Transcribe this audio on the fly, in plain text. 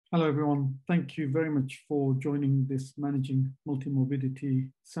Hello, everyone. Thank you very much for joining this Managing Multimorbidity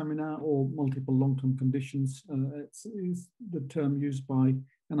seminar, or multiple long-term conditions. It's the term used by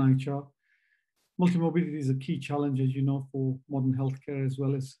NIHR. Multimorbidity is a key challenge, as you know, for modern healthcare, as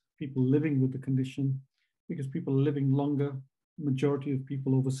well as people living with the condition, because people are living longer. Majority of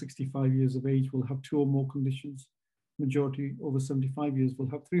people over 65 years of age will have 2 or more conditions. Majority over 75 years will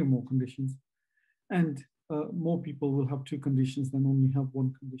have 3 or more conditions. And more people will have 2 conditions than only have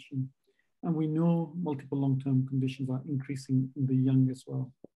 1 condition. And we know multiple long-term conditions are increasing in the young as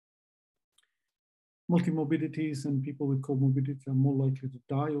well. Multimorbidities and people with comorbidity are more likely to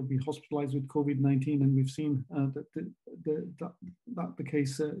die or be hospitalized with COVID-19. And we've seen that the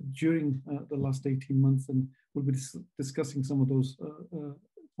case during the last 18 months, and we'll be discussing some of those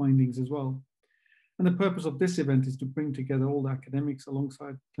findings as well. And the purpose of this event is to bring together all the academics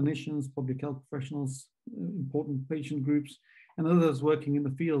alongside clinicians, public health professionals, important patient groups, and others working in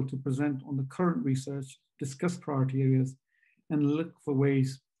the field to present on the current research, discuss priority areas, and look for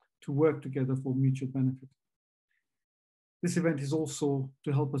ways to work together for mutual benefit. This event is also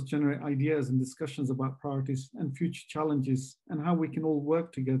to help us generate ideas and discussions about priorities and future challenges and how we can all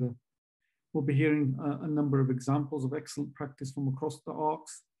work together. We'll be hearing a number of examples of excellent practice from across the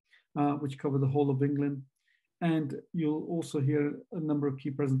ARCs, which cover the whole of England. And you'll also hear a number of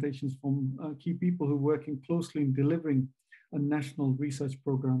key presentations from key people who are working closely in delivering a national research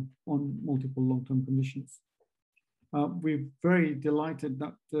program on multiple long-term conditions. We're very delighted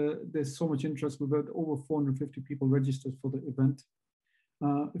that there's so much interest. We've had over 450 people registered for the event.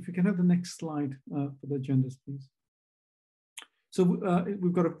 If you can have the next slide for the agendas, please. So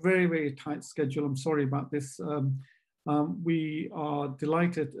we've got a very, very tight schedule. I'm sorry about this. We are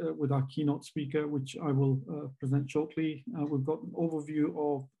delighted with our keynote speaker, which I will present shortly. We've got an overview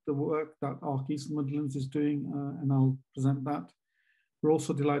of the work that ARC East Midlands is doing, and I'll present that. We're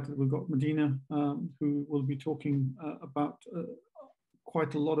also delighted we've got Medina, who will be talking about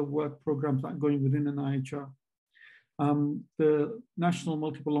quite a lot of work programs that are going within an NIHR. The National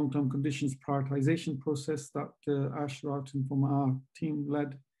Multiple Long-Term Conditions Prioritization process that Ash Rowton from our team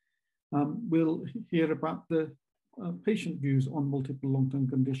led. We'll hear about the patient views on multiple long-term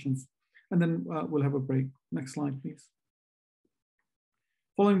conditions, and then we'll have a break. Next slide, please.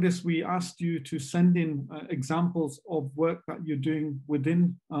 Following this, we asked you to send in examples of work that you're doing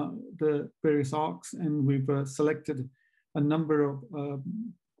within the various ARCs, and we've selected a number of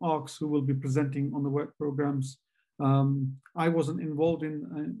ARCs who will be presenting on the work programs. I wasn't involved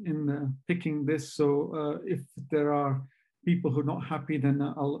in picking this, so if there are people who are not happy, then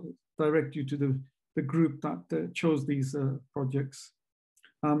I'll direct you to the group that chose these projects.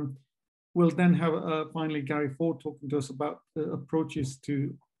 We'll then have finally Gary Ford talking to us about the approaches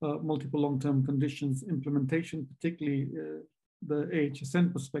to multiple long-term conditions implementation, particularly the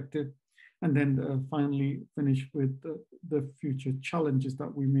AHSN perspective, and then finally finish with the future challenges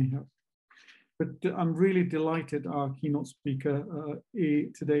that we may have. But I'm really delighted our keynote speaker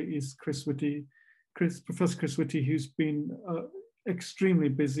today is Chris Whitty, Professor Chris Whitty, who's been extremely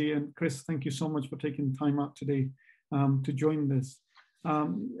busy. And Chris, thank you so much for taking time out today to join this.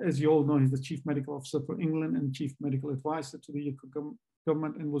 As you all know, he's the Chief Medical Officer for England and Chief Medical Advisor to the UK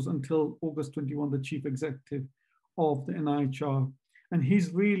government, and was until August 21 the Chief Executive of the NIHR. And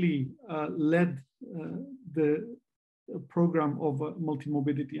he's really led the program of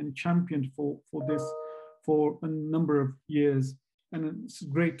multimorbidity and championed for this for a number of years. And it's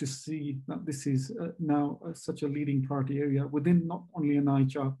great to see that this is now such a leading priority area within not only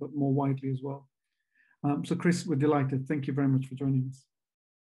NIHR, but more widely as well. So Chris, we're delighted. Thank you very much for joining us.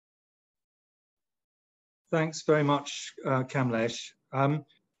 Thanks very much, Kamlesh.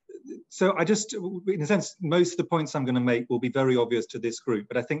 So I just, in a sense, most of the points I'm going to make will be very obvious to this group,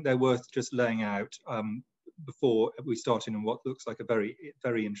 but I think they're worth just laying out before we start in what looks like a very,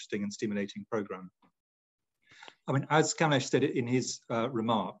 very interesting and stimulating program. I mean, as Kamlesh said in his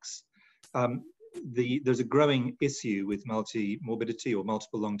remarks, there's a growing issue with multimorbidity or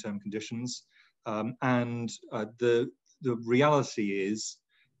multiple long-term conditions. And the reality is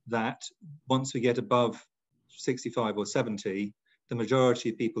that once we get above 65 or 70, the majority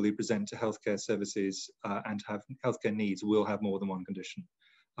of people who present to healthcare services and have healthcare needs will have more than one condition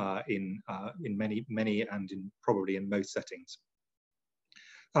in many and probably in most settings.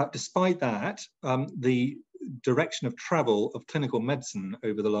 Despite that, the direction of travel of clinical medicine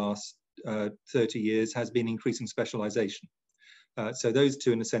over the last 30 years has been increasing specialization. So those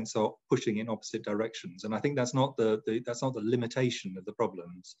two, in a sense, are pushing in opposite directions, and I think that's not the limitation of the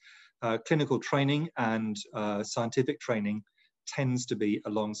problems. Clinical training and scientific training tends to be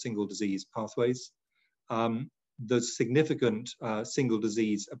along single disease pathways. there's significant single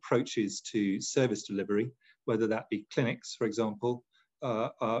disease approaches to service delivery, whether that be clinics, for example,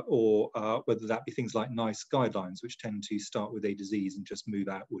 or whether that be things like NICE guidelines, which tend to start with a disease and just move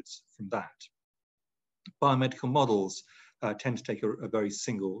outwards from that. Biomedical models tend to take a very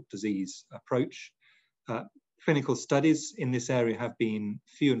single disease approach. Clinical studies in this area have been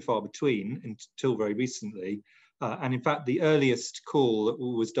few and far between until very recently. And in fact, the earliest call that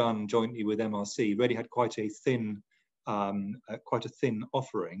was done jointly with MRC really had quite a thin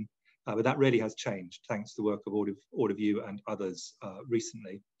offering, but that really has changed thanks to the work of all of you and others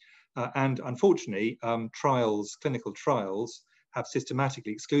recently. And unfortunately, clinical trials have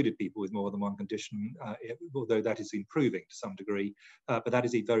systematically excluded people with more than one condition, although that is improving to some degree. But that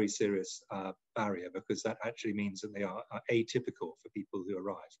is a very serious barrier, because that actually means that they are atypical for people who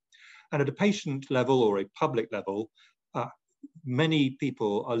arrive. And at a patient level or a public level, many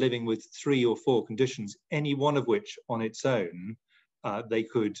people are living with 3 or 4 conditions, any one of which on its own they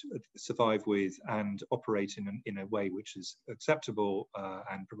could survive with and operate in a way which is acceptable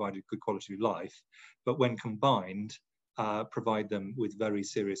and provide a good quality of life. But when combined, provide them with very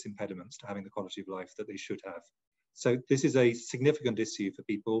serious impediments to having the quality of life that they should have. So this is a significant issue for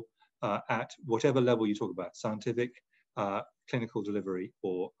people at whatever level you talk about, scientific, clinical delivery,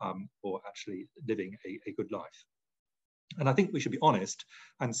 or actually living a good life. And I think we should be honest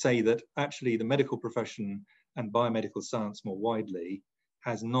and say that actually the medical profession and biomedical science more widely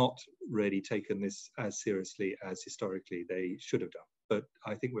has not really taken this as seriously as historically they should have done. But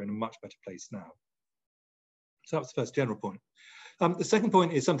I think we're in a much better place now. So that was the first general point. The second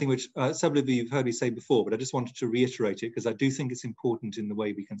point is something which several of you have heard me say before, but I just wanted to reiterate it because I do think it's important in the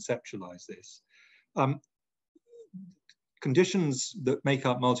way we conceptualize this. Conditions that make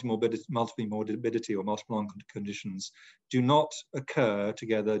up multimorbidity or multiple lung conditions do not occur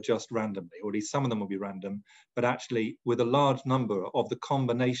together just randomly, or at least some of them will be random, but actually with a large number of the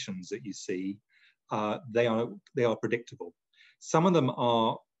combinations that you see, they are predictable. Some of them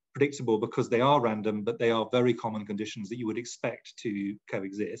are predictable because they are random, but they are very common conditions that you would expect to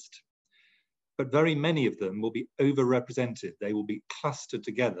coexist. But very many of them will be overrepresented. They will be clustered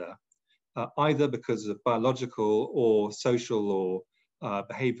together, either because of biological or social or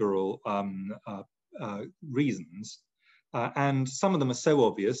behavioral reasons. And some of them are so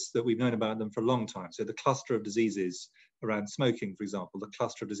obvious that we've known about them for a long time. So the cluster of diseases around smoking, for example, the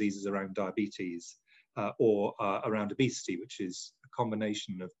cluster of diseases around diabetes, or around obesity, which is a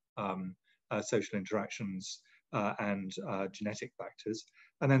combination of social interactions and genetic factors.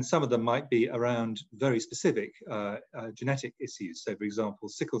 And then some of them might be around very specific genetic issues. So for example,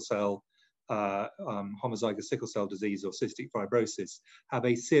 sickle cell, homozygous sickle cell disease or cystic fibrosis have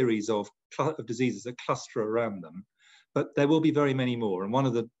a series of diseases that cluster around them. But there will be very many more. And one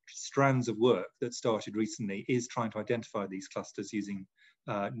of the strands of work that started recently is trying to identify these clusters using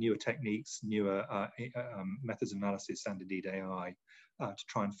newer techniques, newer methods of analysis, and indeed AI to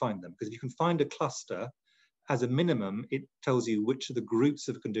try and find them. Because if you can find a cluster, as a minimum, it tells you which are the groups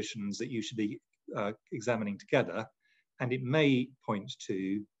of conditions that you should be examining together. And it may point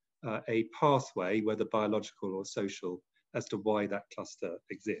to a pathway, whether biological or social, as to why that cluster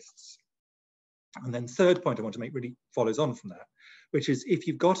exists. And then third point I want to make really follows on from that, which is if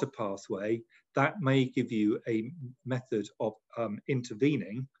you've got a pathway, that may give you a method of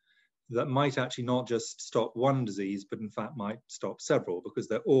intervening that might actually not just stop one disease, but in fact might stop several, because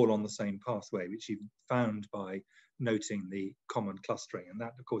they're all on the same pathway, which you've found by noting the common clustering. And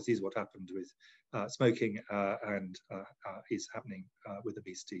that, of course, is what happened with smoking and is happening with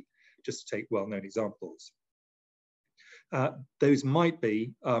obesity, just to take well-known examples. Those might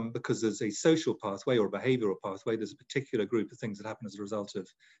be because there's a social pathway or a behavioral pathway. There's a particular group of things that happen as a result of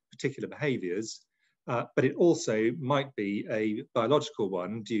particular behaviors, but it also might be a biological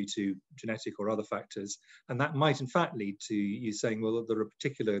one due to genetic or other factors. And that might in fact lead to you saying, well, there are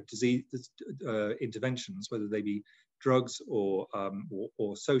particular disease interventions, whether they be drugs or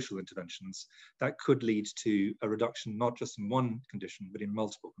social interventions, that could lead to a reduction not just in one condition, but in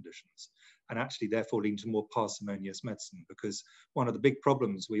multiple conditions. And actually therefore leading to more parsimonious medicine, because one of the big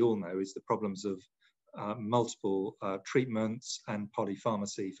problems we all know is the problems of multiple treatments and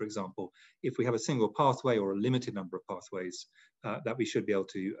polypharmacy, for example. If we have a single pathway or a limited number of pathways, that we should be able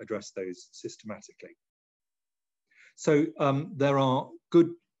to address those systematically. So there are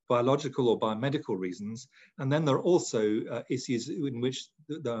good biological or biomedical reasons, and then there are also issues in which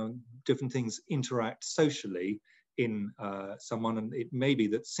the different things interact socially in someone, and it may be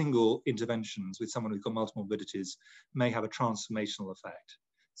that single interventions with someone who's got multiple morbidities may have a transformational effect,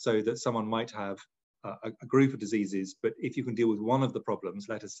 so that someone might have a group of diseases, but if you can deal with one of the problems,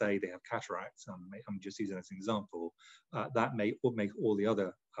 let us say they have cataracts, I'm just using that as an example, that may make all the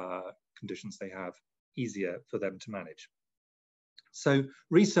other conditions they have easier for them to manage. So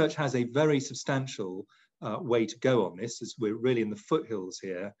research has a very substantial way to go on this, as we're really in the foothills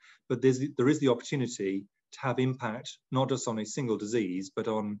here, but there is the opportunity to have impact not just on a single disease, but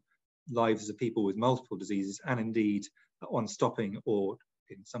on lives of people with multiple diseases, and indeed on stopping or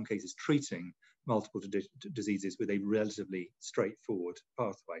in some cases treating multiple diseases with a relatively straightforward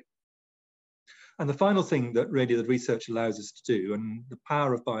pathway. And the final thing that really the research allows us to do, and the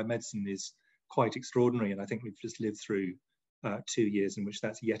power of biomedicine is quite extraordinary, and I think we've just lived through 2 years in which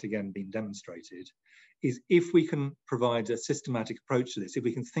that's yet again been demonstrated, is if we can provide a systematic approach to this, if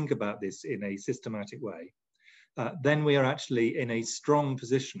we can think about this in a systematic way, then we are actually in a strong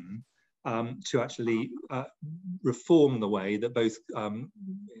position to actually reform the way that both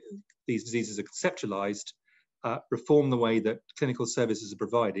these diseases are conceptualized, reform the way that clinical services are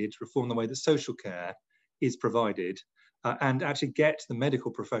provided, reform the way that social care is provided, and actually get the medical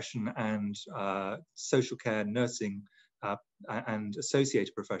profession and social care, nursing, and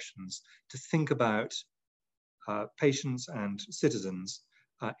associated professions to think about patients and citizens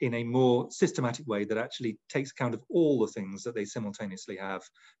in a more systematic way that actually takes account of all the things that they simultaneously have,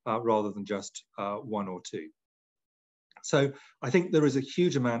 rather than just one or two. So I think there is a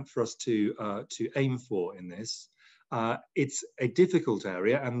huge amount for us to aim for in this. It's a difficult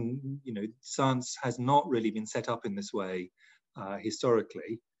area, and science has not really been set up in this way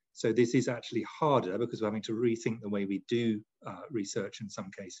historically. So this is actually harder because we're having to rethink the way we do research in some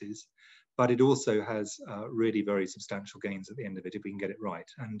cases, but it also has really very substantial gains at the end of it if we can get it right.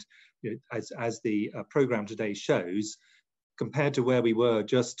 And as the program today shows, compared to where we were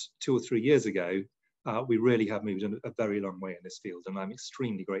just 2 or 3 years ago, we really have moved a very long way in this field, and I'm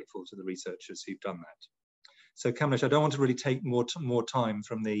extremely grateful to the researchers who've done that. So Kamlesh, I don't want to really take more time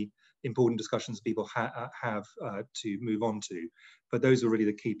from the important discussions people have to move on to, but those are really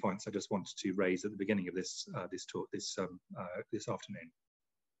the key points I just wanted to raise at the beginning of this talk this afternoon.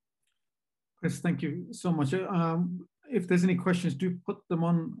 Chris, thank you so much. If there's any questions, do put them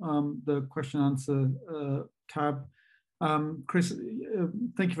on the question answer tab. Chris,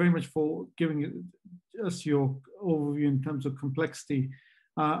 thank you very much for giving us your overview in terms of complexity.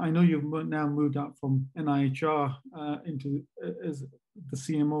 I know you've now moved out from NIHR into as the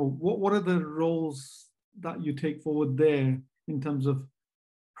CMO. What are the roles that you take forward there in terms of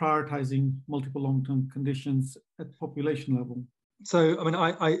prioritizing multiple long-term conditions at population level? So, I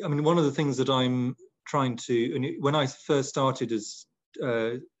mean, one of the things that I'm trying to, and when I first started as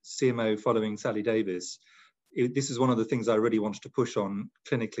CMO following Sally Davis, this is one of the things I really wanted to push on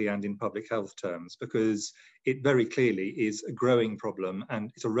clinically and in public health terms, because it very clearly is a growing problem, and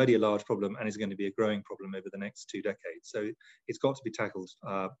it's already a large problem and is going to be a growing problem over the next 2 decades. So it's got to be tackled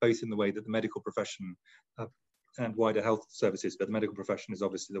both in the way that the medical profession and wider health services, but the medical profession is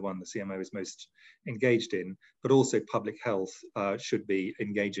obviously the one the CMO is most engaged in, but also public health should be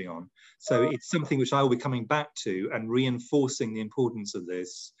engaging on. So it's something which I will be coming back to and reinforcing the importance of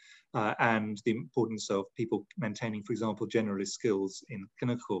this and the importance of people maintaining, for example, generalist skills in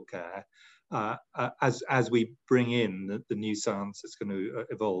clinical care as we bring in the new science that's going to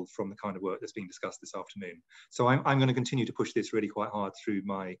evolve from the kind of work that's being discussed this afternoon. So I'm going to continue to push this really quite hard through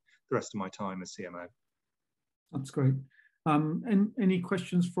the rest of my time as CMO. That's great. And any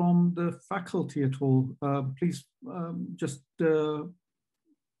questions from the faculty at all? Please just show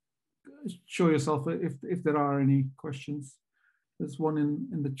yourself if there are any questions. There's one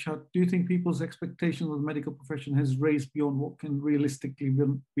in the chat. Do you think people's expectations of the medical profession has raised beyond what can realistically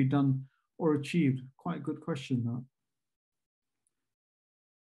be done or achieved? Quite a good question, that.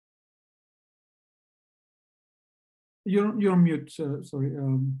 You're on mute, sorry,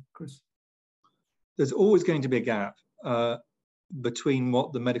 Chris. There's always going to be a gap between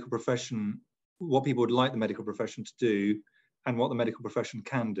what the medical profession, what people would like the medical profession to do and what the medical profession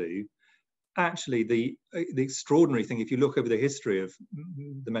can do. Actually, the extraordinary thing, if you look over the history of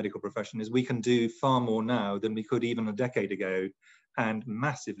the medical profession, is we can do far more now than we could even a decade ago, and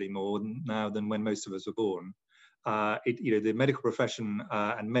massively more now than when most of us were born. The medical profession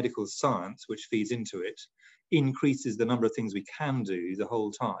and medical science, which feeds into it, increases the number of things we can do the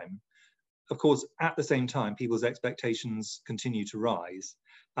whole time. Of course, at the same time, people's expectations continue to rise,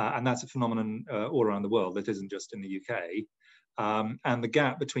 and that's a phenomenon all around the world. That isn't just in the UK. And the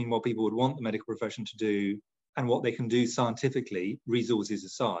gap between what people would want the medical profession to do and what they can do scientifically, resources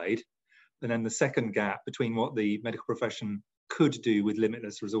aside, and then the second gap between what the medical profession could do with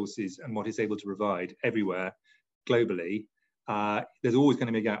limitless resources and what it's able to provide everywhere globally, there's always going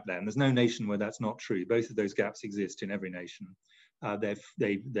to be a gap there, and there's no nation where that's not true. Both of those gaps exist in every nation.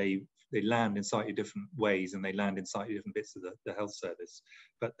 They land in slightly different ways, and they land in slightly different bits of the health service.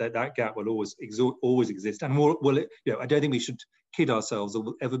 But that gap will always exist, and I don't think we should kid ourselves. There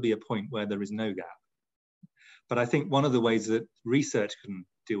will ever be a point where there is no gap. But I think one of the ways that research can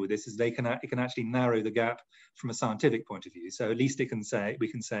deal with this is it can actually narrow the gap from a scientific point of view. So at least we can say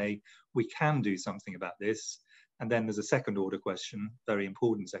we can do something about this. And then there's a second order question, very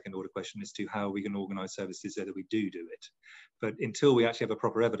important second order question, as to how we can organise services so that we do it. But until we actually have a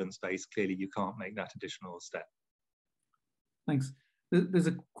proper evidence base, clearly you can't make that additional step. Thanks. There's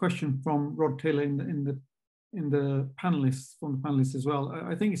a question from Rod Taylor from the panelists as well.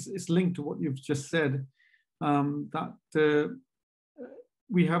 I think it's linked to what you've just said, that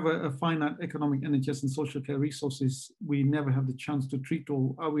we have a finite economic NHS and social care resources. We never have the chance to treat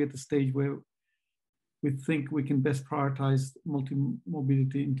all. Are we at the stage where we think we can best prioritize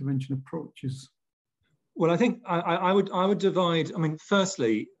multimorbidity intervention approaches? Well, I think I would divide. I mean,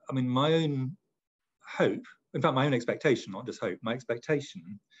 firstly, my own hope, in fact, my own expectation, not just hope, my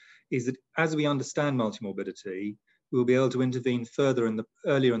expectation is that as we understand multimorbidity, we'll be able to intervene earlier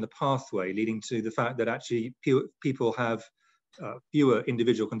in the pathway, leading to the fact that actually people have fewer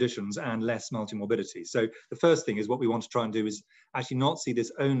individual conditions and less multimorbidity. So the first thing is what we want to try and do is actually not see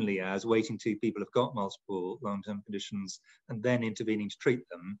this only as waiting till people have got multiple long-term conditions and then intervening to treat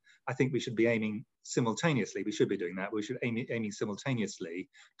them. I think we should be aiming simultaneously. We should be doing that. We should aiming simultaneously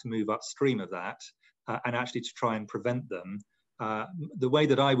to move upstream of that and actually to try and prevent them. The way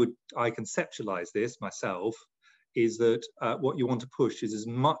that I conceptualize this myself is that what you want to push is as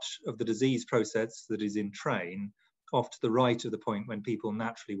much of the disease process that is in train off to the right of the point when people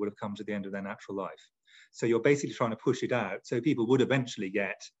naturally would have come to the end of their natural life. So you're basically trying to push it out. So people would eventually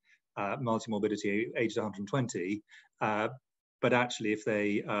get multimorbidity aged 120, but actually if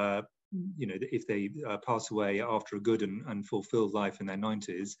they pass away after a good and fulfilled life in their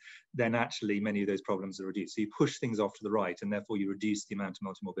 90s, then actually many of those problems are reduced. So you push things off to the right, and therefore you reduce the amount of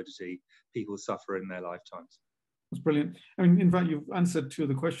multimorbidity people suffer in their lifetimes. That's brilliant. I mean, in fact, you've answered two of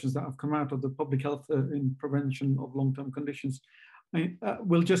the questions that have come out of the public health in prevention of long-term conditions.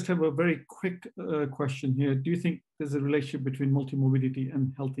 We'll just have a very quick question here. Do you think there's a relationship between multimorbidity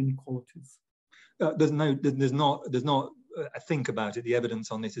and health inequalities? There's not. Think about it. The evidence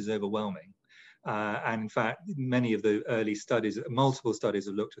on this is overwhelming, and in fact, many of the early studies, multiple studies,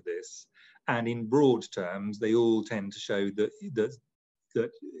 have looked at this, and in broad terms, they all tend to show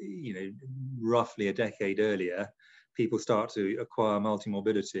that roughly a decade earlier, people start to acquire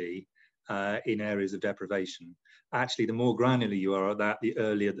multimorbidity in areas of deprivation. Actually, the more granular you are at that,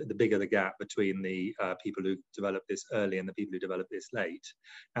 the bigger the gap between the people who develop this early and the people who develop this late.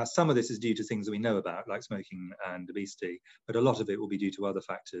 Now, some of this is due to things that we know about, like smoking and obesity, but a lot of it will be due to other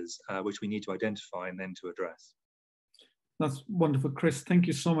factors, which we need to identify and then to address. That's wonderful, Chris. Thank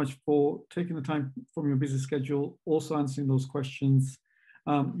you so much for taking the time from your busy schedule, also answering those questions.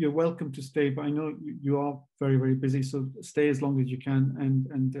 You're welcome to stay, but I know you are very, very busy, so stay as long as you can.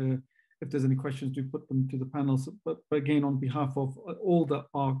 And if there's any questions, do put them to the panels. But again, on behalf of all the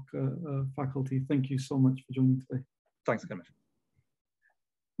ARC faculty, thank you so much for joining today. Thanks, Kenneth.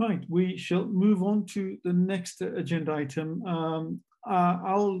 Right, we shall move on to the next agenda item.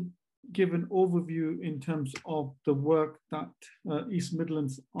 I'll give an overview in terms of the work that East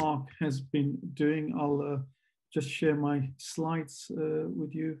Midlands ARC has been doing. I'll just share my slides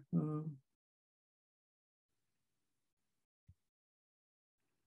with you.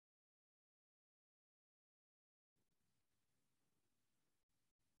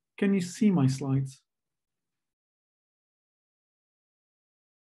 Can you see my slides?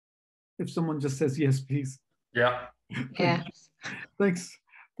 If someone just says yes, please. Yeah. Yes. Thanks.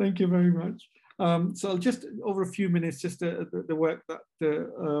 Thank you very much. So I'll just, over a few minutes, just the work that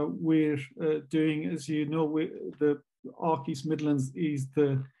we're doing. As you know, the ARC East Midlands is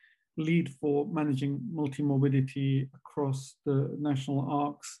the lead for managing multimorbidity across the national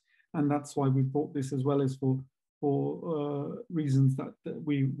ARCs, and that's why we brought this, as well as for reasons that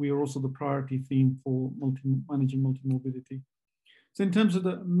we are also the priority theme for managing multimorbidity. So in terms of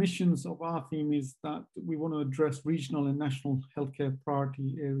the missions of our theme is that we want to address regional and national healthcare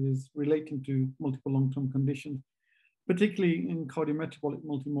priority areas relating to multiple long-term conditions, particularly in cardiometabolic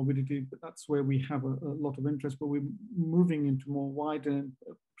multimorbidity, but that's where we have a lot of interest, but we're moving into more wider, and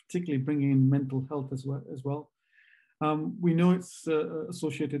particularly bringing in mental health as well. We know it's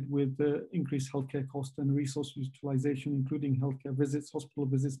associated with increased healthcare cost and resource utilization, including healthcare visits, hospital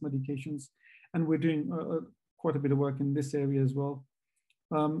visits, medications, and we're doing quite a bit of work in this area as well.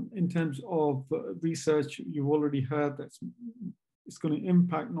 In terms of research, you've already heard that it's going to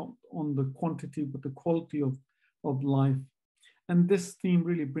impact not on the quantity, but the quality of life. And this theme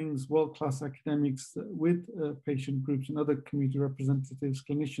really brings world-class academics with patient groups and other community representatives,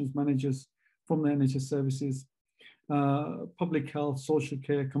 clinicians, managers from the NHS services, public health, social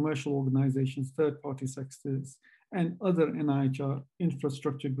care, commercial organizations, third-party sectors, and other NIHR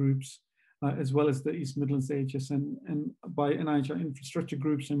infrastructure groups, as well as the East Midlands AHS. And by NIHR infrastructure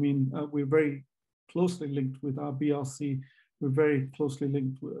groups, I mean, we're very closely linked with our BRC, we're very closely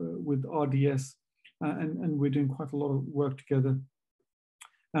linked with RDS, and we're doing quite a lot of work together,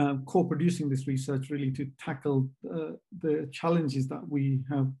 co-producing this research really to tackle the challenges that we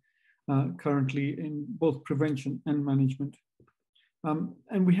have currently in both prevention and management.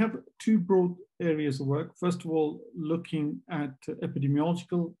 And we have two broad areas of work. First of all, looking at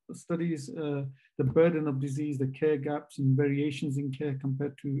epidemiological studies, the burden of disease, the care gaps and variations in care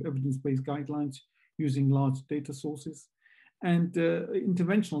compared to evidence-based guidelines using large data sources, and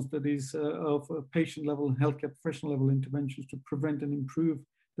interventional studies of patient level, healthcare professional level interventions to prevent and improve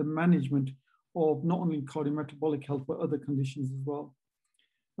the management of not only cardiometabolic health, but other conditions as well.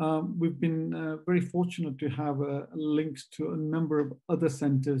 We've been very fortunate to have links to a number of other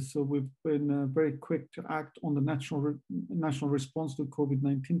centers. So we've been very quick to act on the national response to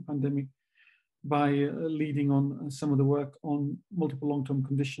COVID-19 pandemic by leading on some of the work on multiple long-term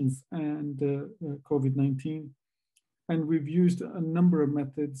conditions and COVID-19. And we've used a number of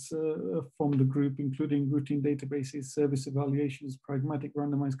methods from the group, including routine databases, service evaluations, pragmatic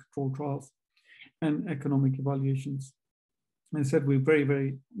randomized control trials, and economic evaluations. And I said we're very,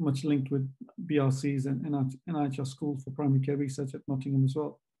 very much linked with BRCs and NIHR School for Primary Care Research at Nottingham as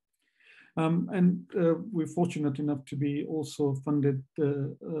well. We're fortunate enough to be also funded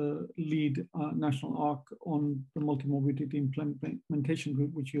the lead national ARC on the Multimorbidity Implementation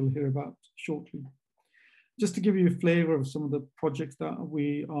Group, which you'll hear about shortly. Just to give you a flavor of some of the projects that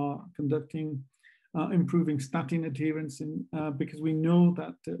we are conducting, improving statin adherence, because we know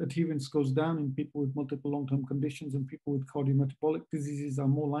that adherence goes down in people with multiple long-term conditions, and people with cardiometabolic diseases are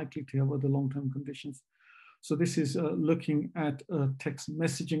more likely to have other long-term conditions. So this is looking at text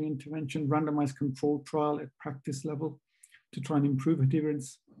messaging intervention, randomized controlled trial at practice level to try and improve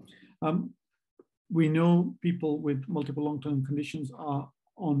adherence. We know people with multiple long-term conditions are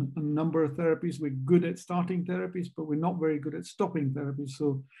on a number of therapies. We're good at starting therapies, but we're not very good at stopping therapies.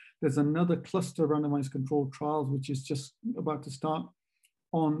 So there's another cluster of randomized controlled trials, which is just about to start,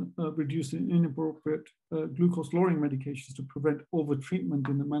 on reducing inappropriate glucose-lowering medications to prevent overtreatment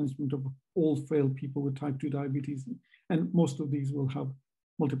in the management of all failed people with type 2 diabetes. And most of these will have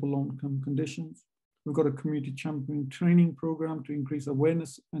multiple long-term conditions. We've got a community champion training program to increase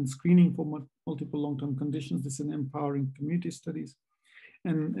awareness and screening for multiple long-term conditions. This is an empowering community studies.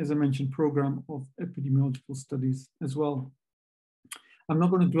 And as I mentioned, program of epidemiological studies as well. I'm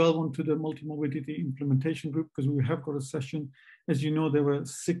not going to dwell onto the multimorbidity implementation group because we have got a session. As you know, there were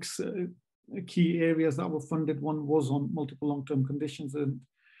 6 key areas that were funded. One was on multiple long-term conditions, and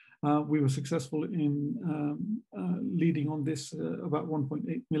we were successful in leading on this, about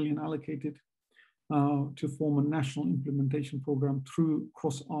 1.8 million allocated to form a national implementation program through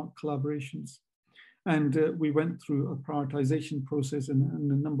cross-ARC collaborations. And we went through a prioritization process,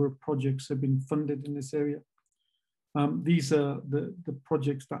 and a number of projects have been funded in this area. These are the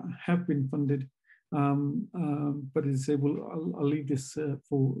projects that have been funded, but as I say, I'll leave this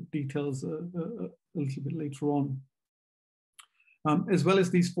for details a little bit later on. As well as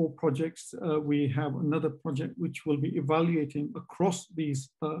these 4 projects, we have another project which will be evaluating across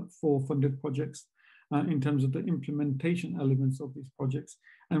these 4 funded projects in terms of the implementation elements of these projects.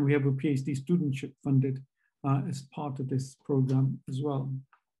 And we have a PhD studentship funded as part of this program as well.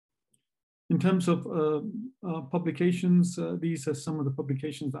 In terms of publications, these are some of the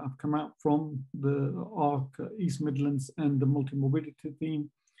publications that have come out from the ARC, East Midlands, and the multimorbidity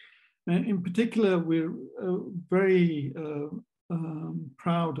theme. In particular, we're very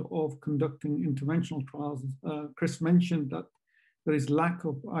proud of conducting interventional trials. Chris mentioned that there is lack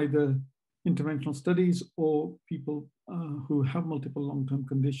of either interventional studies or people who have multiple long-term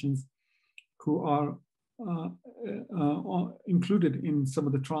conditions who are included in some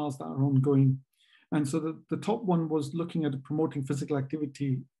of the trials that are ongoing. And so the top one was looking at promoting physical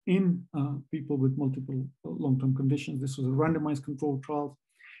activity in people with multiple long-term conditions. This was a randomized controlled trial.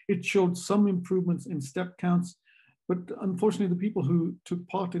 It showed some improvements in step counts, but unfortunately the people who took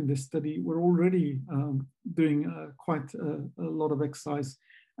part in this study were already doing quite a lot of exercise.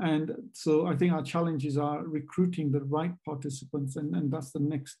 And so I think our challenges are recruiting the right participants, and that's the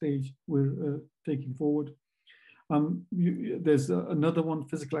next stage we're taking forward. There's another one,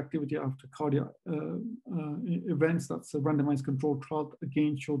 physical activity after cardiac events. That's a randomized controlled trial,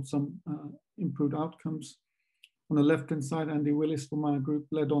 again showed some improved outcomes. On the left-hand side, Andy Willis from our group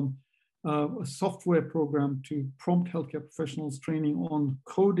led on a software program to prompt healthcare professionals training on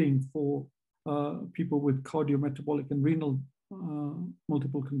coding for people with cardiometabolic and renal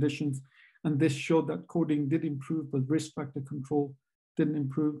multiple conditions. And this showed that coding did improve, but risk factor control didn't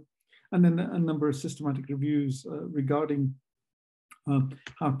improve. And then a number of systematic reviews regarding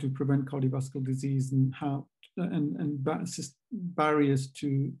how to prevent cardiovascular disease and how barriers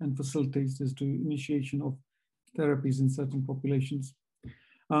to and facilitators to initiation of therapies in certain populations.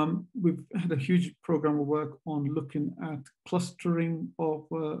 We've had a huge program of work on looking at clustering of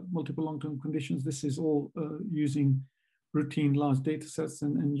multiple long-term conditions. This is all using routine large data sets,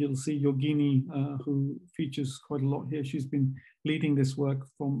 and you'll see Yogini, who features quite a lot here. She's been leading this work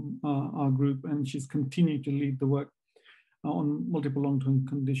from our group, and she's continued to lead the work on multiple long-term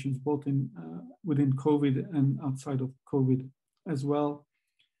conditions, both in within COVID and outside of COVID as well.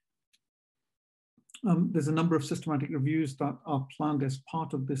 There's a number of systematic reviews that are planned as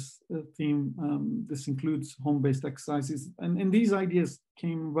part of this theme. This includes home-based exercises, and these ideas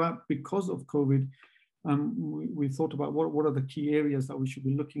came about because of COVID. We thought about what are the key areas that we should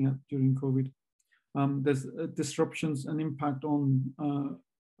be looking at during COVID. There's disruptions and impact on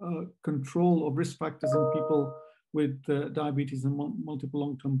control of risk factors in people with diabetes and multiple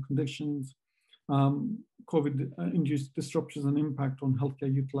long-term conditions. COVID-induced disruptions and impact on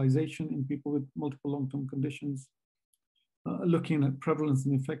healthcare utilization in people with multiple long-term conditions. Looking at prevalence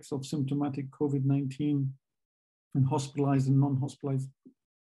and effects of symptomatic COVID-19 in hospitalized and non-hospitalized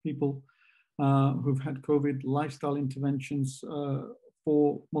people who've had COVID, lifestyle interventions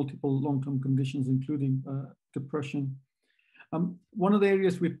for multiple long-term conditions, including depression. One of the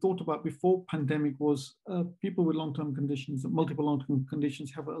areas we thought about before pandemic was people with long-term conditions, multiple long-term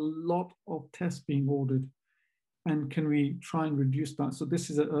conditions have a lot of tests being ordered. And can we try and reduce that? So this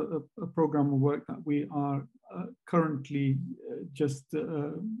is a program of work that we are currently just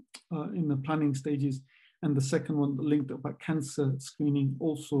in the planning stages. And the second one, linked about cancer screening,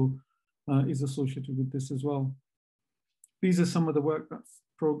 also is associated with this as well. These are some of the work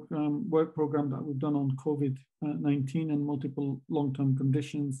program that we've done on COVID-19 and multiple long-term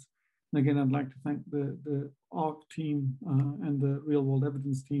conditions. And again, I'd like to thank the ARC team and the real world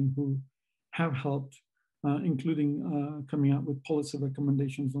evidence team who have helped, including coming out with policy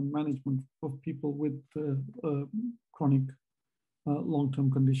recommendations on management of people with chronic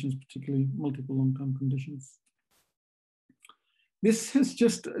long-term conditions, particularly multiple long-term conditions. This has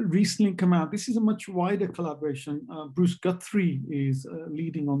just recently come out. This is a much wider collaboration. Bruce Guthrie is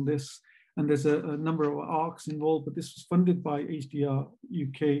leading on this, and there's a number of ARCs involved, but this was funded by HDR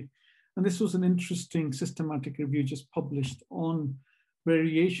UK. And this was an interesting systematic review just published on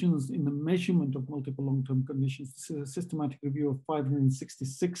variations in the measurement of multiple long-term conditions. This is a systematic review of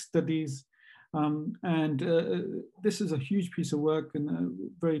 566 studies. This is a huge piece of work, and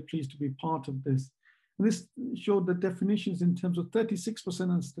very pleased to be part of this. And this showed the definitions in terms of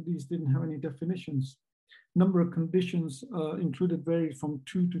 36% of studies didn't have any definitions. Number of conditions included varied from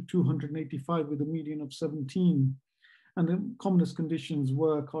 2 to 285 with a median of 17. And the commonest conditions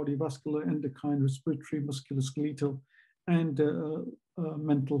were cardiovascular, endocrine, respiratory, musculoskeletal, and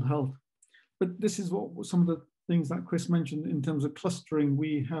mental health. But this is what some of the things that Chris mentioned in terms of clustering.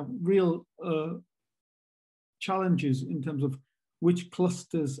 We have real challenges in terms of which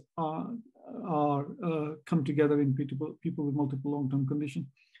clusters come together in people with multiple long-term conditions.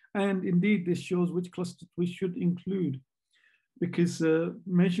 And indeed, this shows which clusters we should include, because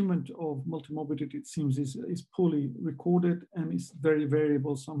measurement of multimorbidity, it seems, is poorly recorded and it's very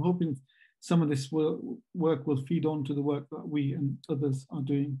variable. So I'm hoping some of this work will feed on to the work that we and others are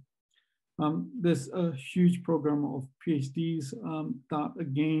doing. There's a huge program of PhDs that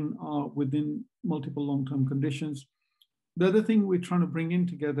again are within multiple long-term conditions. The other thing we're trying to bring in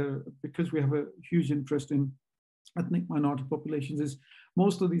together, because we have a huge interest in ethnic minority populations, is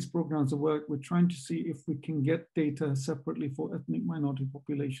most of these programs of work, we're trying to see if we can get data separately for ethnic minority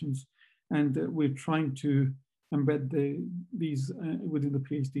populations. And we're trying to embed these within the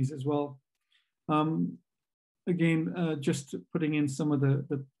PhDs as well. Just putting in some of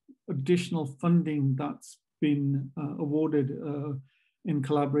the additional funding that's been awarded in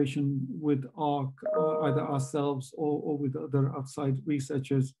collaboration with ARC, either ourselves or with other outside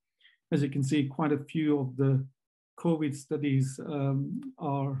researchers. As you can see, quite a few of the COVID studies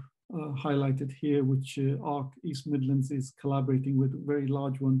are highlighted here, which ARC East Midlands is collaborating with, a very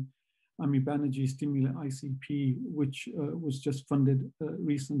large one, Ami Banerjee Stimulant ICP, which was just funded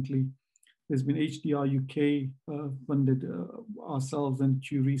recently. There's been HDR UK funded ourselves and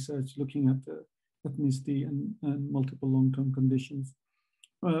Chew Research looking at ethnicity and multiple long-term conditions.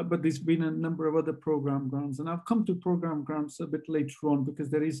 But there's been a number of other program grants, and I've come to program grants a bit later on because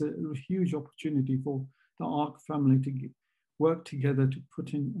there is a huge opportunity for the ARC family to work together to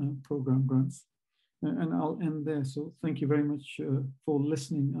put in program grants. And I'll end there. So thank you very much for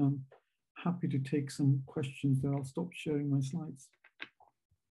listening. I'm happy to take some questions there. I'll stop sharing my slides.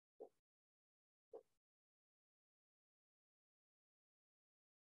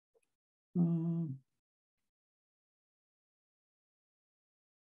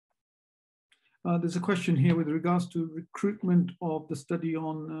 There's a question here with regards to recruitment of the study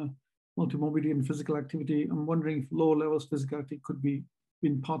on multimorbidity and physical activity. I'm wondering if lower levels physical activity could be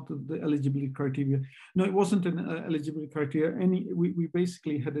been part of the eligibility criteria. No, it wasn't an eligibility criteria. We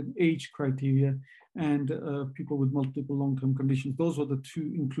basically had an age criteria and people with multiple long-term conditions. Those were the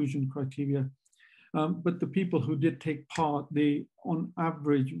two inclusion criteria. But the people who did take part, they on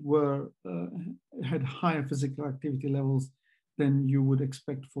average had higher physical activity levels than you would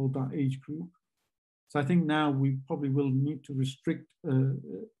expect for that age group. So I think now we probably will need to restrict in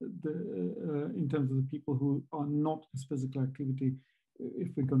terms of the people who are not as physical activity if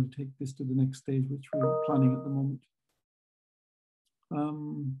we're going to take this to the next stage, which we're planning at the moment.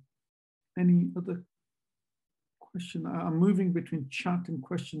 Any other question? I'm moving between chat and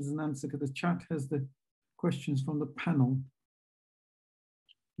questions and answer because the chat has the questions from the panel.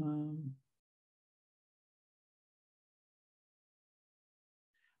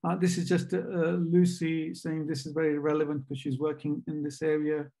 This is just Lucy saying this is very relevant because she's working in this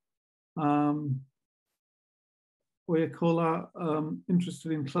area. Oyakola,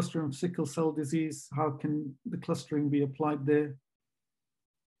 interested in clustering of sickle cell disease. How can the clustering be applied there?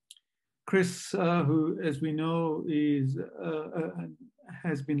 Chris, who, as we know,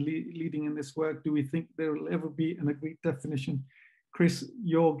 has been leading in this work. Do we think there will ever be an agreed definition? Chris,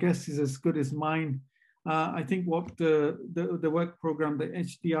 your guess is as good as mine. I think what the work program that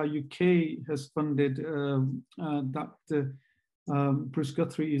HDR UK has funded that Bruce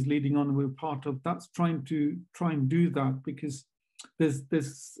Guthrie is leading on, we're part of, that's trying to do that because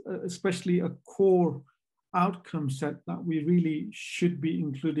there's especially a core outcome set that we really should be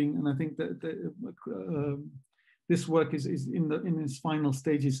including, and I think that this work is in its final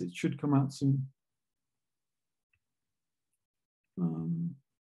stages. It should come out soon.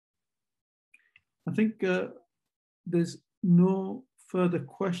 I think there's no further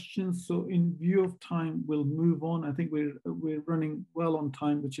questions. So in view of time, we'll move on. I think we're running well on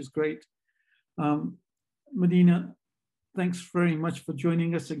time, which is great. Medina, thanks very much for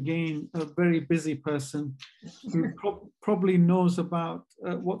joining us again. A very busy person who probably knows about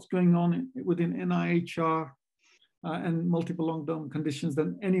what's going on within NIHR and multiple long-term conditions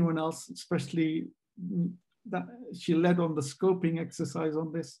than anyone else, especially that she led on the scoping exercise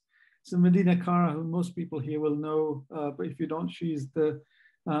on this. So Medina Kara, who most people here will know, but if you don't, she's the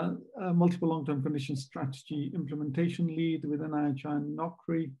multiple long-term condition strategy implementation lead with NIHR and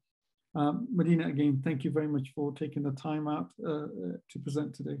NOCRI. Medina, again, thank you very much for taking the time out to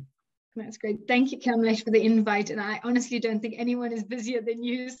present today. That's great. Thank you, Kamlesh, for the invite. And I honestly don't think anyone is busier than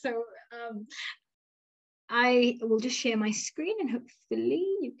you. So I will just share my screen and hopefully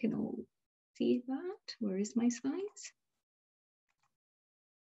you can all see that. Where is my slides?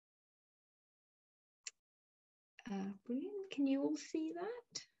 Brilliant. Can you all see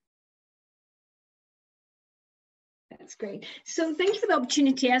that? That's great. So thank you for the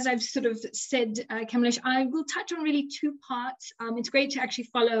opportunity. As I've sort of said, Kamlesh, I will touch on really two parts. It's great to actually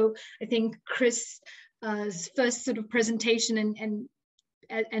follow, I think, Chris' first sort of presentation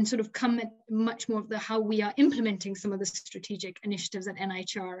and sort of come at much more of the how we are implementing some of the strategic initiatives at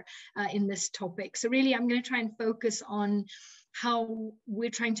NIHR in this topic. So really, I'm going to try and focus on how we're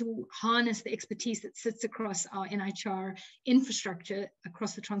trying to harness the expertise that sits across our NIHR infrastructure,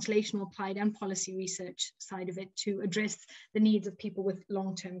 across the translational, applied and policy research side of it to address the needs of people with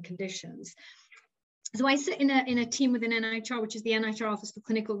long-term conditions. So I sit in a team within NIHR, which is the NIHR Office for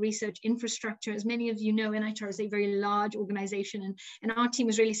Clinical Research Infrastructure. As many of you know, NIHR is a very large organization, and our team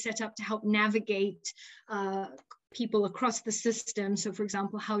is really set up to help navigate people across the system. So for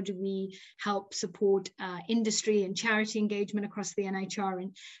example, how do we help support industry and charity engagement across the NIHR,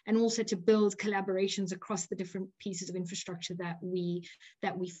 and also to build collaborations across the different pieces of infrastructure that we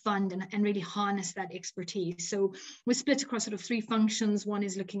fund and really harness that expertise. So we're split across sort of three functions. One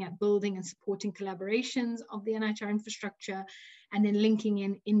is looking at building and supporting collaborations of the NIHR infrastructure, and then linking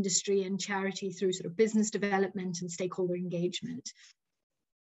in industry and charity through sort of business development and stakeholder engagement.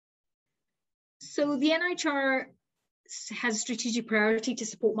 So the NIHR has strategic priority to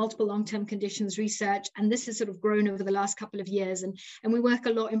support multiple long-term conditions research, and this has sort of grown over the last couple of years, and we work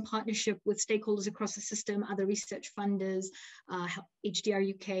a lot in partnership with stakeholders across the system, other research funders,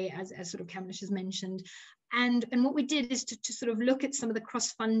 HDR UK, as sort of Kamlesh has mentioned, and what we did is to sort of look at some of the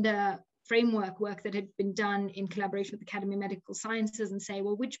cross-funder framework work that had been done in collaboration with the Academy of Medical Sciences and say,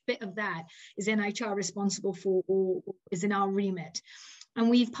 well, which bit of that is NIHR responsible for or is in our remit? And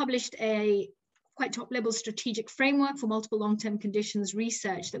we've published a quite top-level strategic framework for multiple long-term conditions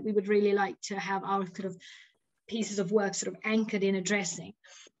research that we would really like to have our kind of pieces of work sort of anchored in addressing.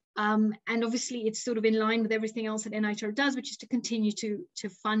 And obviously it's sort of in line with everything else that NIHR does, which is to continue to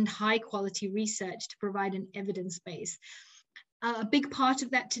fund high-quality research to provide an evidence base. A big part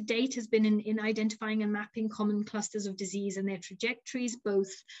of that to date has been in identifying and mapping common clusters of disease and their trajectories,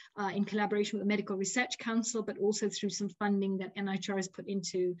 both in collaboration with the Medical Research Council, but also through some funding that NIHR has put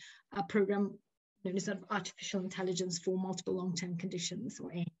into a program known as artificial intelligence for multiple long-term conditions,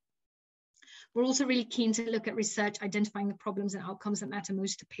 or AIM. We're also really keen to look at research identifying the problems and outcomes that matter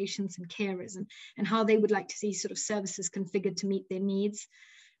most to patients and carers, and how they would like to see sort of services configured to meet their needs.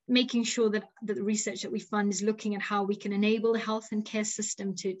 Making sure that the research that we fund is looking at how we can enable the health and care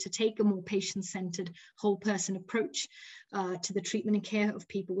system to take a more patient-centered, whole person approach to the treatment and care of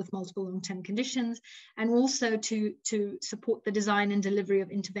people with multiple long-term conditions, and also to support the design and delivery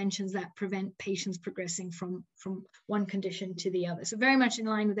of interventions that prevent patients progressing from one condition to the other. So very much in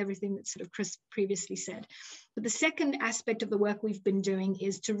line with everything that sort of Chris previously said. But the second aspect of the work we've been doing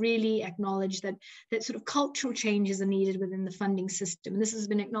is to really acknowledge that sort of cultural changes are needed within the funding system. And this has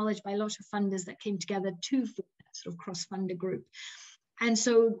been acknowledged by a lot of funders that came together to form that sort of cross-funder group. And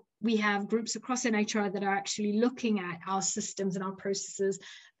so we have groups across NIHR that are actually looking at our systems and our processes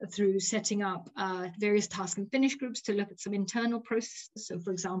through setting up various task and finish groups to look at some internal processes. So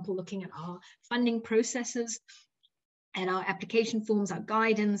for example, looking at our funding processes, and our application forms, our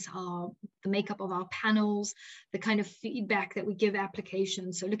guidance, the makeup of our panels, the kind of feedback that we give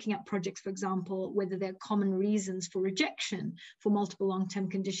applications. So looking at projects, for example, whether there are common reasons for rejection for multiple long-term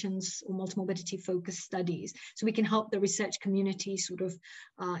conditions or multimorbidity focused studies. So we can help the research community sort of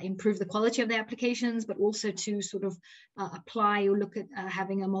improve the quality of their applications, but also to sort of apply or look at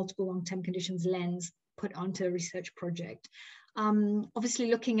having a multiple long-term conditions lens put onto a research project. Obviously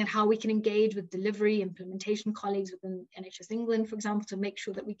looking at how we can engage with delivery, implementation colleagues within NHS England, for example, to make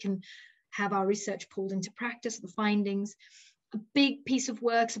sure that we can have our research pulled into practice, the findings. A big piece of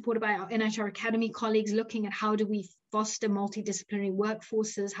work supported by our NIHR Academy colleagues looking at how do we foster multidisciplinary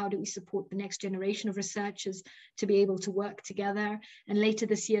workforces, how do we support the next generation of researchers to be able to work together. And later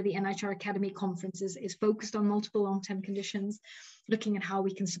this year, the NIHR Academy conference is focused on multiple long-term conditions, looking at how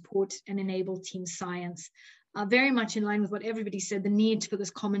we can support and enable team science. Very much in line with what everybody said, the need for this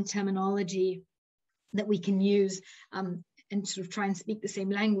common terminology that we can use and sort of try and speak the same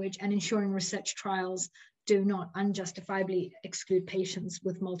language, and ensuring research trials do not unjustifiably exclude patients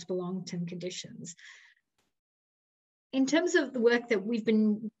with multiple long-term conditions. In terms of the work that we've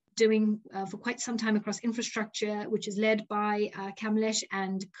been doing for quite some time across infrastructure, which is led by Kamlesh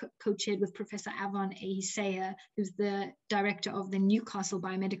and co-chaired with Professor Avon Ahisea, who's the director of the Newcastle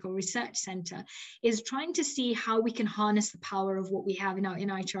Biomedical Research Centre, is trying to see how we can harness the power of what we have in our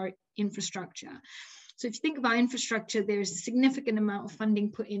NIHR infrastructure. So if you think about infrastructure, there's a significant amount of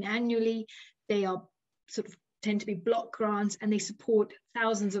funding put in annually. They are sort of tend to be block grants, and they support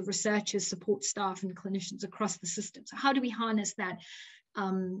thousands of researchers, support staff and clinicians across the system. So how do we harness that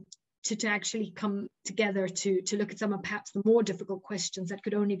to actually come together to look at some of perhaps the more difficult questions that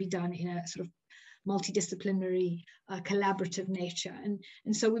could only be done in a sort of multidisciplinary collaborative nature.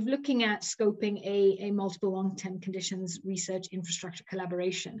 And so we're looking at scoping a multiple long-term conditions research infrastructure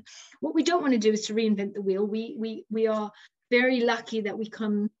collaboration. What we don't want to do is to reinvent the wheel. We are very lucky that we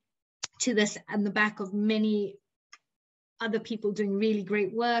come to this on the back of many other people doing really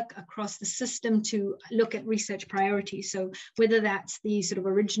great work across the system to look at research priorities. So whether that's the sort of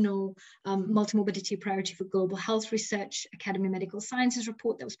original multimorbidity priority for global health research, Academy of Medical Sciences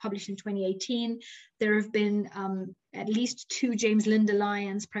report that was published in 2018, there have been at least 2 James Linder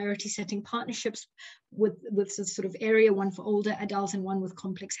Lyons priority setting partnerships with sort of area, one for older adults and one with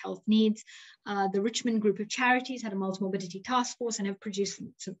complex health needs. The Richmond group of charities had a multimorbidity task force and have produced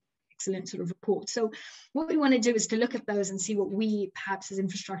some excellent sort of report. So what we want to do is to look at those and see what we perhaps as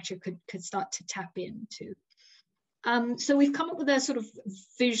infrastructure could start to tap into. So we've come up with a sort of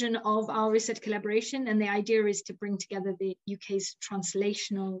vision of our research collaboration, and the idea is to bring together the UK's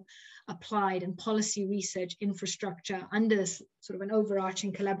translational, applied and policy research infrastructure under this sort of an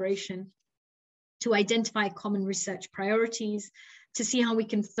overarching collaboration to identify common research priorities, to see how we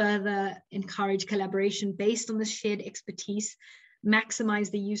can further encourage collaboration based on the shared expertise,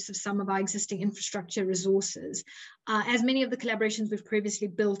 maximize the use of some of our existing infrastructure resources. As many of the collaborations we've previously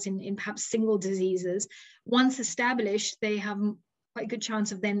built in perhaps single diseases, once established, they have quite a good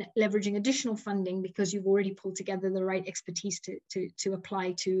chance of then leveraging additional funding because you've already pulled together the right expertise to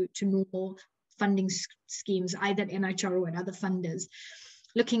apply to normal funding schemes, either at NIHR or at other funders.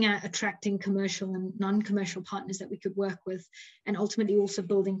 Looking at attracting commercial and non-commercial partners that we could work with, and ultimately also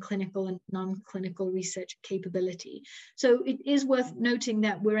building clinical and non-clinical research capability. So it is worth noting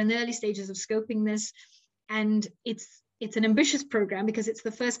that we're in the early stages of scoping this, and it's an ambitious program because it's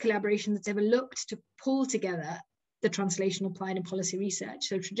the first collaboration that's ever looked to pull together the translational, applied, and policy research.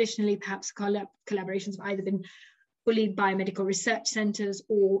 So traditionally, perhaps collaborations have either been fully biomedical research centers,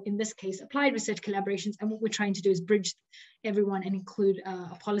 or in this case, applied research collaborations. And what we're trying to do is bridge everyone and include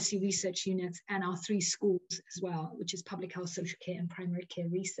a policy research unit and our 3 schools as well, which is public health, social care, and primary care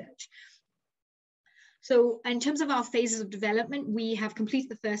research. So in terms of our phases of development, we have completed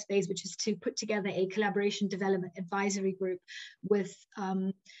the first phase, which is to put together a collaboration development advisory group with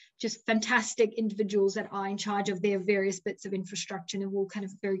just fantastic individuals that are in charge of their various bits of infrastructure, and have all kind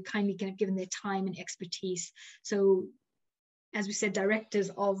of very kindly kind of given their time and expertise. So as we said,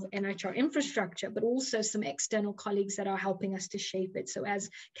 directors of NIHR infrastructure, but also some external colleagues that are helping us to shape it. So as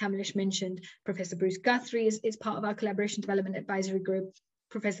Kamlesh mentioned, Professor Bruce Guthrie is part of our collaboration development advisory group.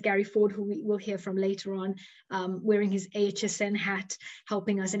 Professor Gary Ford, who we will hear from later on, wearing his AHSN hat,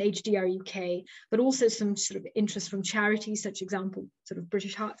 helping us in HDR UK, but also some sort of interest from charities, such example, sort of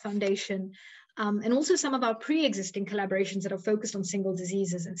British Heart Foundation, and also some of our pre-existing collaborations that are focused on single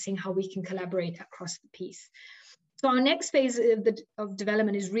diseases and seeing how we can collaborate across the piece. So our next phase of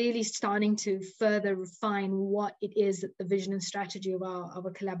development is really starting to further refine what it is that the vision and strategy of our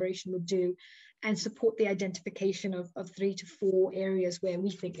collaboration would do, and support the identification of 3 to 4 areas where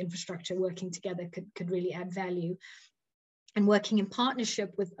we think infrastructure working together could really add value, and working in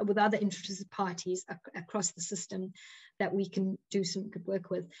partnership with other interested parties across the system that we can do some good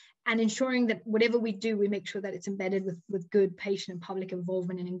work with, and ensuring that whatever we do, we make sure that it's embedded with good patient and public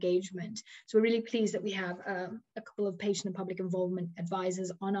involvement and engagement. So we're really pleased that we have a couple of patient and public involvement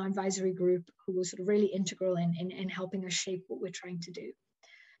advisors on our advisory group who were sort of really integral in helping us shape what we're trying to do.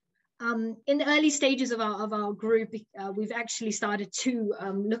 In the early stages of our group, we've actually started to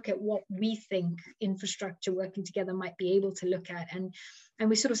look at what we think infrastructure working together might be able to look at. And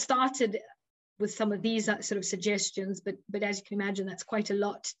we sort of started with some of these sort of suggestions, but as you can imagine, that's quite a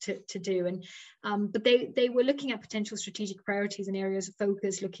lot to do. And but they were looking at potential strategic priorities and areas of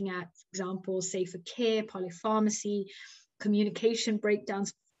focus, looking at, for example, safer care, polypharmacy, communication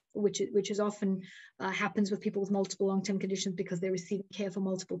breakdowns, which is often happens with people with multiple long-term conditions because they're receiving care from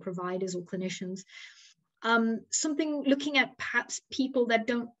multiple providers or clinicians. Something looking at perhaps people that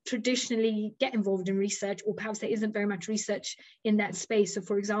don't traditionally get involved in research, or perhaps there isn't very much research in that space. So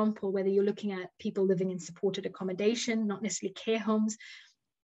for example, whether you're looking at people living in supported accommodation, not necessarily care homes,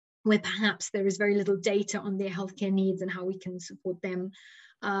 where perhaps there is very little data on their healthcare needs and how we can support them.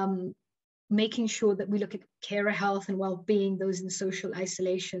 Making sure that we look at carer health and well-being, those in social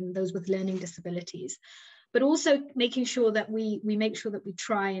isolation, those with learning disabilities, but also making sure that we make sure that we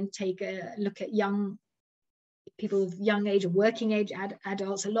try and take a look at young people of young age or working age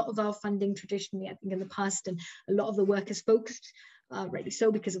adults. A lot of our funding traditionally, I think in the past, and a lot of the work is focused, rightly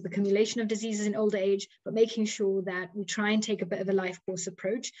so, because of the accumulation of diseases in older age, but making sure that we try and take a bit of a life course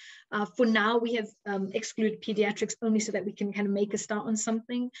approach. For now, we have excluded pediatrics only so that we can kind of make a start on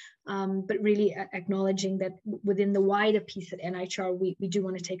something, but really acknowledging that within the wider piece at NIHR, we do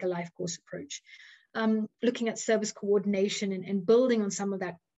want to take a life course approach. Looking at service coordination and building on some of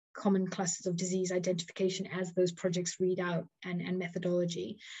that common clusters of disease identification as those projects read out, and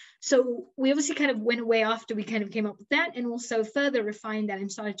methodology. So we obviously kind of went away after we kind of came up with that, and also further refined that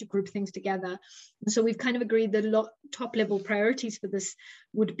and started to group things together. And so we've kind of agreed that top level priorities for this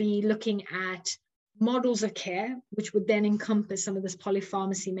would be looking at models of care, which would then encompass some of this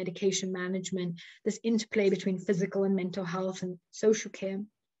polypharmacy, medication management, this interplay between physical and mental health and social care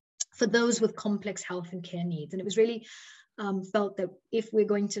for those with complex health and care needs. And it was really felt that if we're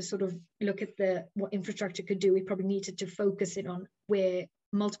going to sort of look at what infrastructure could do, we probably needed to focus it on where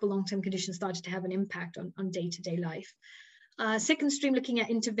multiple long-term conditions started to have an impact on day-to-day life. Second stream, looking at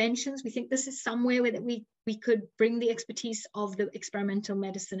interventions. We think this is somewhere where that we could bring the expertise of the experimental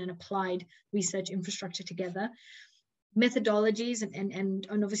medicine and applied research infrastructure together. Methodologies and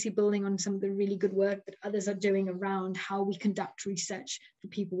obviously building on some of the really good work that others are doing around how we conduct research for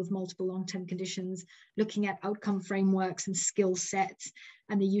people with multiple long-term conditions, looking at outcome frameworks and skill sets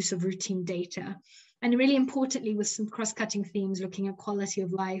and the use of routine data. And really importantly, with some cross-cutting themes, looking at quality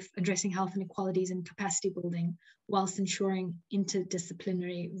of life, addressing health inequalities and capacity building, whilst ensuring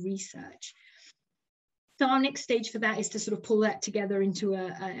interdisciplinary research. So our next stage for that is to sort of pull that together into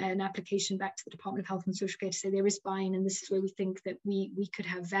an application back to the Department of Health and Social Care to say there is buy-in, and this is where we think that we could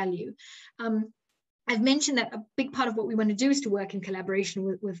have value. I've mentioned that a big part of what we want to do is to work in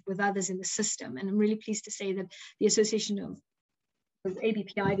collaboration with others in the system. And I'm really pleased to say that the Association of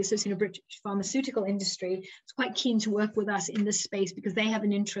ABPI, the Association of British Pharmaceutical Industry, is quite keen to work with us in this space because they have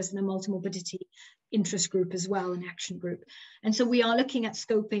an interest in a multimorbidity interest group as well, an action group. And so we are looking at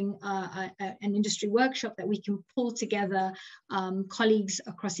scoping an industry workshop that we can pull together colleagues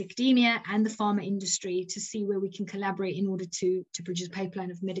across academia and the pharma industry to see where we can collaborate in order to produce a pipeline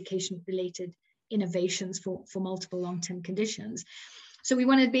of medication-related innovations for multiple long-term conditions. So we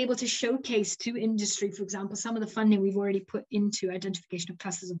want to be able to showcase to industry, for example, some of the funding we've already put into identification of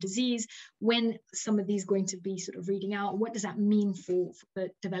clusters of disease, when some of these going to be sort of reading out, what does that mean for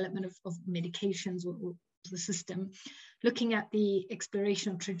the development of medications or the system, looking at the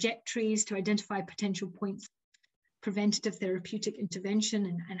exploration of trajectories to identify potential points, preventative therapeutic intervention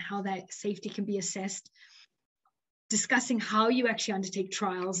and how that safety can be assessed, discussing how you actually undertake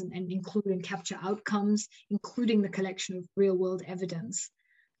trials and include and capture outcomes, including the collection of real-world evidence.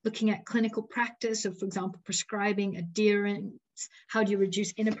 Looking at clinical practice, so for example, prescribing, adherence, how do you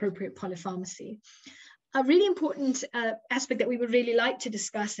reduce inappropriate polypharmacy? A really important aspect that we would really like to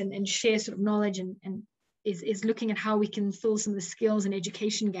discuss and share sort of knowledge and is looking at how we can fill some of the skills and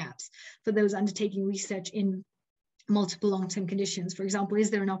education gaps for those undertaking research in multiple long-term conditions. For example, is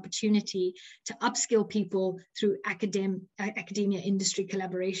there an opportunity to upskill people through academia industry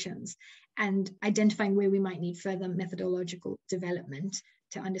collaborations and identifying where we might need further methodological development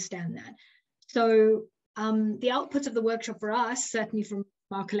to understand that? So the outputs of the workshop for us, certainly from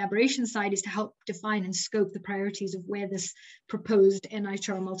our collaboration side, is to help define and scope the priorities of where this proposed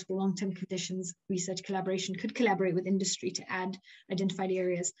NIHR multiple long-term conditions research collaboration could collaborate with industry to add identified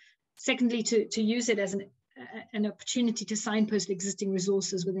areas. Secondly, to use it as an opportunity to signpost existing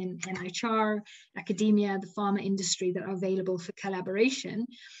resources within NIHR, academia, the pharma industry that are available for collaboration.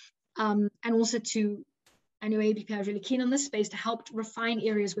 And also I know ABPI are really keen on this space to help refine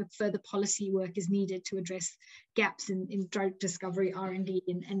areas where further policy work is needed to address gaps in drug discovery, R&D,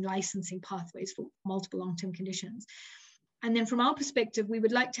 and licensing pathways for multiple long-term conditions. And then from our perspective, we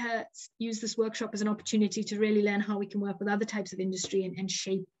would like to use this workshop as an opportunity to really learn how we can work with other types of industry and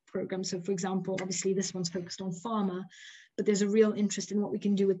shape programs. So for example, obviously this one's focused on pharma, but there's a real interest in what we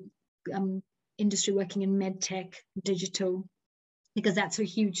can do with industry working in med tech, digital, because that's a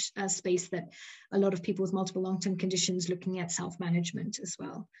huge space that a lot of people with multiple long-term conditions looking at self-management as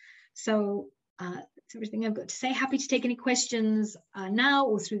well. So that's everything I've got to say. Happy to take any questions now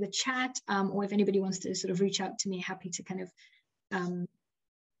or through the chat, or if anybody wants to sort of reach out to me, happy to kind of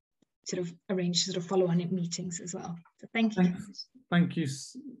sort of arrange sort of follow-on meetings as well. So thank you. Thank you,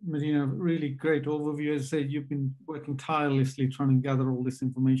 Medina. Really great overview. As I said, you've been working tirelessly trying to gather all this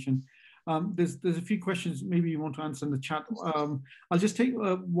information. There's a few questions maybe you want to answer in the chat. I'll just take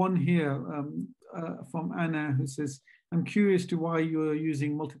one here from Anna, who says, I'm curious to why you are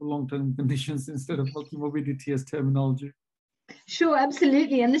using multiple long-term conditions instead of multimorbidity as terminology. Sure,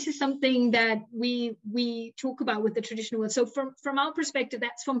 absolutely. And this is something that we talk about with the traditional world. So from our perspective,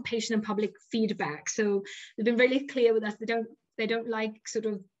 that's from patient and public feedback. So they've been really clear with us. They don't like sort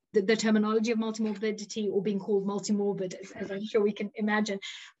of the terminology of multimorbidity or being called multimorbid, as I'm sure we can imagine.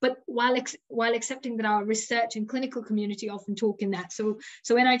 But while accepting that our research and clinical community often talk in that. So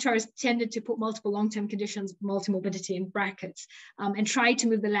NIHR has tended to put multiple long-term conditions, multimorbidity in brackets, and try to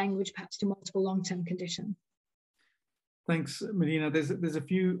move the language perhaps to multiple long-term conditions. Thanks, Medina. There's a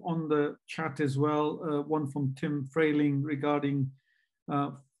few on the chat as well. One from Tim Frayling regarding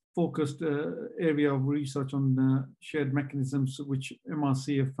focused area of research on shared mechanisms which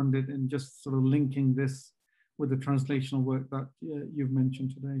MRC have funded, and just sort of linking this with the translational work that you've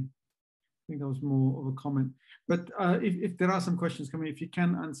mentioned today. I think that was more of a comment. But if there are some questions coming, if you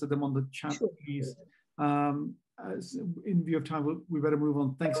can answer them on the chat, sure, please. In view of time, we better move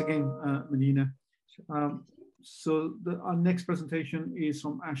on. Thanks again, Medina. So our next presentation is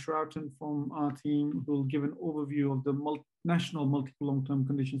from Ash Roughton from our team, who will give an overview of the national multiple long-term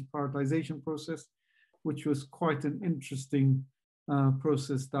conditions prioritization process, which was quite an interesting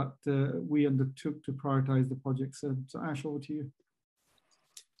process that we undertook to prioritize the project. So Ash, over to you.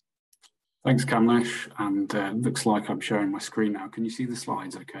 Thanks, Kamlesh. And looks like I'm sharing my screen now. Can you see the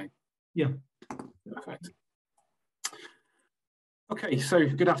slides okay? Yeah. Perfect. Okay, so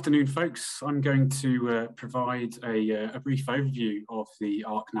good afternoon, folks. I'm going to provide a brief overview of the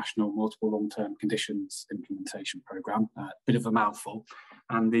ARC National Multiple Long-Term Conditions Implementation Programme, a bit of a mouthful,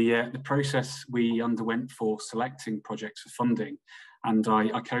 and the process we underwent for selecting projects for funding. And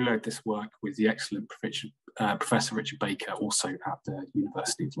I co-led this work with the excellent Professor Richard Baker, also at the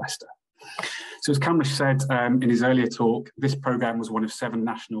University of Leicester. So as Kamlesh said in his earlier talk, this programme was one of 7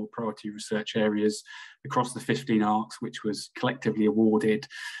 national priority research areas across the 15 ARCs, which was collectively awarded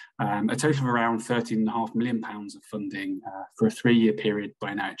a total of around £13.5 million of funding for a 3-year period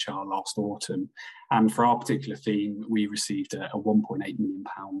by NHR last autumn. And for our particular theme, we received a £1.8 million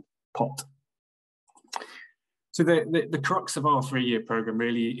pot. So the crux of our 3-year programme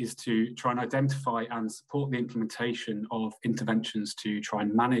really is to try and identify and support the implementation of interventions to try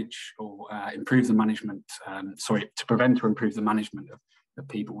and manage or improve the management, to prevent or improve the management of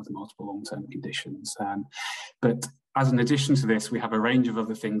people with multiple long-term conditions. But as an addition to this, we have a range of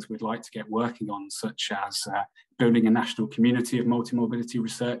other things we'd like to get working on, such as building a national community of multimorbidity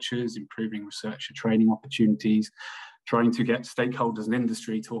researchers, improving researcher training opportunities, trying to get stakeholders and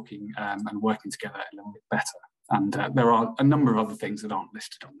industry talking and working together a little bit better. And there are a number of other things that aren't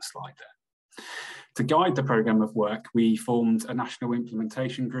listed on the slide there. To guide the programme of work, we formed a national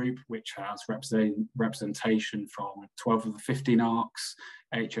implementation group, which has representation from 12 of the 15 ARCs,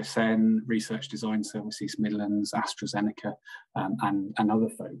 HSN, Research Design Services, Midlands, AstraZeneca, and other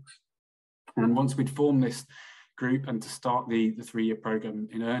folks. And once we'd formed this group and to start the 3-year programme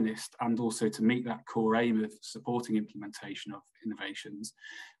in earnest, and also to meet that core aim of supporting implementation of innovations,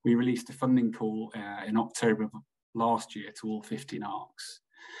 we released a funding call in October of last year to all 15 ARCs.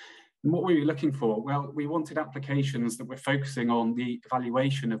 And what were we looking for? Well, we wanted applications that were focusing on the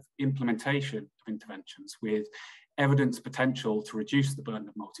evaluation of implementation of interventions with evidence potential to reduce the burden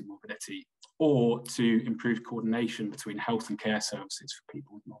of multimorbidity or to improve coordination between health and care services for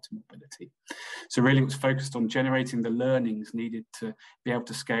people with multimorbidity. So really it was focused on generating the learnings needed to be able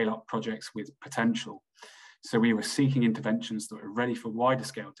to scale up projects with potential. So we were seeking interventions that were ready for wider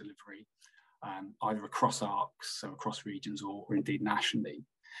scale delivery, either across ARCs, so across regions, or indeed nationally.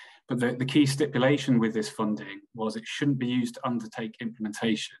 But the key stipulation with this funding was it shouldn't be used to undertake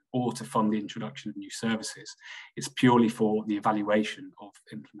implementation or to fund the introduction of new services. It's purely for the evaluation of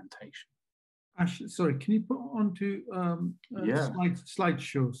implementation. Ash, sorry, can you put on to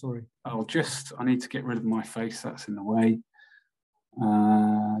slideshow, sorry. I need to get rid of my face, that's in the way.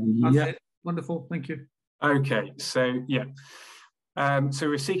 That's it. Wonderful, thank you. Okay, so yeah. So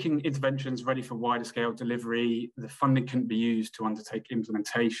we're seeking interventions ready for wider scale delivery. The funding couldn't be used to undertake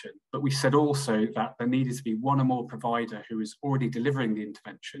implementation, but we said also that there needed to be one or more provider who was already delivering the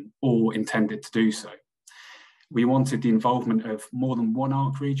intervention or intended to do so. We wanted the involvement of more than one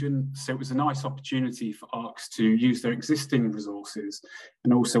ARC region, so it was a nice opportunity for ARCs to use their existing resources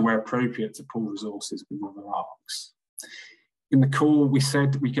and also, where appropriate, to pool resources with other ARCs. In the call, we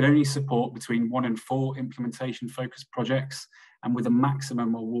said we could only support between 1 and 4 implementation-focused projects, and with a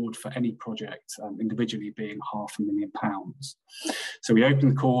maximum award for any project individually being £500,000. So we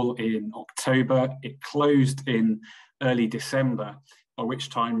opened the call in October. It closed in early December, by which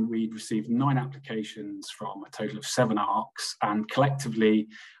time we'd received 9 applications from a total of 7 ARCs, and collectively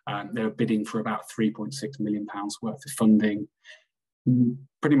they were bidding for about £3.6 million worth of funding.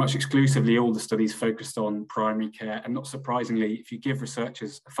 Pretty much exclusively all the studies focused on primary care, and not surprisingly, if you give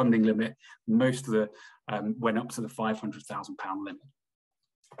researchers a funding limit, most of the went up to the £500,000 limit.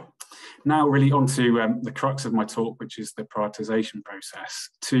 Now really onto the crux of my talk, which is the prioritisation process.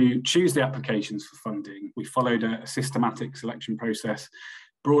 To choose the applications for funding, we followed a systematic selection process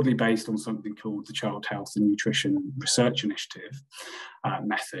broadly based on something called the Child Health and Nutrition Research Initiative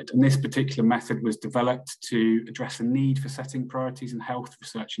method. And this particular method was developed to address a need for setting priorities in health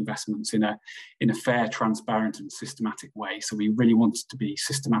research investments in a fair, transparent and systematic way. So we really wanted to be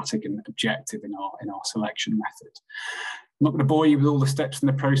systematic and objective in our selection method. I'm not going to bore you with all the steps in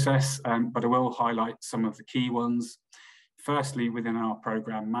the process, but I will highlight some of the key ones. Firstly, within our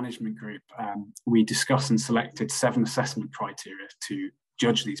programme management group, we discussed and selected 7 assessment criteria to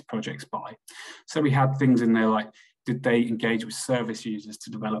judge these projects by. So we had things in there like, did they engage with service users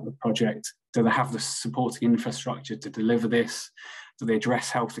to develop the project? Do they have the supporting infrastructure to deliver this? Do they address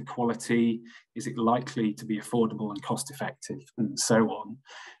health equality? Is it likely to be affordable and cost effective, and so on?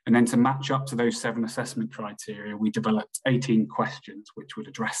 And then to match up to those 7 assessment criteria, we developed 18 questions which would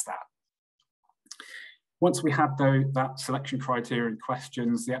address that. Once we had that selection criteria and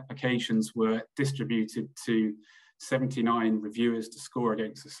questions, the applications were distributed to 79 reviewers to score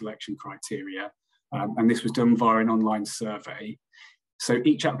against the selection criteria. And this was done via an online survey. So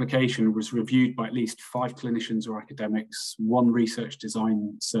each application was reviewed by at least 5 clinicians or academics, 1 research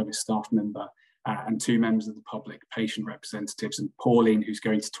design service staff member, and 2 members of the public, patient representatives. And Pauline, who's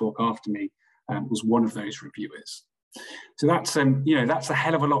going to talk after me, was one of those reviewers. So that's, that's a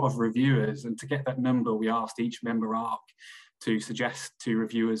hell of a lot of reviewers. And to get that number, we asked each member ARC to suggest 2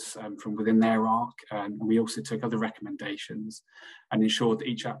 reviewers from within their ARC. And we also took other recommendations and ensured that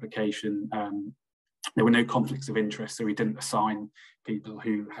each application, there were no conflicts of interest, so we didn't assign people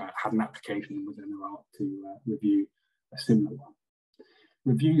who had an application within their ARC to review a similar one.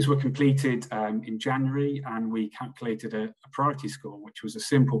 Reviews were completed in January, and we calculated a priority score, which was a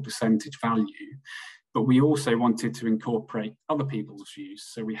simple percentage value, but we also wanted to incorporate other people's views.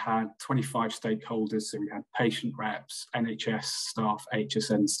 So we had 25 stakeholders, so we had patient reps, NHS staff,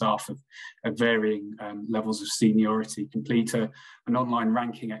 HSN staff of varying levels of seniority, complete an online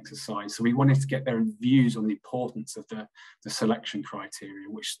ranking exercise. So we wanted to get their views on the importance of the selection criteria,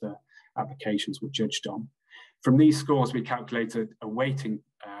 which the applications were judged on. From these scores, we calculated a weighting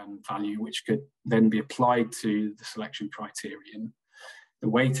value, which could then be applied to the selection criterion. The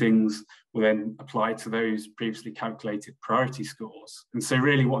weightings were then applied to those previously calculated priority scores. And so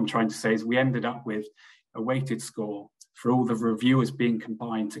really what I'm trying to say is we ended up with a weighted score for all the reviewers being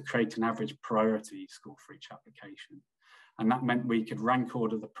combined to create an average priority score for each application. And that meant we could rank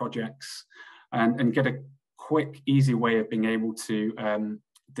order the projects and get a quick, easy way of being able to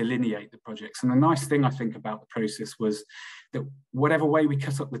delineate the projects. And the nice thing I think about the process was that whatever way we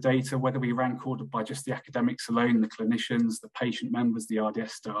cut up the data, whether we rank ordered by just the academics alone, the clinicians, the patient members, the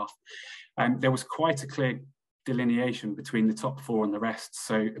RDS staff, there was quite a clear delineation between the top 4 and the rest.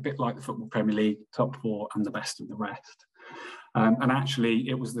 So a bit like the Football Premier League, top 4 and the best of the rest. And actually,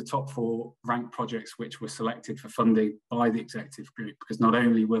 it was the top 4 ranked projects which were selected for funding by the executive group, because not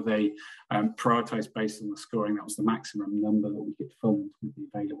only were they prioritised based on the scoring, that was the maximum number that we could fund with the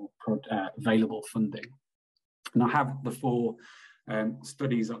available funding. And I have the 4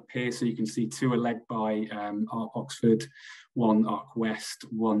 studies up here, so you can see 2 are led by ARC Oxford, 1 ARC West,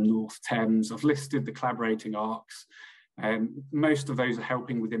 1 North Thames. I've listed the collaborating ARCs. Most of those are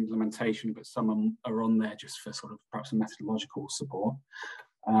helping with implementation, but some are on there just for sort of perhaps a methodological support.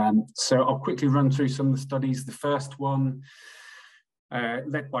 So I'll quickly run through some of the studies. The first one,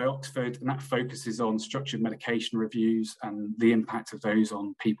 led by Oxford, and that focuses on structured medication reviews and the impact of those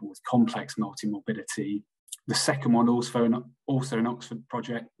on people with complex multimorbidity. The second one, also an Oxford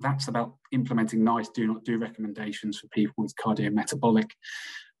project, that's about implementing NICE do not do recommendations for people with cardiometabolic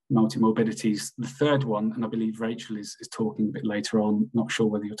multimorbidities. The third one, and I believe Rachel is talking a bit later on, not sure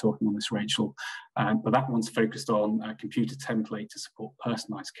whether you're talking on this, Rachel, but that one's focused on a computer template to support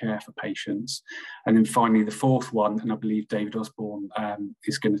personalised care for patients. And then finally, the fourth one, and I believe David Osborne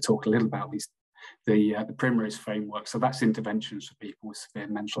is going to talk a little about the Primrose framework. So that's interventions for people with severe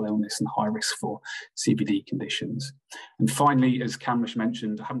mental illness and high risk for CVD conditions. And finally, as Kamlesh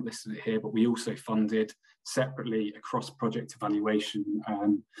mentioned, I haven't listed it here, but we also funded separately across project evaluation,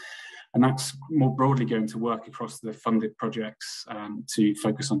 and that's more broadly going to work across the funded projects to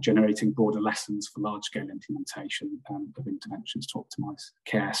focus on generating broader lessons for large-scale implementation of interventions to optimise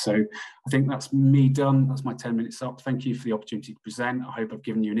care. So I think that's me done. That's my 10 minutes up. Thank you for the opportunity to present. I hope I've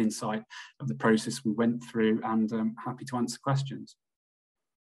given you an insight of the process we went through, and I'm happy to answer questions.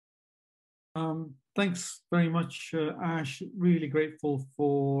 Thanks very much, Ash. Really grateful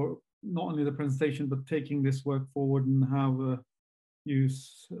for not only the presentation, but taking this work forward and how you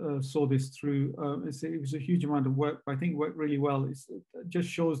saw this through. It was a huge amount of work, but I think it worked really well. It just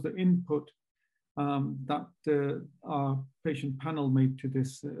shows the input that our patient panel made to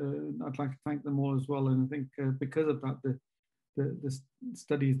this. I'd like to thank them all as well. And I think because of that, the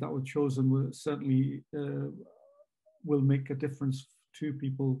studies that were chosen will certainly will make a difference to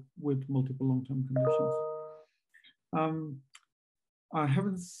people with multiple long-term conditions. I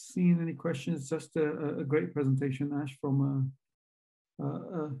haven't seen any questions, just a great presentation, Ash, from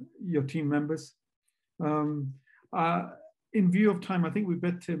your team members. In view of time, I think we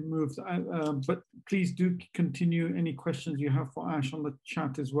better move, but please do continue any questions you have for Ash on the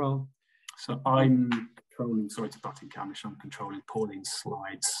chat as well. So I'm controlling, sorry to butt in, Kamlesh, I'm controlling Pauline's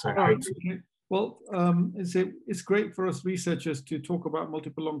slides. So okay. Well, it's great for us researchers to talk about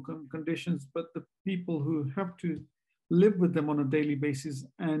multiple long-term conditions, but the people who have to live with them on a daily basis,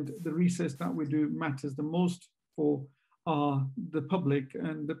 and the research that we do matters the most for the public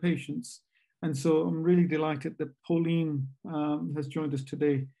and the patients. And so I'm really delighted that Pauline has joined us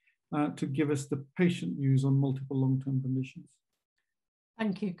today to give us the patient views on multiple long-term conditions.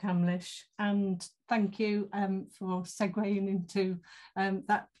 Thank you, Kamlesh, and thank you for segueing into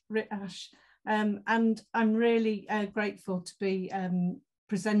that, Ash. And I'm really grateful to be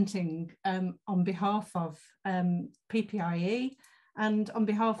presenting on behalf of PPIE and on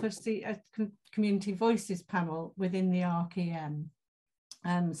behalf of the Community Voices panel within the ARC-EM.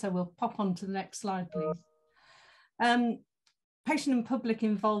 So we'll pop on to the next slide, please. Patient and public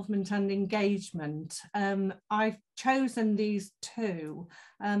involvement and engagement. I've chosen these two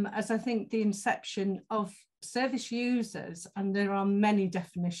as I think the inception of service users, and there are many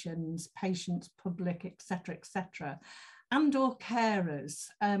definitions, patients, public, etc., and or carers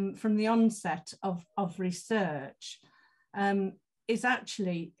from the onset of research is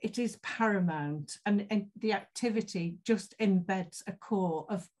actually, it is paramount, and the activity just embeds a core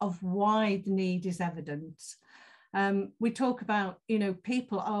of why the need is evident. We talk about, you know,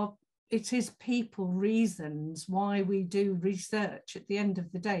 it is people reasons why we do research. At the end of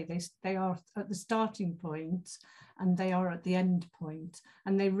the day, they are at the starting point and they are at the end point,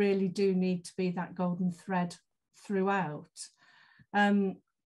 and they really do need to be that golden thread throughout.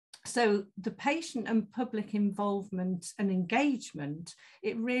 So the patient and public involvement and engagement,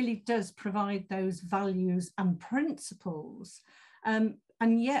 it really does provide those values and principles. And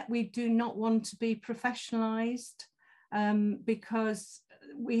yet we do not want to be professionalized because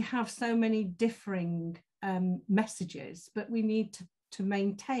we have so many differing messages, but we need to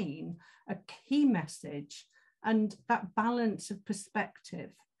maintain a key message and that balance of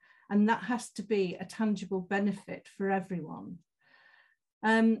perspective. And that has to be a tangible benefit for everyone.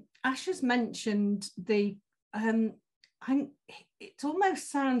 Ash has mentioned it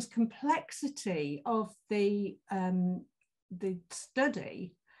almost sounds complexity of the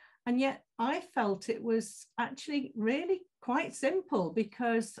study, and yet I felt it was actually really quite simple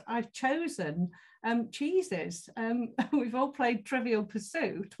because I've chosen cheeses. We've all played Trivial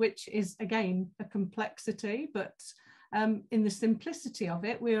Pursuit, which is again a complexity, but in the simplicity of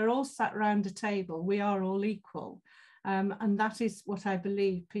it, we are all sat around a table, we are all equal. And that is what I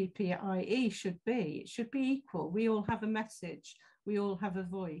believe PPIE should be. It should be equal. We all have a message, we all have a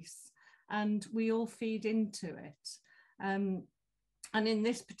voice, and we all feed into it. And in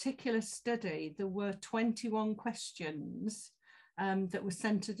this particular study, there were 21 questions that were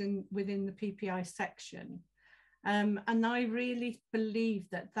centered within the PPI section. And I really believe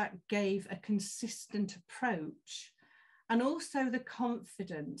that gave a consistent approach, and also the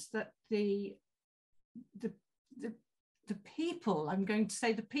confidence that the people, I'm going to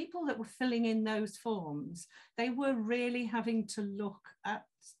say the people that were filling in those forms, they were really having to look at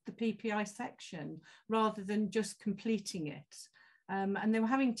the PPI section rather than just completing it. And they were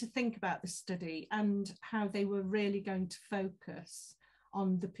having to think about the study and how they were really going to focus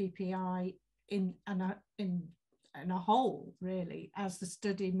on the PPI in a whole, really, as the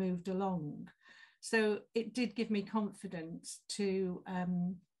study moved along. So it did give me confidence to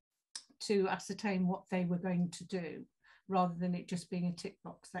ascertain what they were going to do, rather than it just being a tick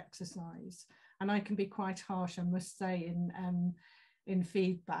box exercise. And I can be quite harsh, I must say, in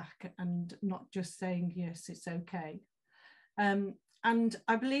feedback, and not just saying, yes, it's okay. And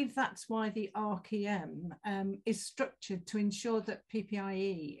I believe that's why the ARC-EM is structured to ensure that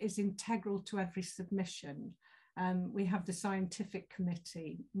PPIE is integral to every submission. We have the scientific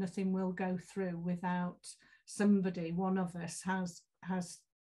committee. Nothing will go through without somebody, one of us has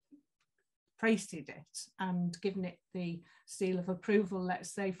praised it and given it the seal of approval, let's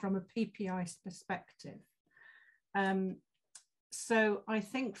say, from a PPI perspective. So I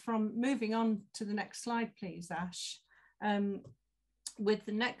think from moving on to the next slide, please, Ash. With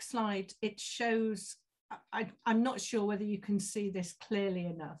the next slide, it shows, I'm not sure whether you can see this clearly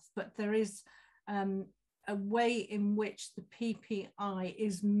enough, but there is a way in which the PPI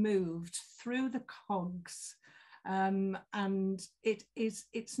is moved through the cogs. And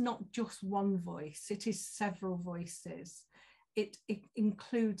it's not just one voice, it is several voices. It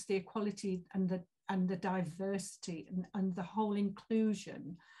includes the equality and the diversity and the whole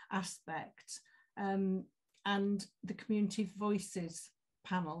inclusion aspect, and the Community Voices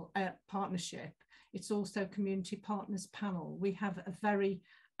panel partnership. It's also Community Partners panel. We have a very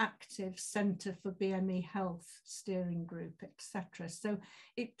active Centre for BME Health steering group, etc. So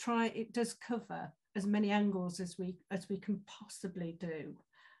it does cover as many angles as we can possibly do,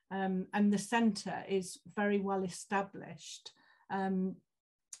 and the centre is very well established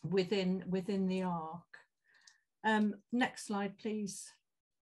within the ARC. Next slide, please.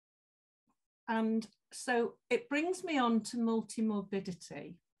 And so it brings me on to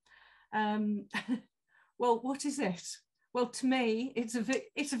multimorbidity. Well, what is it? Well, to me, it's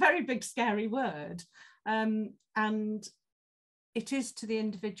a very big, scary word, and it is to the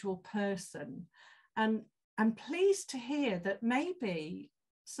individual person. And I'm pleased to hear that maybe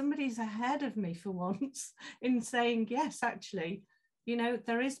somebody's ahead of me for once in saying, yes, actually, you know,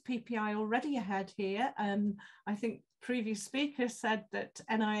 there is PPI already ahead here. I think previous speakers said that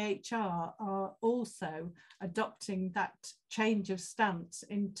NIHR are also adopting that change of stance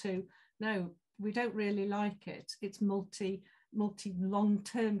into, no, we don't really like it. It's multi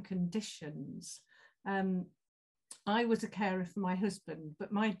long-term conditions. I was a carer for my husband,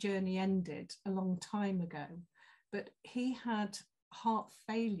 but my journey ended a long time ago. But he had heart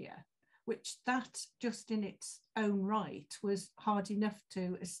failure, which that just in its own right was hard enough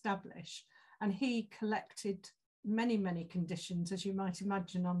to establish. And he collected many, many conditions, as you might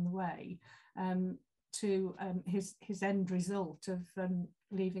imagine, on the way to his end result of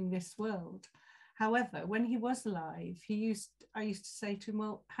leaving this world. However, when he was alive, I used to say to him,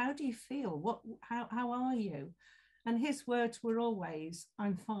 well, how do you feel? How are you? And his words were always,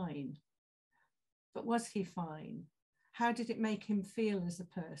 I'm fine. But was he fine? How did it make him feel as a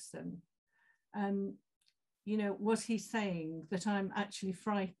person? You know, was he saying that I'm actually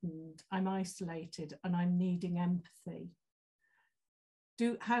frightened, I'm isolated, and I'm needing empathy?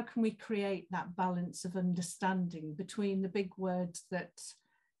 How can we create that balance of understanding between the big words that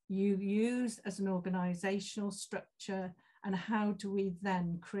you use as an organizational structure, and how do we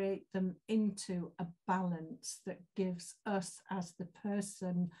then create them into a balance that gives us as the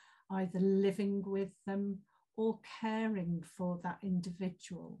person either living with them or caring for that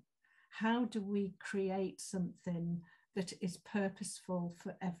individual? How do we create something that is purposeful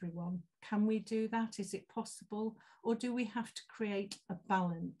for everyone? Can we do that? Is it possible? Or do we have to create a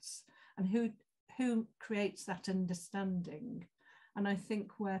balance? And who creates that understanding? And I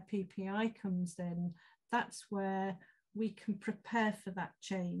think where PPI comes in, that's where we can prepare for that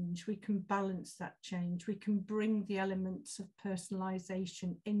change. We can balance that change. We can bring the elements of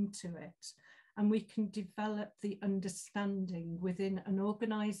personalization into it. And we can develop the understanding within an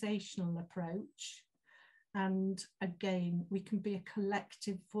organizational approach. And again, we can be a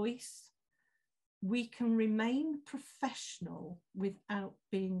collective voice. We can remain professional without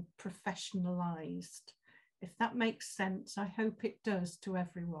being professionalized. If that makes sense, I hope it does to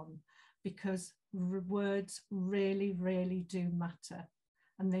everyone, because words really, really do matter,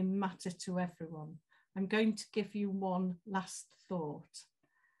 and they matter to everyone. I'm going to give you one last thought.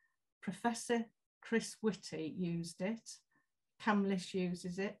 Professor Chris Whitty used it, Camlish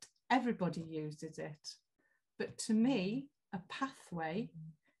uses it, everybody uses it. But to me, a pathway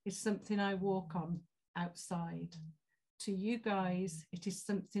is something I walk on outside. To you guys, it is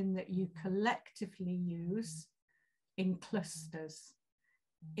something that you collectively use in clusters,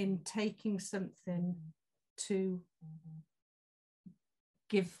 in taking something to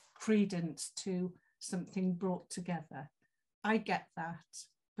give credence to something brought together. I get that.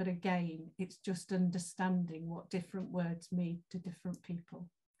 But again, it's just understanding what different words mean to different people.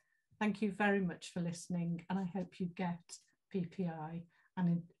 Thank you very much for listening, and I hope you get PPI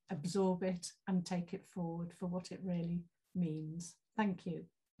and absorb it and take it forward for what it really means. Thank you.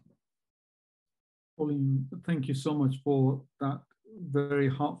 Pauline, thank you so much for that very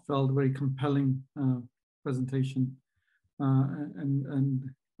heartfelt, very compelling presentation and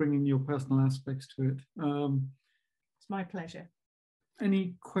bringing your personal aspects to it. It's my pleasure.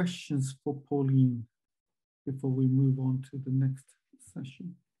 Any questions for Pauline before we move on to the next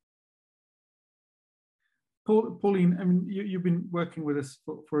session? Pauline, I mean, you've been working with us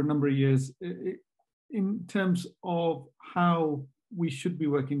for a number of years. In terms of how we should be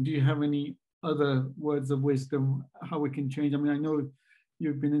working, do you have any other words of wisdom, how we can change? I mean, I know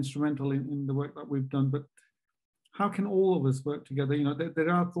you've been instrumental in the work that we've done, but how can all of us work together? You know, there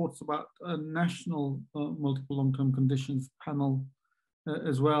are thoughts about a national multiple long-term conditions panel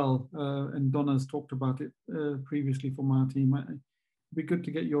as well, and Donna's talked about it previously from our team. It'd be good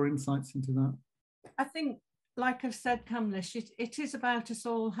to get your insights into that. I think, like I've said, Camlish, it is about us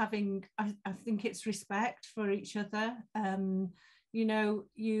all having, I think it's respect for each other. You know,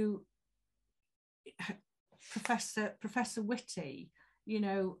 Professor Whitty, you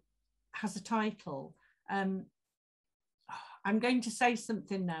know, has a title. I'm going to say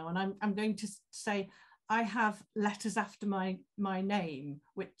something now, and I'm going to say, I have letters after my name,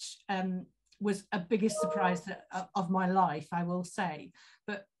 which was a biggest surprise of my life, I will say.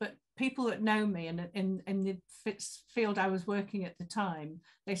 But people that know me and in the field I was working at the time,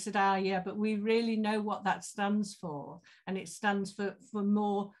 they said, yeah, but we really know what that stands for. And it stands for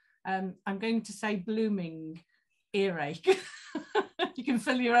more, I'm going to say blooming earache. You can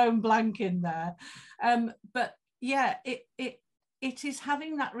fill your own blank in there. But yeah, it is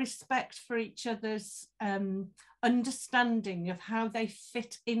having that respect for each other's understanding of how they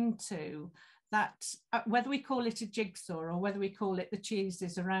fit into that whether we call it a jigsaw or whether we call it the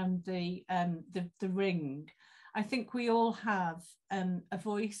cheeses around the ring, I think we all have a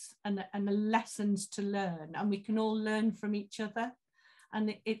voice and lessons to learn, and we can all learn from each other.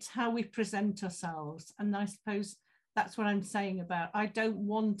 And it's how we present ourselves. And I suppose that's what I'm saying about, I don't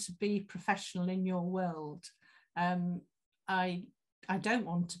want to be professional in your world. I don't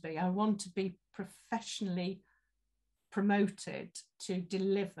want to be. I want to be professionally promoted to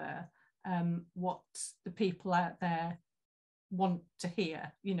deliver what the people out there want to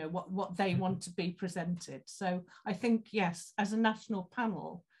hear, you know, what they want to be presented. So I think, yes, as a national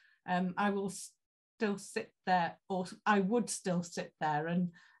panel, I will still sit there, or I would still sit there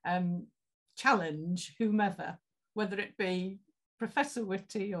and challenge whomever, whether it be Professor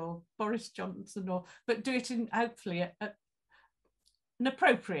Whitty or Boris Johnson, but do it in hopefully an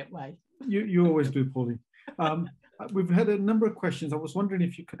appropriate way. You always do, Pauline. We've had a number of questions. I was wondering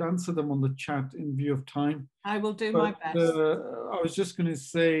if you could answer them on the chat in view of time. I will do my best. I was just going to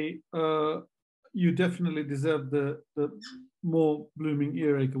say, you definitely deserve the More Blooming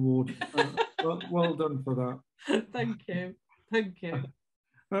Earache Award. Well done for that. Thank you. Thank you.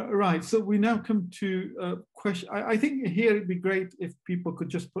 Right, so we now come to question. I think here it'd be great if people could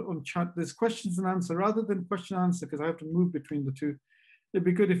just put on chat, there's questions and answer rather than question and answer, because I have to move between the two. It'd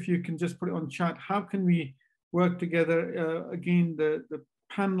be good if you can just put it on chat. How can we work together? Again, the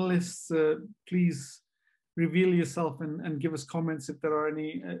panelists, please reveal yourself and give us comments if there are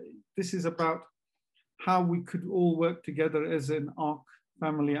any. This is about how we could all work together as an ARC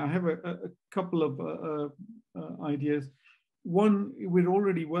family. I have a couple of ideas. One, we're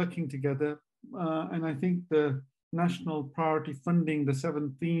already working together, and I think the national priority funding, the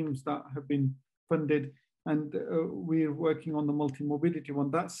 7 themes that have been funded, and we're working on the multimorbidity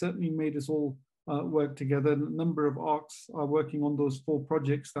one, that certainly made us all work together. And a number of ARCs are working on those 4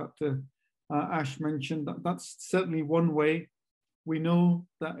 projects that Ash mentioned. That's certainly one way. We know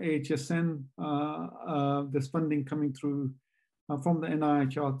that AHSN, there's funding coming through from the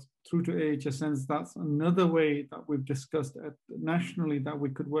NIHR through to AHSNs. That's another way that we've discussed nationally that we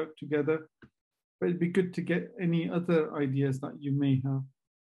could work together. But it'd be good to get any other ideas that you may have.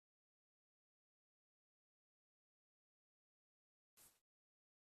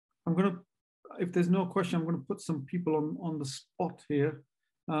 I'm going to, if there's no question, I'm going to put some people on the spot here.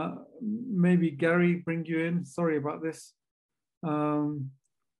 Maybe Gary, bring you in. Sorry about this.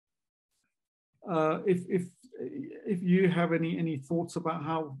 If you have any thoughts about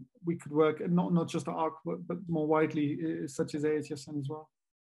how we could work, and not just at ARC, but more widely, such as AHSN as well.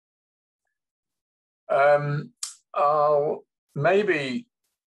 I'll maybe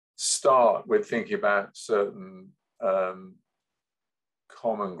start with thinking about certain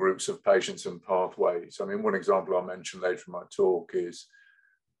common groups of patients and pathways. I mean, one example I'll mention later in my talk is,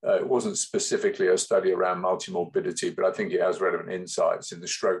 it wasn't specifically a study around multimorbidity, but I think it has relevant insights in the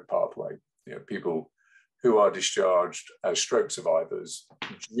stroke pathway. You know, people who are discharged as stroke survivors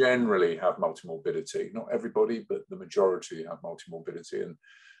generally have multimorbidity. Not everybody, but the majority have multimorbidity. And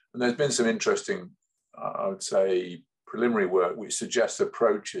there's been some interesting, I would say, preliminary work which suggests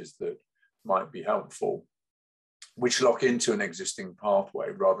approaches that might be helpful, which lock into an existing pathway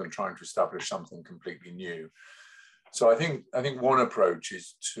rather than trying to establish something completely new. So I think one approach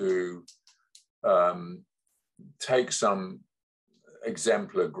is to take some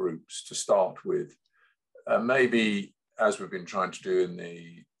exemplar groups to start with, maybe as we've been trying to do in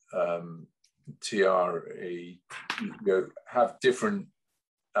the TRE, have different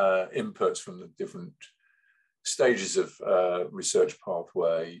inputs from the different stages of research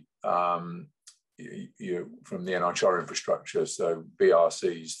pathway, from the NIHR infrastructure, so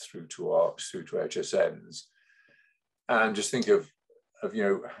BRCs through to ARCs, through to HSNs, and just think of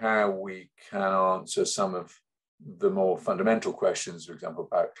how we can answer some of the more fundamental questions, for example,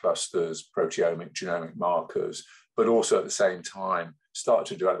 about clusters, proteomic, genomic markers, but also at the same time start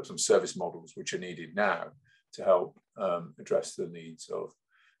to develop some service models which are needed now to help address the needs of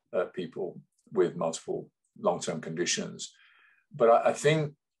people with multiple long-term conditions. But I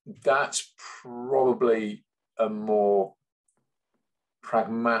think that's probably a more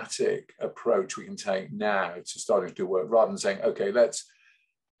pragmatic approach we can take now to starting to do work, rather than saying, okay, let's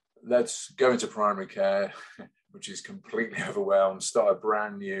go into primary care, which is completely overwhelmed, start a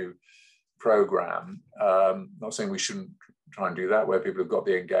brand new program. Not saying we shouldn't try and do that where people have got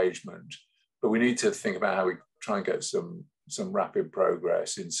the engagement, but we need to think about how we try and get some rapid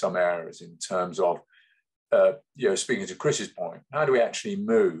progress in some areas in terms of, speaking to Chris's point, how do we actually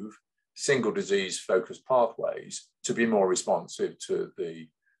move single disease focused pathways to be more responsive to the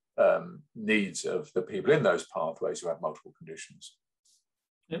needs of the people in those pathways who have multiple conditions?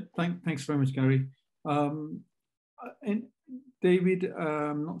 Yeah, thanks very much, Gary. And David,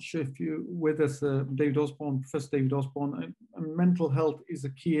 I'm not sure if you're with us, David Osborne, Professor David Osborne. Mental health is a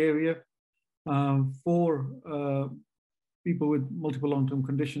key area for people with multiple long-term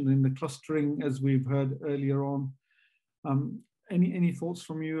conditions in the clustering, as we've heard earlier on. Any thoughts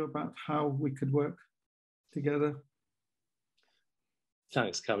from you about how we could work together?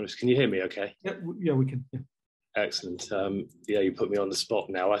 Thanks, Camillus. Can you hear me okay? Yeah, we can. Yeah. Excellent. Yeah, you put me on the spot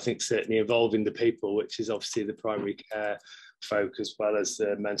now. I think certainly involving the people, which is obviously the primary care folk as well as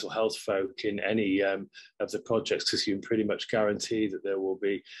the mental health folk in any of the projects, because you can pretty much guarantee that there will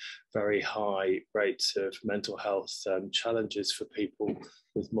be very high rates of mental health challenges for people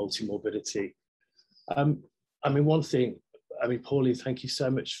with multimorbidity. I mean, one thing, Pauline, thank you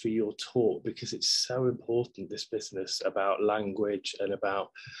so much for your talk, because it's so important, this business about language and about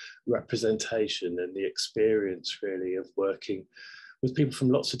representation and the experience really of working with people from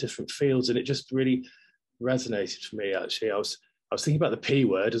lots of different fields. And it just really resonated for me, actually. I was thinking about the P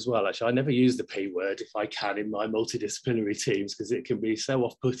word as well. Actually, I never use the P word if I can in my multidisciplinary teams, because it can be so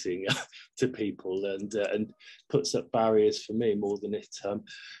off-putting to people and puts up barriers for me more than it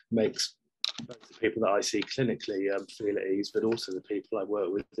makes both the people that I see clinically feel at ease, but also the people I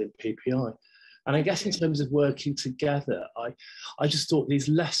work with in PPI. And I guess in terms of working together, I just thought these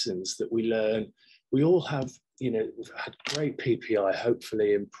lessons that we learn, we all have, you know, we've had great PPI,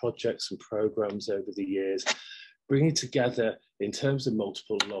 hopefully, in projects and programs over the years, bringing together in terms of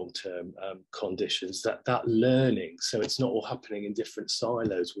multiple long-term conditions, that learning, so it's not all happening in different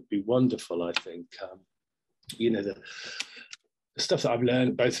silos, would be wonderful, I think. You know, the stuff that I've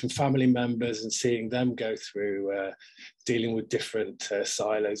learned both from family members and seeing them go through dealing with different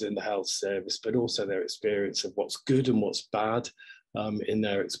silos in the health service, but also their experience of what's good and what's bad in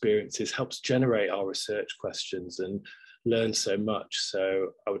their experiences helps generate our research questions and learn so much.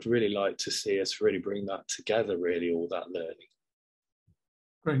 So I would really like to see us really bring that together, really, all that learning.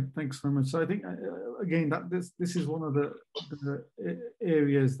 Great, thanks very much. So I think, again, that this is one of the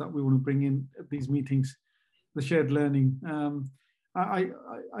areas that we want to bring in at these meetings, the shared learning.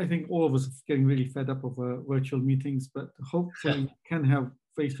 I think all of us are getting really fed up of virtual meetings, but hopefully can have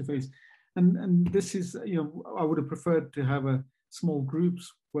face-to-face. And this is, you know, I would have preferred to have small groups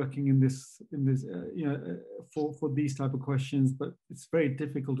working in this you know, for these type of questions, but it's very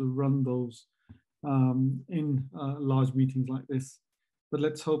difficult to run those in large meetings like this. But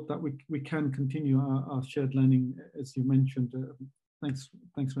let's hope that we can continue our shared learning, as you mentioned. Thanks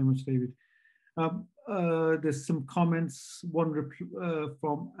very much, David. There's some comments, one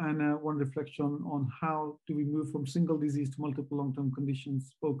from Anna, one reflection on how do we move from single disease to multiple long-term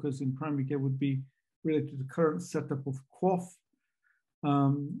conditions. Focus in primary care would be related to the current setup of QOF,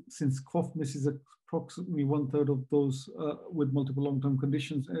 since QOF misses approximately 1/3 of those with multiple long-term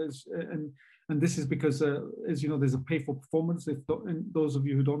conditions. And this is because, as you know, there's a pay for performance, and those of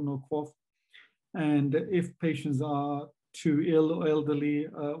you who don't know QOF. And if patients are too ill or elderly,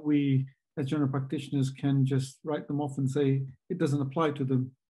 we, as general practitioners, can just write them off and say it doesn't apply to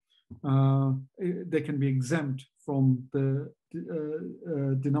them. They can be exempt from the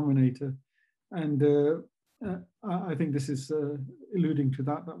denominator. And I think this is alluding to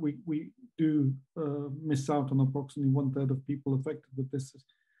that we do miss out on approximately 1/3 of people affected with this.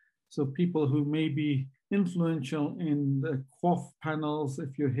 So people who may be influential in the QOF panels,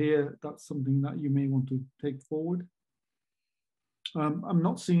 if you're here, that's something that you may want to take forward. I'm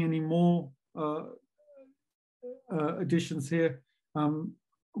not seeing any more additions here.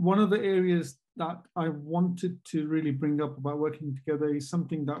 One of the areas that I wanted to really bring up about working together is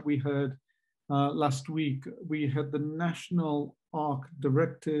something that we heard last week. We had the National ARC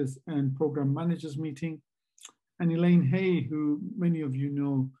Directors and Program Managers meeting, and Elaine Hay, who many of you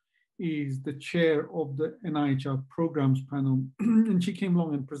know, is the chair of the NIHR Programs panel, and she came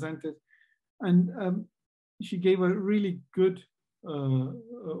along and presented, and she gave a really good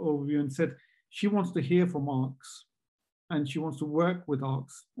overview and said she wants to hear from ARCs and she wants to work with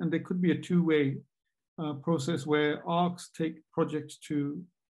ARCs, and there could be a two-way process where ARCs take projects to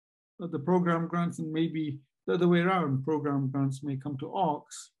the program grants, and maybe the other way around, program grants may come to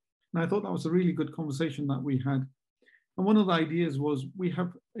ARCs. And I thought that was a really good conversation that we had. And one of the ideas was we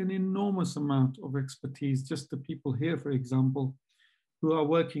have an enormous amount of expertise, just the people here, for example, who are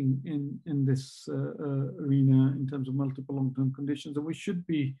working in this arena in terms of multiple long-term conditions. And we should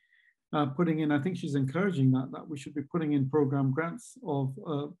be putting in, I think she's encouraging that we should be putting in program grants of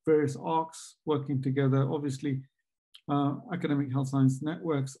various ARCs working together. Obviously, academic health science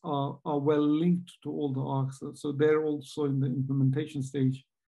networks are well linked to all the ARCs, so they're also in the implementation stage.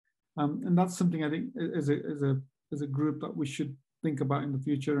 And that's something I think as a group that we should think about in the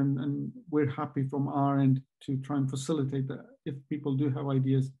future, and we're happy from our end to try and facilitate that. If people do have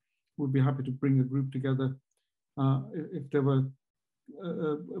ideas, we'll be happy to bring a group together. If there were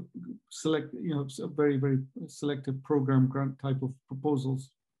select, a very, very selective program grant type of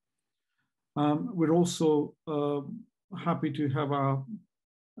proposals. We're also happy to have our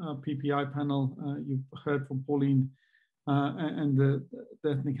PPI panel. You've heard from Pauline and the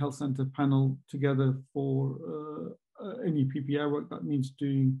Ethnic Health Centre panel together for any PPI work that needs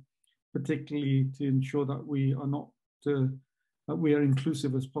doing, particularly to ensure that we are not that we are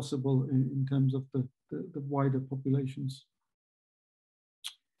inclusive as possible in terms of the wider populations.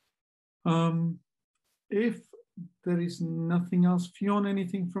 If there is nothing else, Fionn,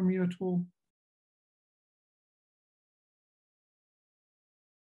 anything from you at all?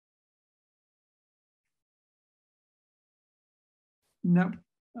 No.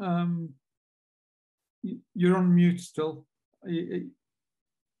 You're on mute still.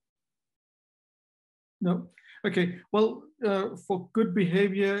 No. Okay. Well, for good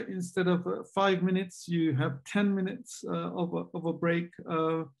behavior, instead of 5 minutes, you have 10 minutes of a break.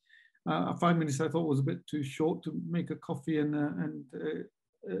 5 minutes I thought was a bit too short to make a coffee and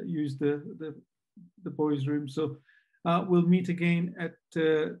use the boys' room. So we'll meet again at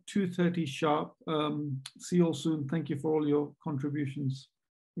 2:30 sharp. See you all soon. Thank you for all your contributions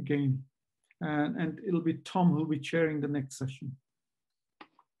again. And it'll be Tom who'll be chairing the next session.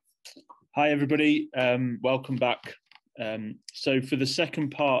 Hi, everybody. Welcome back. So for the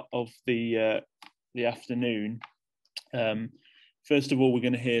second part of the afternoon, first of all, we're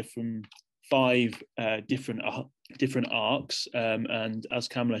going to hear from 5 different ARCs. And as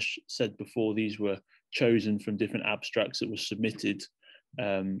Kamlesh said before, these were chosen from different abstracts that were submitted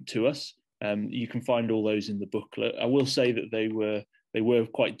to us. You can find all those in the booklet. I will say that they were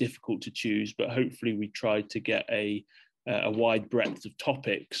quite difficult to choose, but hopefully we tried to get a wide breadth of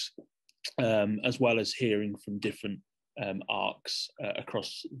topics, as well as hearing from different ARCs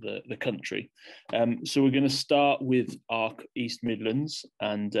across the country. So we're going to start with ARC East Midlands,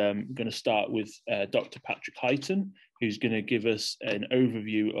 and we're going to start with Dr. Patrick Heighton, who's going to give us an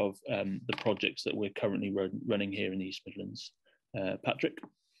overview of the projects that we're currently running here in the East Midlands. Patrick.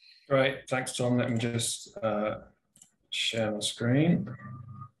 Great, thanks Tom. Let me just share my screen.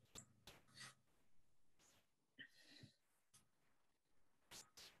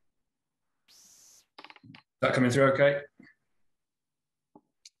 Is that coming through okay?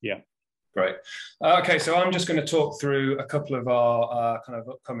 Yeah. Great. Okay, so I'm just going to talk through a couple of our kind of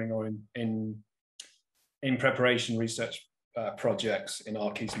upcoming or in preparation research projects in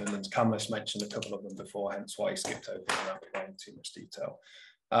ARC East Midlands. Kamlesh mentioned a couple of them before, hence why he skipped over them without going into too much detail.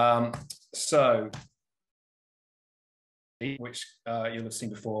 So, which you'll have seen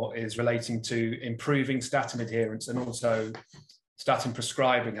before, is relating to improving statin adherence and also statin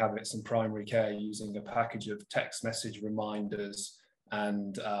prescribing habits in primary care using a package of text message reminders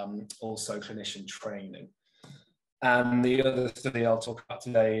and also clinician training. And the other study I'll talk about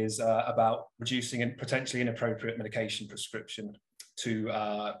today is about reducing potentially inappropriate medication prescription to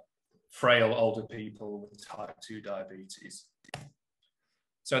frail older people with type 2 diabetes.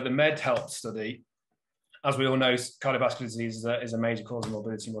 So the MedHelp study, as we all know, cardiovascular disease is a major cause of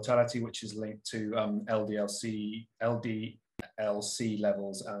morbidity and mortality, which is linked to LDL-C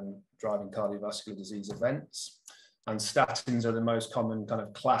levels and driving cardiovascular disease events. And statins are the most common kind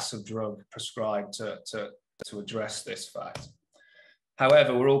of class of drug prescribed to address this fact.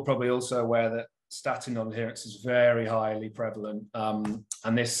 However, we're all probably also aware that statin non-adherence is very highly prevalent, and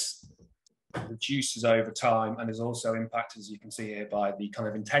this reduces over time and is also impacted, as you can see here, by the kind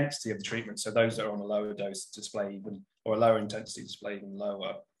of intensity of the treatment. So those that are on a lower dose display even, or a lower intensity display even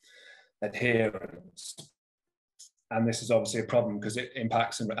lower adherence. And this is obviously a problem because it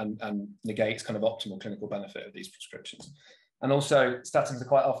impacts and negates kind of optimal clinical benefit of these prescriptions. And also statins are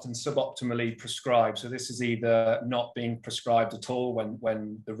quite often suboptimally prescribed. So this is either not being prescribed at all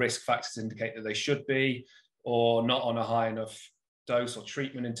when the risk factors indicate that they should be, or not on a high enough dose or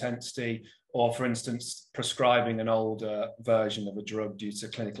treatment intensity, or for instance, prescribing an older version of a drug due to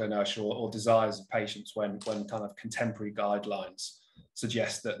clinical inertia or desires of patients when kind of contemporary guidelines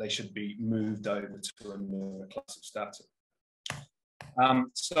suggest that they should be moved over to a newer class of statin.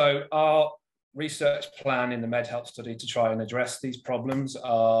 So our research plan in the MedHelp study to try and address these problems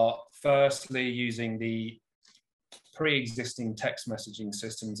are firstly using the pre-existing text messaging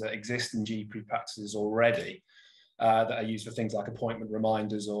systems that exist in GP practices already, that are used for things like appointment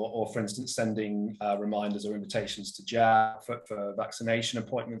reminders or for instance, sending reminders or invitations to jab for vaccination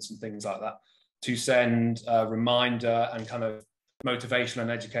appointments and things like that, to send a reminder and kind of motivational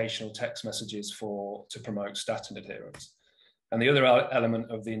and educational text messages to promote statin adherence. And the other element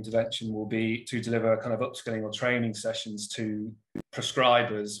of the intervention will be to deliver kind of upskilling or training sessions to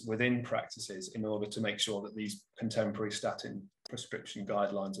prescribers within practices in order to make sure that these contemporary statin prescription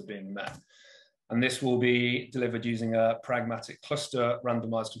guidelines are being met. And this will be delivered using a pragmatic cluster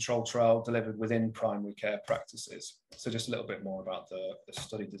randomized control trial delivered within primary care practices. So just a little bit more about the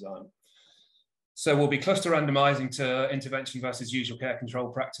study design. So we'll be cluster randomizing to intervention versus usual care control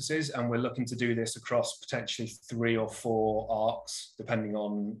practices, and we're looking to do this across potentially 3 or 4 arcs, depending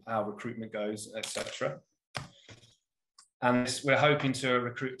on how recruitment goes, etc. And we're hoping to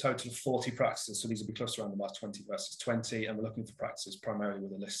recruit a total of 40 practices, so these will be cluster randomized 20 versus 20, and we're looking for practices primarily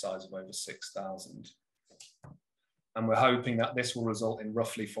with a list size of over 6,000. And we're hoping that this will result in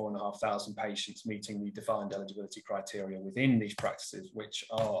roughly 4,500 patients meeting the defined eligibility criteria within these practices, which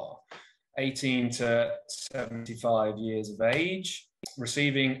are 18 to 75 years of age,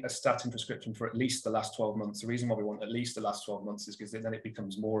 receiving a statin prescription for at least the last 12 months. The reason why we want at least the last 12 months is because then it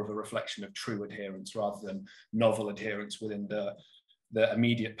becomes more of a reflection of true adherence rather than novel adherence within the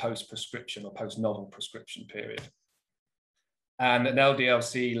immediate post-prescription or post-novel prescription period. And an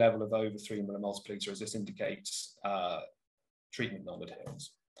LDL-C level of over 3 millimoles per litre, as this indicates treatment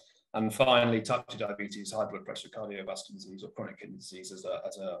non-adherence. And finally, type 2 diabetes, high blood pressure, cardiovascular disease, or chronic kidney disease as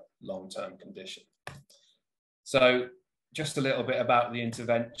a long-term condition. So just a little bit about the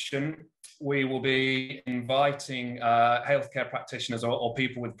intervention. We will be inviting healthcare practitioners or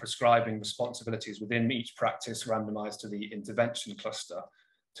people with prescribing responsibilities within each practice randomized to the intervention cluster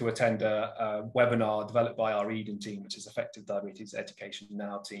to attend a webinar developed by our EDEN team, which is Effective Diabetes Education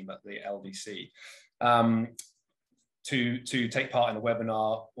Now team at the LDC. To take part in a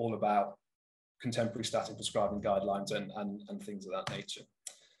webinar all about contemporary statin prescribing guidelines and things of that nature.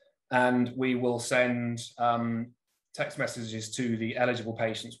 And we will send text messages to the eligible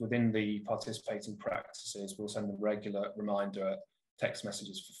patients within the participating practices. We'll send them regular reminder text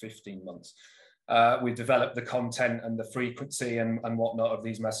messages for 15 months. We've developed the content and the frequency and whatnot of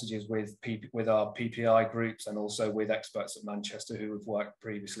these messages with our PPI groups and also with experts at Manchester who have worked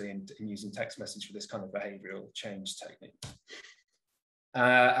previously in using text message for this kind of behavioural change technique.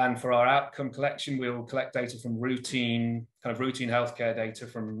 And for our outcome collection, we will collect data from routine healthcare data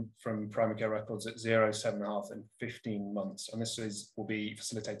from primary care records at 0, 7.5 and 15 months. And this will be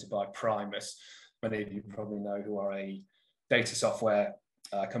facilitated by Primus. Many of you probably know who are a data software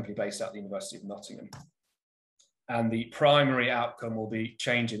company based at the University of Nottingham. And the primary outcome will be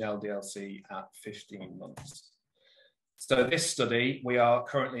change in LDL-C at 15 months. So this study, we are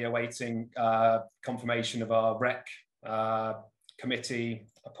currently awaiting confirmation of our REC committee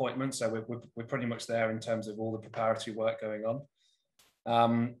appointment. So we're pretty much there in terms of all the preparatory work going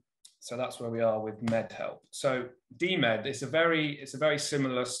on. So that's where we are with MedHelp. So DMed is a very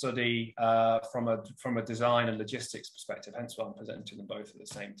similar study from a design and logistics perspective, hence why I'm presenting them both at the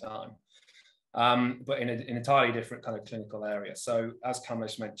same time, but in an entirely different kind of clinical area. So as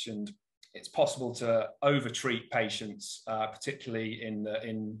Kamlesh mentioned, it's possible to over-treat patients, particularly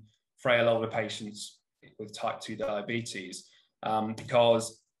in frail older patients with type 2 diabetes,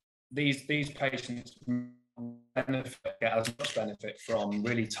 because these patients get as much benefit from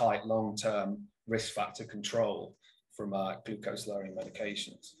really tight long-term risk factor control from glucose lowering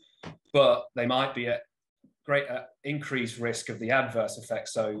medications, but they might be at great increased risk of the adverse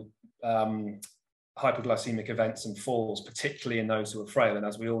effects, so hypoglycemic events and falls, particularly in those who are frail. And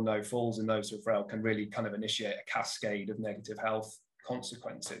as we all know, falls in those who are frail can really kind of initiate a cascade of negative health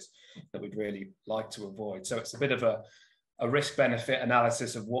consequences that we'd really like to avoid. So it's a bit of a risk-benefit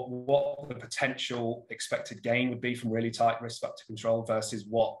analysis of what the potential expected gain would be from really tight risk factor control versus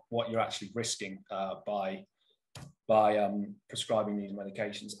what you're actually risking by prescribing these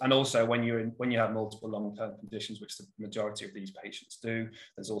medications. And also when you have multiple long-term conditions, which the majority of these patients do,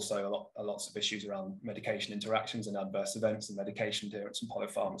 there's also lots of issues around medication interactions and adverse events and medication adherence and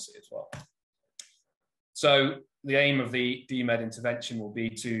polypharmacy as well. So the aim of the DMed intervention will be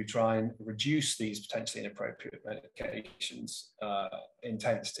to try and reduce these potentially inappropriate medications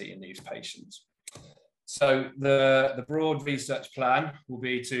intensity in these patients. So the broad research plan will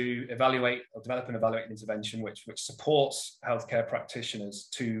be to evaluate or develop and evaluate an intervention which supports healthcare practitioners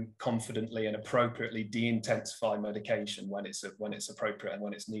to confidently and appropriately de-intensify medication when it's appropriate and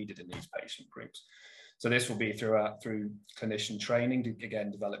when it's needed in these patient groups. So this will be through clinician training, again,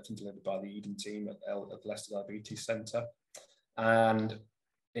 developed and delivered by the EDEN team at Leicester Diabetes Centre, and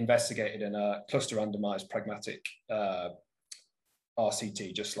investigated in a cluster randomised pragmatic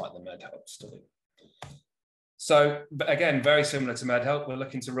RCT, just like the MedHelp study. So again, very similar to MedHelp, we're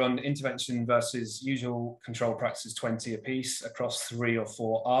looking to run intervention versus usual control practices 20 apiece across 3 or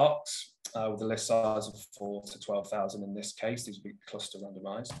 4 arcs. with a list size of 4 to 12,000 in this case. These will be cluster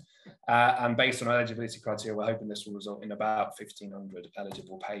randomised. And based on eligibility criteria, we're hoping this will result in about 1,500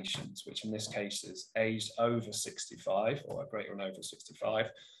 eligible patients, which in this case is aged over 65 or greater than over 65,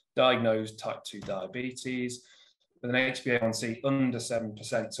 diagnosed type 2 diabetes, with an HbA1c under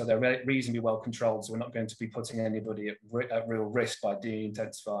 7%, so they're reasonably well controlled, so we're not going to be putting anybody at real risk by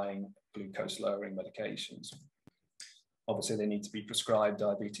de-intensifying glucose lowering medications. Obviously, they need to be prescribed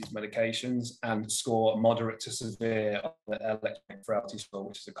diabetes medications and score moderate to severe on the electronic frailty score,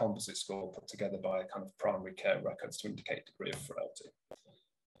 which is a composite score put together by kind of primary care records to indicate degree of frailty.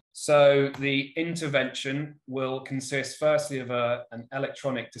 So the intervention will consist firstly of an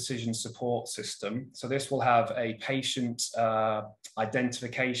electronic decision support system. So this will have a patient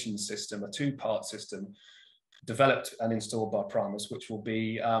identification system, a two-part system developed and installed by Primus, which will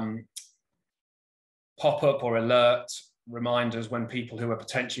be pop-up or alert reminders when people who are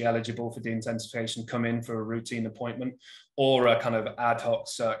potentially eligible for de-intensification come in for a routine appointment, or a kind of ad hoc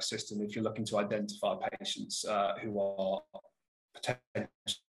search system if you're looking to identify patients who are potentially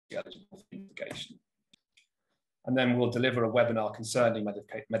eligible for de-intensification. And then we'll deliver a webinar concerning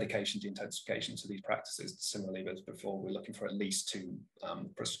medication de-intensification to these practices. Similarly as before, we're looking for at least 2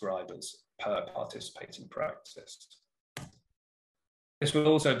 prescribers per participating practice. This will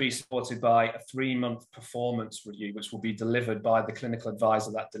also be supported by a 3-month performance review, which will be delivered by the clinical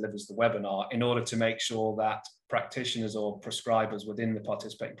advisor that delivers the webinar, in order to make sure that practitioners or prescribers within the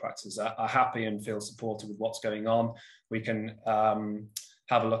participating practices are happy and feel supported with what's going on. We can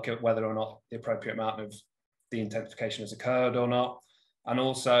have a look at whether or not the appropriate amount of de-intensification has occurred or not. And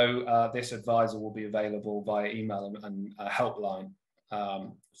also this advisor will be available via email and helpline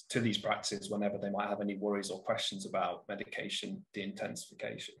to these practices whenever they might have any worries or questions about medication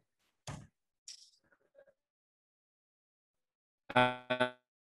de-intensification.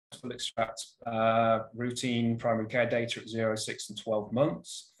 We'll extract routine primary care data at 0, 6 and 12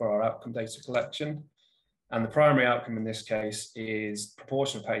 months for our outcome data collection. And the primary outcome in this case is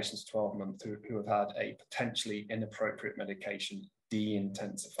proportion of patients 12 months who have had a potentially inappropriate medication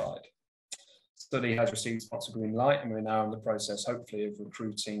de-intensified. Study has received sponsor green light, and we're now in the process, hopefully, of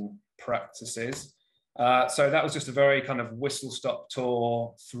recruiting practices. So that was just a very kind of whistle-stop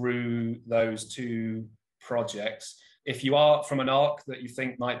tour through those 2 projects. If you are from an ARC that you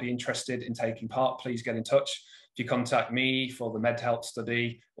think might be interested in taking part, please get in touch. If you contact me for the MedHelp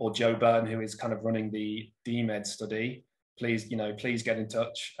study, or Joe Byrne, who is kind of running the DMed study, please get in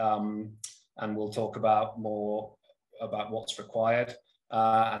touch, and we'll talk about more about what's required.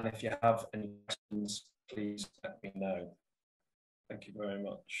 And if you have any questions, please let me know. Thank you very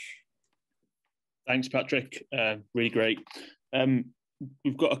much. Thanks, Patrick. Really great.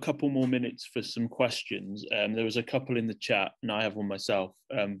 We've got a couple more minutes for some questions. There was a couple in the chat, and I have one myself,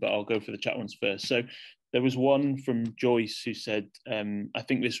 but I'll go for the chat ones first. So there was one from Joyce who said, I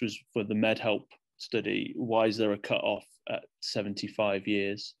think this was for the MedHelp study, why is there a cut-off at 75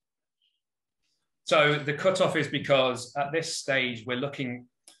 years? So the cutoff is because at this stage we're looking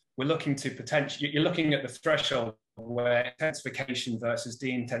to potentially, you're looking at the threshold where intensification versus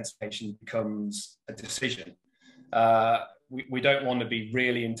de-intensification becomes a decision. We don't want to be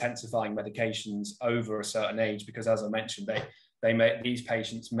really intensifying medications over a certain age, because as I mentioned, these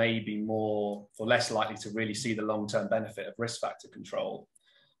patients may be less likely to really see the long-term benefit of risk factor control,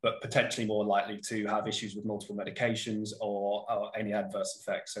 but potentially more likely to have issues with multiple medications or any adverse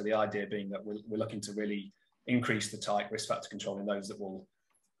effects. So the idea being that we're looking to really increase the tight risk factor control in those that will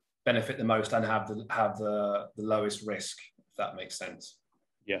benefit the most and have the lowest risk, if that makes sense.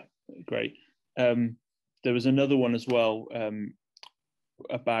 Yeah, great. There was another one as well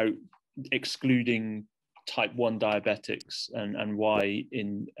about excluding type 1 diabetics and why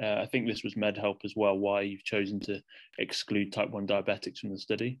I think this was MedHelp as well, why you've chosen to exclude type 1 diabetics from the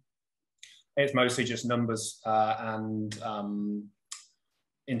study. It's mostly just numbers and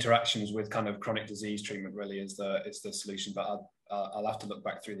interactions with kind of chronic disease treatment really is the solution, but I'll have to look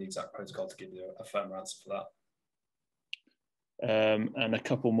back through the exact protocol to give you a firmer answer for that. And a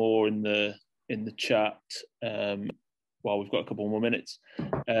couple more in the chat while we've got a couple more minutes.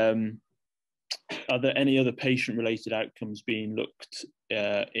 Are there any other patient-related outcomes being looked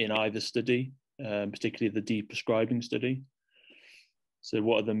in either study, particularly the de-prescribing study? So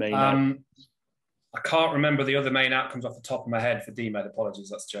what are the main outcomes? I can't remember the other main outcomes off the top of my head for DMed. Apologies,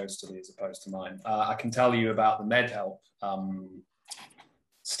 that's Joe's study as opposed to mine. I can tell you about the MedHelp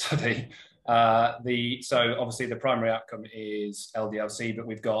study. So obviously the primary outcome is LDL-C, but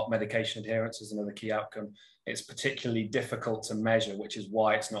we've got medication adherence as another key outcome. It's particularly difficult to measure, which is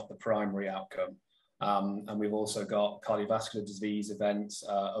why it's not the primary outcome. And we've also got cardiovascular disease events,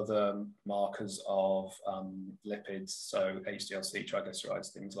 other markers of lipids, so HDL-C,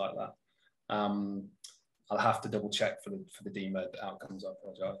 triglycerides, things like that. I'll have to double check for the DMED outcomes, I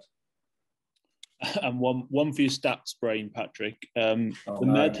apologise. And one for your stats brain, Patrick. The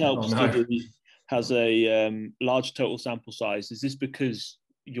MedHelp study has a large total sample size. Is this because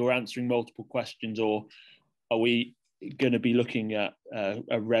you're answering multiple questions, or are we going to be looking at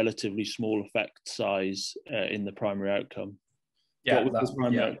a relatively small effect size in the primary outcome? Yeah, that's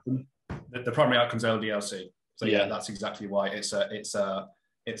the primary outcome's LDL-C. So yeah, that's exactly why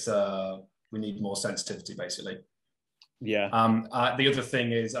we need more sensitivity, basically. Yeah. The other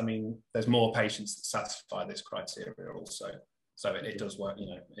thing is, I mean, there's more patients that satisfy this criteria also, so it does work. You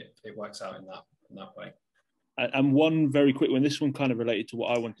know, it works out in that way. And one very quick one, this one kind of related to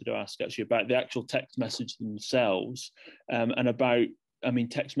what I wanted to ask actually about the actual text message themselves, and about, I mean,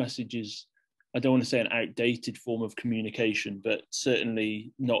 text messages, I don't want to say an outdated form of communication, but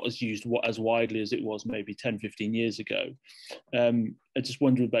certainly not as used as widely as it was maybe 10, 15 years ago. I just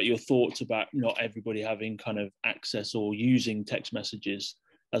wondered about your thoughts about not everybody having kind of access or using text messages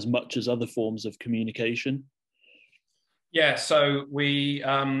as much as other forms of communication. Yeah, so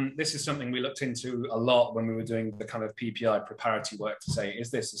this is something we looked into a lot when we were doing the kind of PPI preparatory work to say,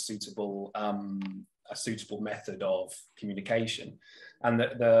 is this a suitable method of communication? And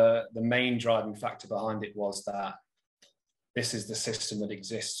the main driving factor behind it was that this is the system that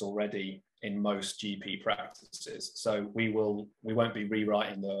exists already in most GP practices. So we won't be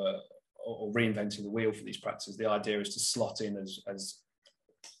rewriting or reinventing the wheel for these practices. The idea is to slot in as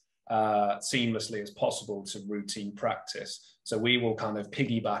seamlessly as possible to routine practice. So we will kind of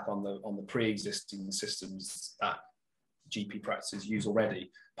piggyback on the pre-existing systems that GP practices use already,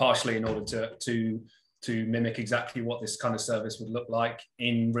 partially in order to mimic exactly what this kind of service would look like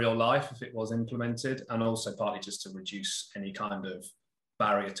in real life if it was implemented, and also partly just to reduce any kind of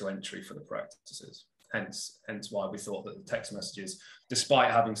barrier to entry for the practices. Hence why we thought that the text messages,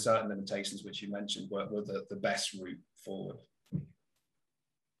 despite having certain limitations which you mentioned, were the best route forward.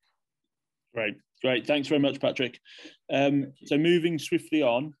 Great. Thanks very much, Patrick. So moving swiftly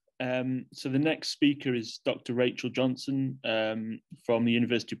on, so the next speaker is Dr. Rachel Johnson from the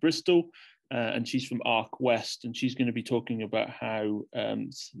University of Bristol, and she's from ARC West, and she's going to be talking about how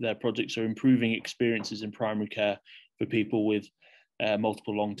their projects are improving experiences in primary care for people with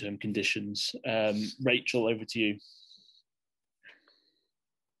multiple long-term conditions. Rachel, over to you.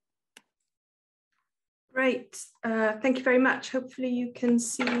 Great, thank you very much. Hopefully you can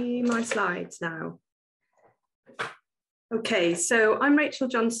see my slides now. Okay, so I'm Rachel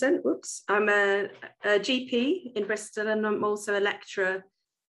Johnson. I'm a GP in Bristol, and I'm also a lecturer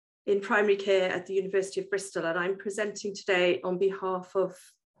in primary care at the University of Bristol, and I'm presenting today on behalf of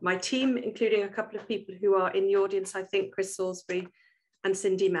my team, including a couple of people who are in the audience, I think Chris Salisbury and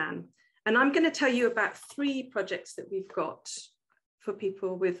Cindy Mann. And I'm going to tell you about 3 projects that we've got for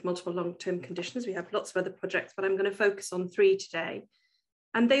people with multiple long-term conditions. We have lots of other projects, but I'm going to focus on 3 today.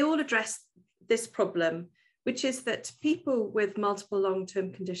 And they all address this problem, which is that people with multiple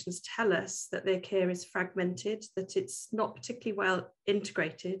long-term conditions tell us that their care is fragmented, that it's not particularly well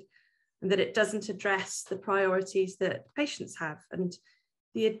integrated, and that it doesn't address the priorities that patients have. And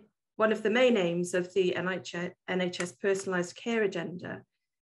one of the main aims of the NHS personalised care agenda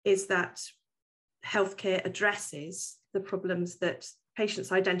is that healthcare addresses the problems that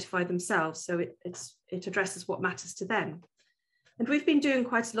patients identify themselves. So it addresses what matters to them. And we've been doing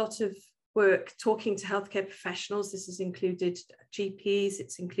quite a lot of work talking to healthcare professionals. This has included GPs,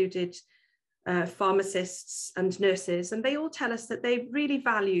 it's included pharmacists and nurses, and they all tell us that they really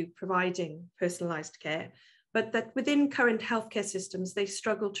value providing personalised care, but that within current healthcare systems, they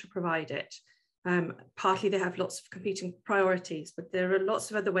struggle to provide it. Partly they have lots of competing priorities, but there are lots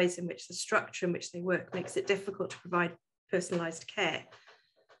of other ways in which the structure in which they work makes it difficult to provide personalised care.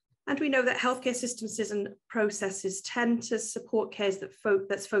 And we know that healthcare systems and processes tend to support care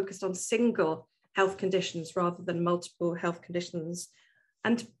that's focused on single health conditions rather than multiple health conditions.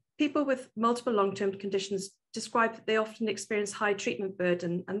 And people with multiple long-term conditions describe that they often experience high treatment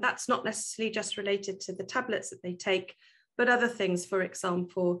burden, and that's not necessarily just related to the tablets that they take, but other things, for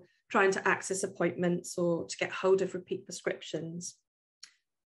example, trying to access appointments or to get hold of repeat prescriptions.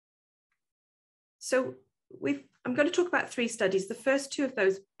 So I'm going to talk about 3 studies. The first 2 of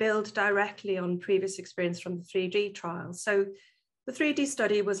those build directly on previous experience from the 3D trial. So the 3D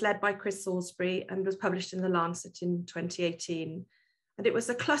study was led by Chris Salisbury and was published in The Lancet in 2018. And it was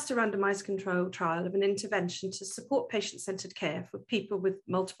a cluster randomized control trial of an intervention to support patient-centered care for people with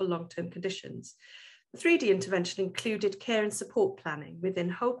multiple long-term conditions. The 3D intervention included care and support planning within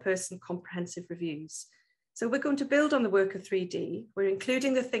whole person comprehensive reviews. So we're going to build on the work of 3D. We're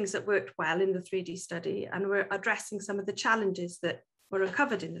including the things that worked well in the 3D study, and we're addressing some of the challenges that were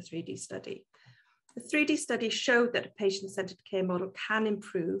uncovered in the 3D study. The 3D study showed that a patient-centered care model can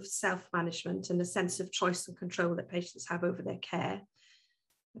improve self-management and the sense of choice and control that patients have over their care.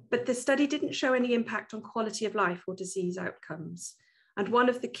 But the study didn't show any impact on quality of life or disease outcomes. And one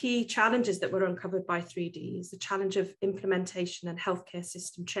of the key challenges that were uncovered by 3D is the challenge of implementation and healthcare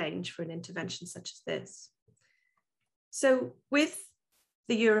system change for an intervention such as this. So with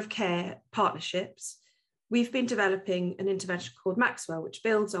the Year of Care partnerships, we've been developing an intervention called Maxwell, which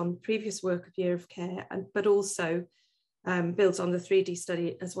builds on previous work of Year of Care, but also builds on the 3D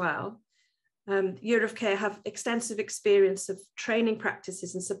study as well. Year of Care have extensive experience of training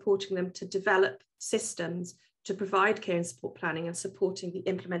practices and supporting them to develop systems to provide care and support planning and supporting the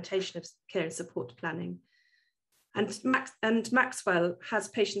implementation of care and support planning. And Maxwell has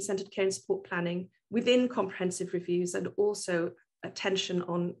patient-centered care and support planning within comprehensive reviews, and also attention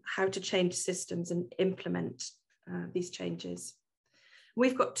on how to change systems and implement these changes.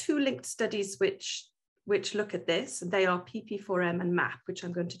 We've got 2 linked studies which look at this, and they are PP4M and MAP, which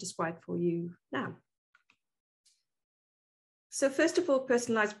I'm going to describe for you now. So first of all,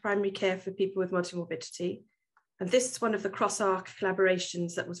 personalised primary care for people with multimorbidity. And this is one of the cross-ARC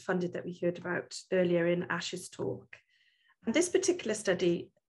collaborations that was funded that we heard about earlier in Ash's talk. And this particular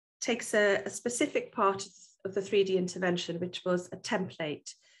study takes a specific part of the 3D intervention, which was a template.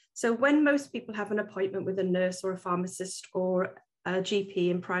 So when most people have an appointment with a nurse or a pharmacist or a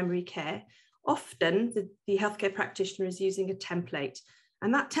GP in primary care, often the healthcare practitioner is using a template.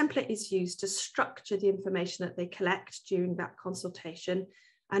 And that template is used to structure the information that they collect during that consultation.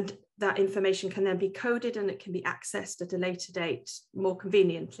 And that information can then be coded and it can be accessed at a later date more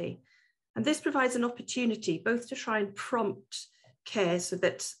conveniently. And this provides an opportunity both to try and prompt care so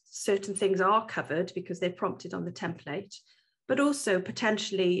that certain things are covered because they're prompted on the template, but also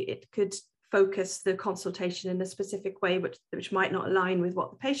potentially it could focus the consultation in a specific way which might not align with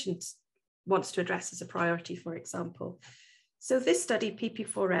what the patient wants to address as a priority, for example. So this study,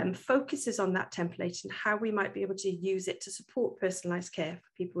 PP4M, focuses on that template and how we might be able to use it to support personalised care for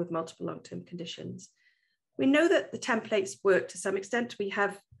people with multiple long-term conditions. We know that the templates work to some extent.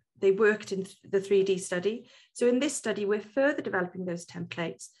 They worked in the 3D study. So in this study, we're further developing those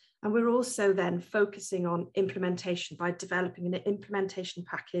templates, and we're also then focusing on implementation by developing an implementation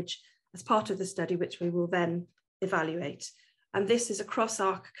package as part of the study, which we will then evaluate. And this is a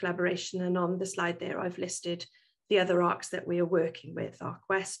cross-ARC collaboration, and on the slide there, I've listed the other ARCs that we are working with: ARC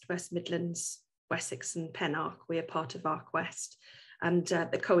West, West Midlands, Wessex and Penn ARC. We are part of ARC West, and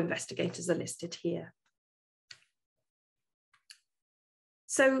the co-investigators are listed here.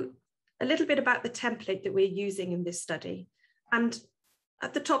 So a little bit about the template that we're using in this study. And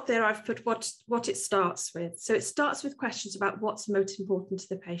at the top there, I've put what it starts with. So it starts with questions about what's most important to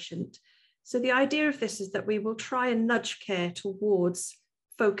the patient. So the idea of this is that we will try and nudge care towards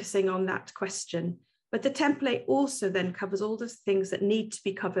focusing on that question. But the template also then covers all the things that need to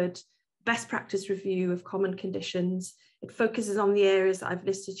be covered: best practice review of common conditions. It focuses on the areas that I've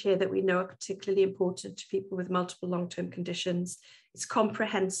listed here that we know are particularly important to people with multiple long-term conditions. It's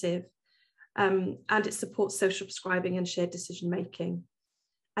comprehensive, and it supports social prescribing and shared decision-making.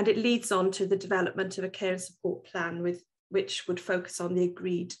 And it leads on to the development of a care and support plan which would focus on the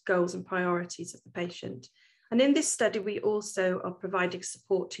agreed goals and priorities of the patient. And in this study, we also are providing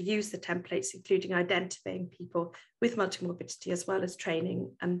support to use the templates, including identifying people with multimorbidity, as well as training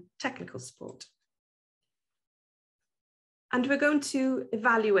and technical support. And we're going to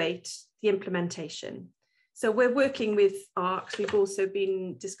evaluate the implementation. So we're working with ARCs. We've also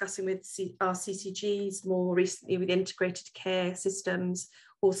been discussing with our CCGs, more recently with integrated care systems,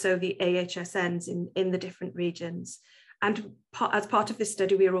 also the AHSNs in the different regions. And as part of this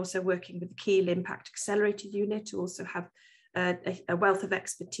study, we are also working with the Kiel Impact Accelerator Unit to also have a wealth of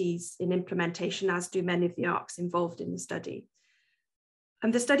expertise in implementation, as do many of the ARCs involved in the study.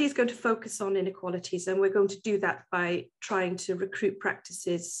 And the study is going to focus on inequalities, and we're going to do that by trying to recruit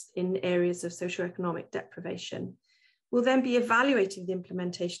practices in areas of socioeconomic deprivation. We'll then be evaluating the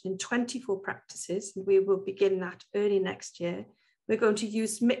implementation in 24 practices, and we will begin that early next year. We're going to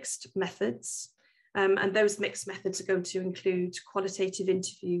use mixed methods. And those mixed methods are going to include qualitative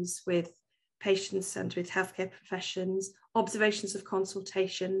interviews with patients and with healthcare professions, observations of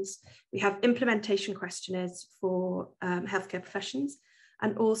consultations. We have implementation questionnaires for healthcare professions.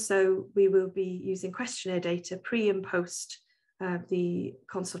 And also we will be using questionnaire data pre and post the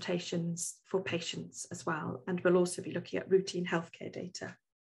consultations for patients as well. And we'll also be looking at routine healthcare data.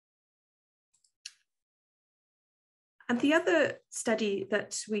 And the other study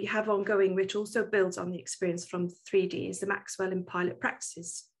that we have ongoing, which also builds on the experience from 3D, is the Maxwell in Pilot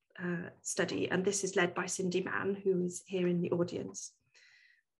Practices study. And this is led by Cindy Mann, who is here in the audience.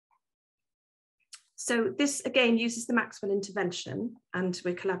 So this again uses the Maxwell intervention, and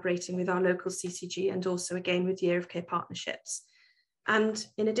we're collaborating with our local CCG and also again with Year of Care partnerships. And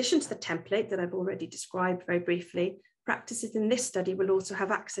in addition to the template that I've already described very briefly, practices in this study will also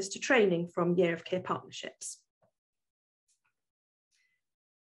have access to training from Year of Care partnerships.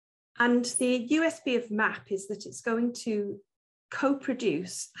 And the USP of MAP is that it's going to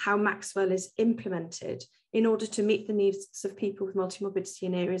co-produce how Maxwell is implemented in order to meet the needs of people with multimorbidity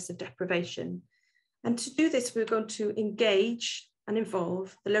in areas of deprivation. And to do this, we're going to engage and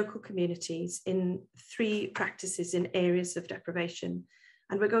involve the local communities in 3 practices in areas of deprivation.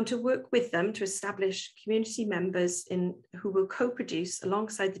 And we're going to work with them to establish community members who will co-produce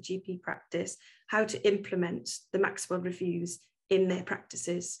alongside the GP practice how to implement the Maxwell reviews in their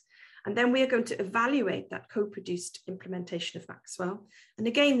practices. And then we are going to evaluate that co-produced implementation of Maxwell. And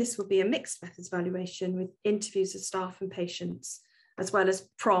again, this will be a mixed methods evaluation with interviews of staff and patients, as well as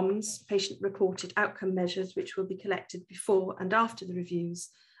PROMs, patient-reported outcome measures, which will be collected before and after the reviews,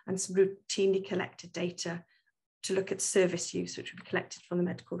 and some routinely collected data to look at service use, which will be collected from the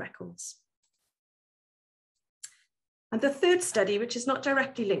medical records. And the third study, which is not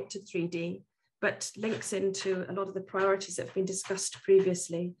directly linked to 3D, but links into a lot of the priorities that have been discussed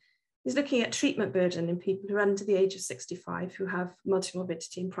previously, is looking at treatment burden in people who are under the age of 65 who have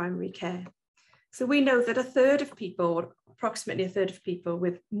multimorbidity in primary care. So we know that a third of people, or approximately a third of people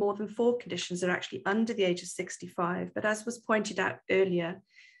with more than 4 conditions are actually under the age of 65. But as was pointed out earlier,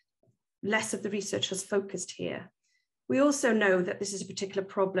 less of the research has focused here. We also know that this is a particular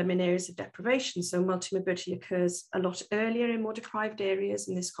problem in areas of deprivation. So multimorbidity occurs a lot earlier in more deprived areas,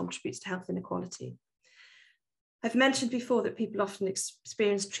 and this contributes to health inequality. I've mentioned before that people often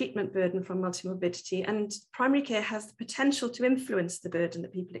experience treatment burden from multimorbidity, and primary care has the potential to influence the burden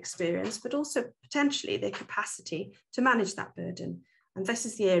that people experience, but also potentially their capacity to manage that burden. And this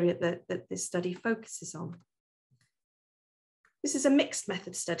is the area that this study focuses on. This is a mixed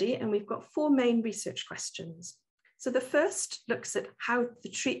method study, and we've got 4 main research questions. So the first looks at how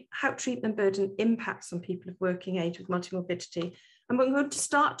treatment burden impacts on people of working age with multimorbidity. And we're going to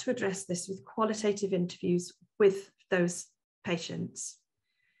start to address this with qualitative interviews with those patients.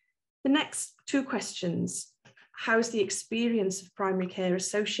 The next 2 questions: how is the experience of primary care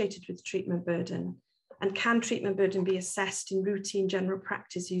associated with treatment burden? And can treatment burden be assessed in routine general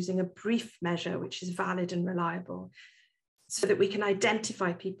practice using a brief measure which is valid and reliable, so that we can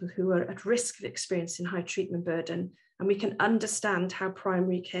identify people who are at risk of experiencing high treatment burden, and we can understand how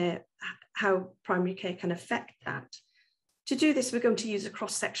primary care can affect that. To do this, we're going to use a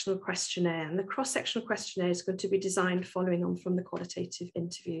cross-sectional questionnaire, and the cross-sectional questionnaire is going to be designed following on from the qualitative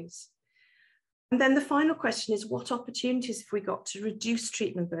interviews. And then the final question is, what opportunities have we got to reduce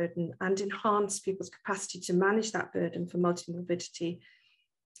treatment burden and enhance people's capacity to manage that burden for multimorbidity?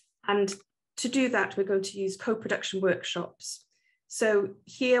 And to do that, we're going to use co-production workshops. So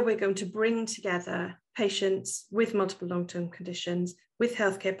here we're going to bring together patients with multiple long-term conditions, with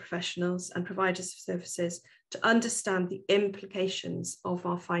healthcare professionals and providers of services, to understand the implications of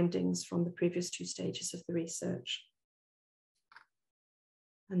our findings from the previous 2 stages of the research.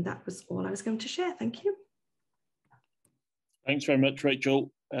 And that was all I was going to share. Thank you. Thanks very much,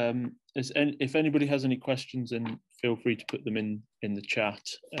 Rachel. If anybody has any questions, then feel free to put them in the chat.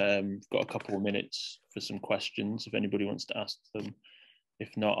 We've got a couple of minutes for some questions if anybody wants to ask them.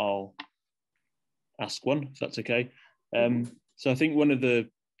 If not, I'll ask one, if that's okay. So I think one of the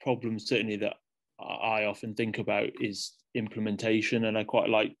problems certainly that I often think about is implementation, and I quite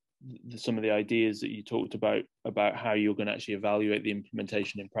like some of the ideas that you talked about how you're going to actually evaluate the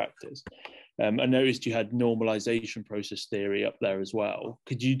implementation in practice. I noticed you had normalization process theory up there as well.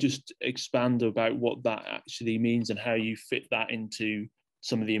 Could you just expand about what that actually means and how you fit that into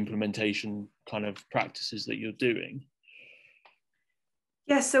some of the implementation kind of practices that you're doing?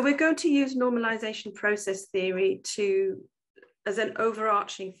 Yes, so we're going to use normalization process theory as an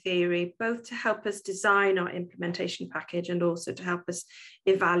overarching theory, both to help us design our implementation package and also to help us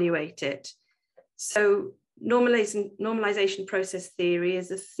evaluate it. So normalization process theory is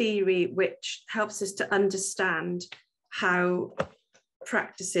a theory which helps us to understand how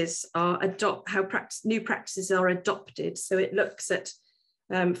practices are new practices are adopted. So it looks at,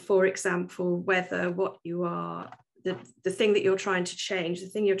 for example, whether what you are, the thing that you're trying to change, the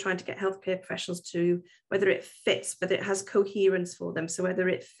thing you're trying to get healthcare professionals to, whether it fits, whether it has coherence for them. So whether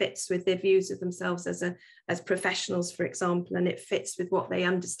it fits with their views of themselves as professionals, for example, and it fits with what they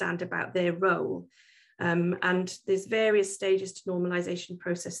understand about their role. And there's various stages to normalization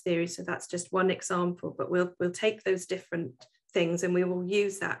process theory. So that's just one example, but we'll take those different things and we will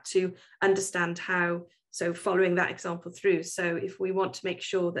use that to understand how, so following that example through. So if we want to make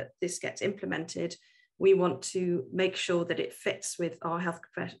sure that this gets implemented, we want to make sure that it fits with our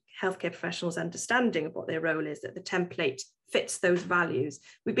healthcare professionals' understanding of what their role is, that the template fits those values.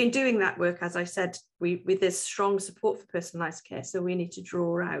 We've been doing that work, as I said, with this strong support for personalised care. So we need to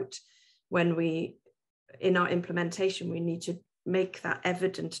draw out when in our implementation, we need to make that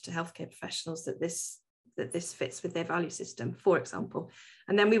evident to healthcare professionals that this fits with their value system, for example.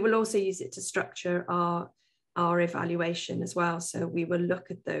 And then we will also use it to structure our evaluation as well. So we will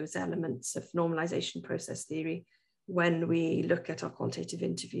look at those elements of normalization process theory when we look at our qualitative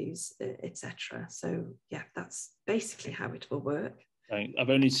interviews, etc. So yeah, that's basically how it will work. I've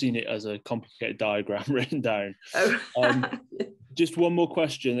only seen it as a complicated diagram written down. Oh. Just one more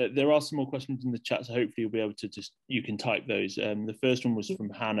question. There are some more questions in the chat, so hopefully you'll be able to you can type those. The first one was from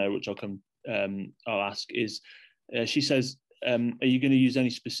Hannah, which I'll ask is, she says, are you going to use any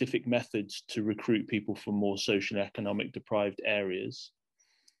specific methods to recruit people from more social and economic deprived areas?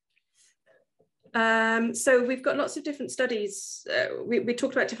 So we've got lots of different studies. We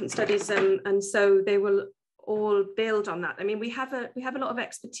talked about different studies, and so they will all build on that. I mean, we have a lot of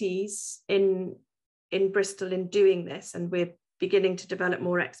expertise in Bristol in doing this, and we're beginning to develop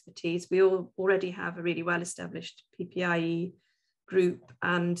more expertise. We already have a really well-established PPIE group,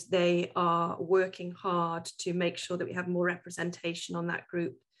 and they are working hard to make sure that we have more representation on that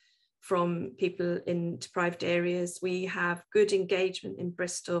group from people in deprived areas. We have good engagement in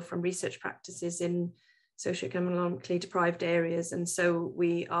Bristol from research practices in socioeconomically deprived areas, and so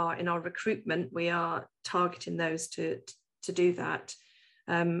we are, in our recruitment, we are targeting those to do that.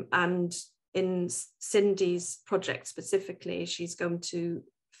 And in Cindy's project specifically, she's going to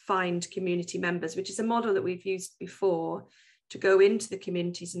find community members, which is a model that we've used before, to go into the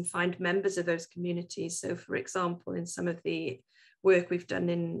communities and find members of those communities. So for example, in some of the work we've done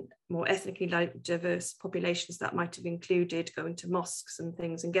in more ethnically diverse populations, that might have included going to mosques and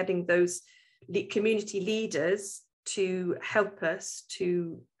things and getting those community leaders to help us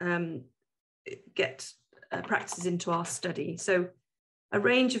to get practices into our study. So a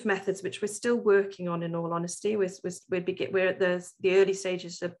range of methods which we're still working on, in all honesty. We're at the early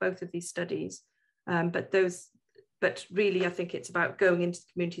stages of both of these studies, but really I think it's about going into the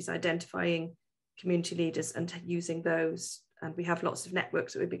communities, identifying community leaders and using those. And we have lots of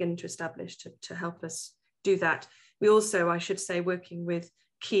networks that we're beginning to establish to help us do that. We also, I should say, working with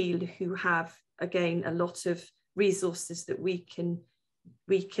Kiel, who have, again, a lot of resources that we can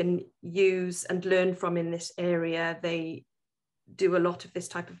use and learn from in this area. They do a lot of this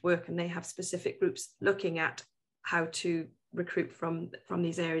type of work, and they have specific groups looking at how to recruit from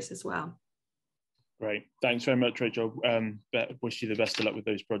these areas as well. Great, thanks very much, Rachel. Wish you the best of luck with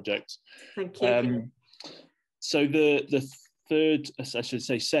those projects. Thank you. So the third, I should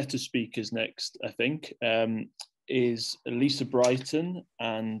say, set of speakers next, I think, is Lisa Brighton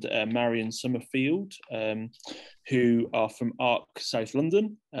and Marion Summerfield, who are from ARC South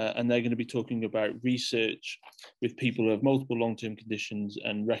London, and they're going to be talking about research with people who have multiple long-term conditions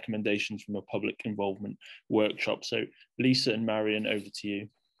and recommendations from a public involvement workshop. So Lisa and Marion, over to you.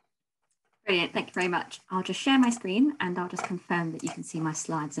 Brilliant, thank you very much. I'll just share my screen and I'll just confirm that you can see my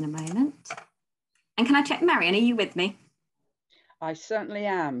slides in a moment. And can I check, Marion, are you with me? I certainly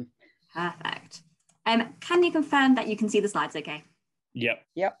am. Perfect. Can you confirm that you can see the slides okay? Yep.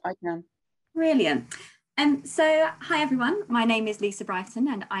 Yep, I can. Brilliant. So hi everyone, my name is Lisa Brighton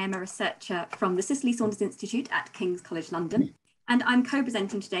and I am a researcher from the Cicely Saunders Institute at King's College London. And I'm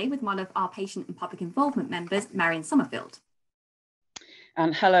co-presenting today with one of our patient and public involvement members, Marion Summerfield.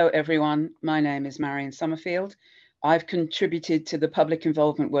 And hello everyone, my name is Marion Summerfield. I've contributed to the public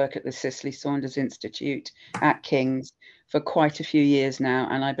involvement work at the Cicely Saunders Institute at King's for quite a few years now,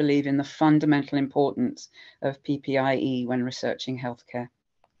 and I believe in the fundamental importance of PPIE when researching healthcare.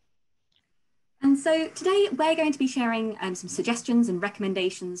 And so today we're going to be sharing some suggestions and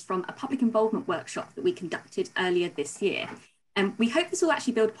recommendations from a public involvement workshop that we conducted earlier this year. And we hope this will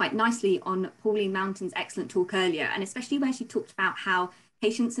actually build quite nicely on Pauline Mountain's excellent talk earlier, and especially where she talked about how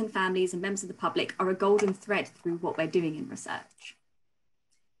patients and families and members of the public are a golden thread through what we're doing in research.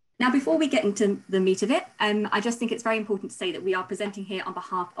 Now, before we get into the meat of it, I just think it's very important to say that we are presenting here on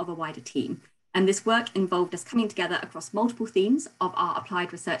behalf of a wider team. And this work involved us coming together across multiple themes of our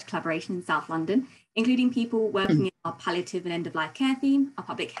applied research collaboration in South London, including people working in our palliative and end-of-life care theme, our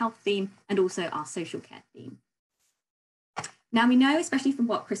public health theme, and also our social care theme. Now, we know, especially from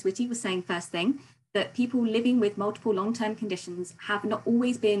what Chris Whitty was saying first thing, that people living with multiple long-term conditions have not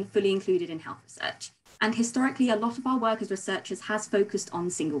always been fully included in health research. and historically a lot of our work as researchers has focused on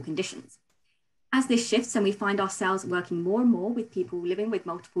single conditions. As this shifts and we find ourselves working more and more with people living with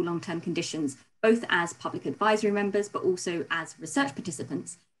multiple long-term conditions, both as public advisory members, but also as research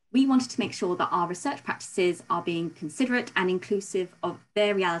participants, we wanted to make sure that our research practices are being considerate and inclusive of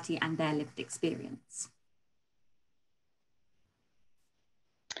their reality and their lived experience.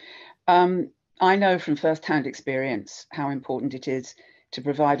 I know from first-hand experience how important it is to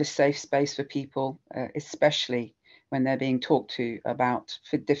provide a safe space for people, especially when they're being talked to about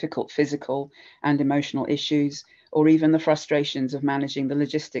difficult physical and emotional issues, or even the frustrations of managing the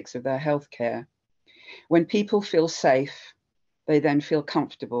logistics of their healthcare. When people feel safe, they then feel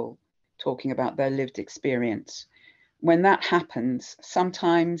comfortable talking about their lived experience. When that happens,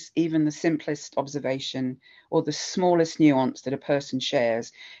 sometimes even the simplest observation or the smallest nuance that a person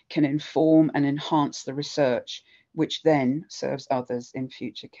shares can inform and enhance the research, which then serves others in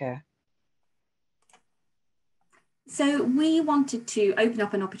future care. So we wanted to open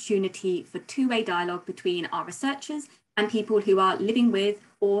up an opportunity for two-way dialogue between our researchers and people who are living with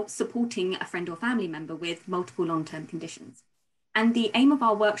or supporting a friend or family member with multiple long-term conditions. And the aim of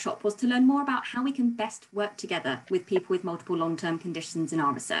our workshop was to learn more about how we can best work together with people with multiple long-term conditions in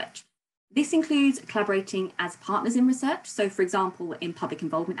our research. This includes collaborating as partners in research, so for example, in public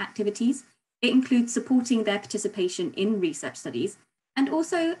involvement activities. It includes supporting their participation in research studies and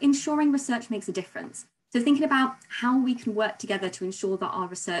also ensuring research makes a difference. So thinking about how we can work together to ensure that our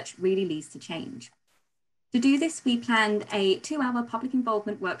research really leads to change. To do this, we planned a 2-hour public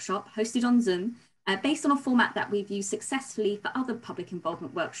involvement workshop hosted on Zoom based on a format that we've used successfully for other public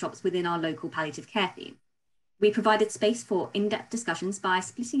involvement workshops within our local palliative care theme. We provided space for in-depth discussions by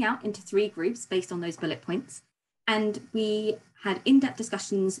splitting out into 3 groups based on those bullet points. And we had in-depth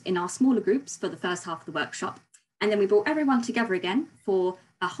discussions in our smaller groups for the first half of the workshop. And then we brought everyone together again for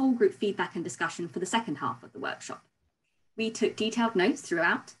a whole group feedback and discussion for the second half of the workshop. We took detailed notes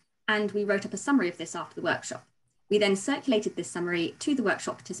throughout, and we wrote up a summary of this after the workshop. We then circulated this summary to the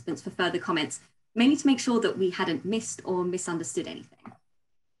workshop participants for further comments, mainly to make sure that we hadn't missed or misunderstood anything.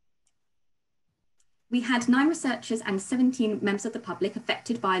 We had 9 researchers and 17 members of the public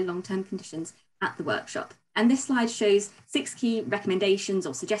affected by long-term conditions at the workshop. And this slide shows 6 key recommendations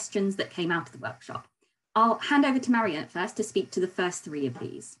or suggestions that came out of the workshop. I'll hand over to Marianne first to speak to the first 3 of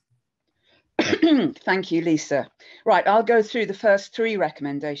these. Thank you, Lisa. Right, I'll go through the first 3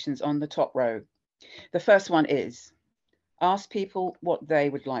 recommendations on the top row. The first one is, ask people what they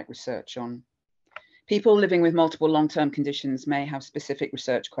would like research on. People living with multiple long-term conditions may have specific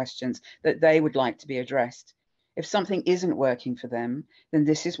research questions that they would like to be addressed. If something isn't working for them, then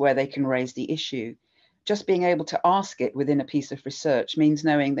this is where they can raise the issue. Just being able to ask it within a piece of research means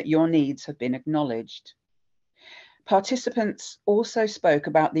knowing that your needs have been acknowledged. Participants also spoke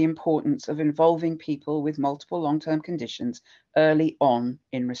about the importance of involving people with multiple long-term conditions early on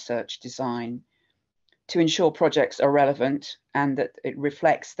in research design to ensure projects are relevant and that it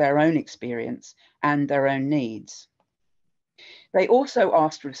reflects their own experience and their own needs. They also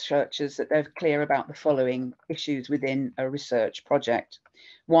asked researchers that they're clear about the following issues within a research project.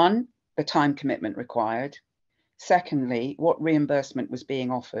 1, the time commitment required. Secondly, what reimbursement was being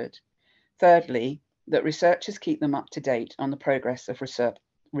offered. Thirdly, that researchers keep them up to date on the progress of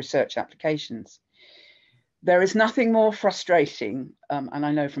research applications. There is nothing more frustrating, and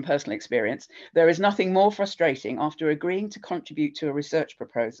I know from personal experience, there is nothing more frustrating after agreeing to contribute to a research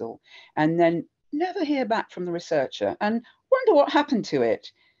proposal and then never hear back from the researcher and wonder what happened to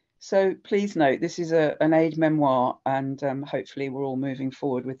it. So please note, this is an aid memoir, and hopefully we're all moving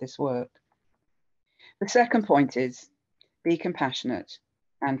forward with this work. The second point is, be compassionate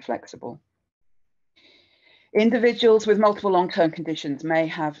and flexible. Individuals with multiple long-term conditions may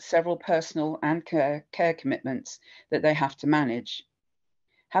have several personal and care commitments that they have to manage.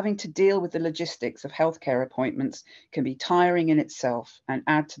 Having to deal with the logistics of healthcare appointments can be tiring in itself and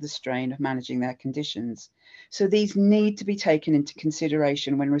add to the strain of managing their conditions. So these need to be taken into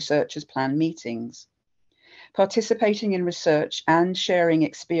consideration when researchers plan meetings. Participating in research and sharing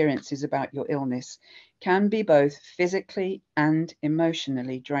experiences about your illness can be both physically and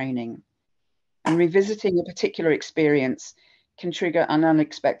emotionally draining. And revisiting a particular experience can trigger an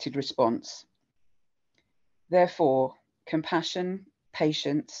unexpected response. Therefore, compassion,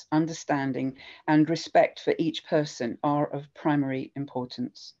 patience, understanding, and respect for each person are of primary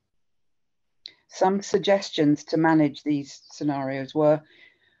importance. Some suggestions to manage these scenarios were: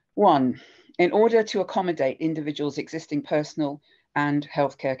 1, in order to accommodate individuals' existing personal and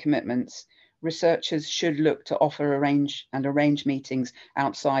healthcare commitments, researchers should look to arrange meetings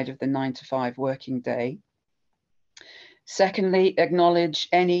outside of the 9 to 5 working day. Secondly, acknowledge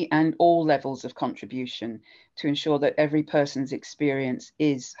any and all levels of contribution to ensure that every person's experience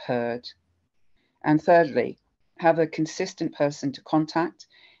is heard. And thirdly, have a consistent person to contact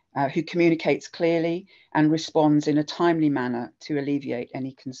who communicates clearly and responds in a timely manner to alleviate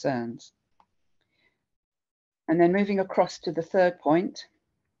any concerns. And then moving across to the third point,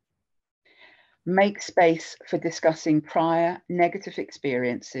 make space for discussing prior negative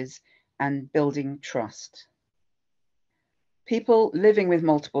experiences and building trust. People living with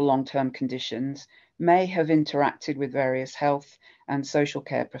multiple long-term conditions may have interacted with various health and social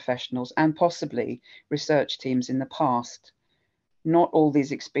care professionals and possibly research teams in the past. Not all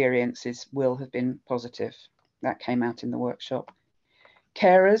these experiences will have been positive. That came out in the workshop.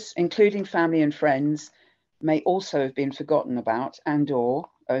 Carers, including family and friends, may also have been forgotten about and/or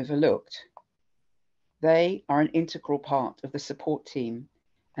overlooked. They are an integral part of the support team,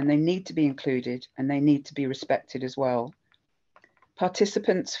 and they need to be included and they need to be respected as well.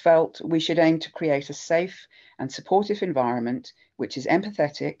 Participants felt we should aim to create a safe and supportive environment which is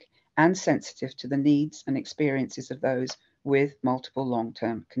empathetic and sensitive to the needs and experiences of those with multiple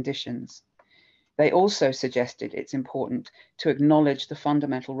long-term conditions. They also suggested it's important to acknowledge the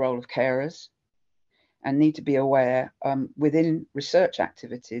fundamental role of carers and need to be aware within research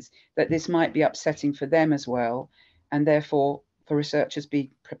activities that this might be upsetting for them as well, and therefore for researchers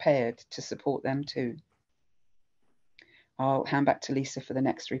be prepared to support them too. I'll hand back to Lisa for the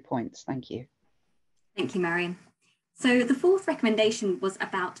next 3 points. Thank you. Thank you, Marion. So the fourth recommendation was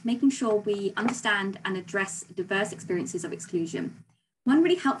about making sure we understand and address diverse experiences of exclusion. One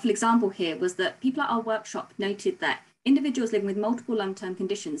really helpful example here was that people at our workshop noted that individuals living with multiple long-term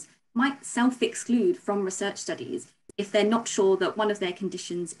conditions might self-exclude from research studies if they're not sure that one of their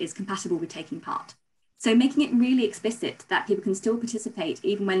conditions is compatible with taking part. So making it really explicit that people can still participate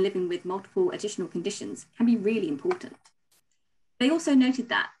even when living with multiple additional conditions can be really important. They also noted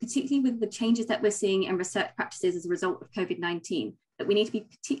that, particularly with the changes that we're seeing in research practices as a result of COVID-19, that we need to be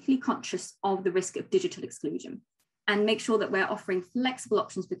particularly conscious of the risk of digital exclusion and make sure that we're offering flexible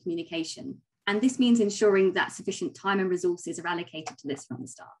options for communication. And this means ensuring that sufficient time and resources are allocated to this from the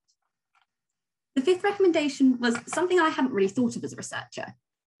start. The fifth recommendation was something I hadn't really thought of as a researcher.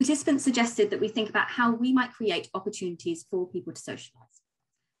 Participants suggested that we think about how we might create opportunities for people to socialise.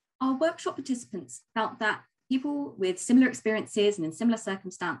 Our workshop participants felt that people with similar experiences and in similar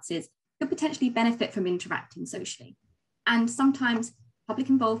circumstances could potentially benefit from interacting socially. And sometimes public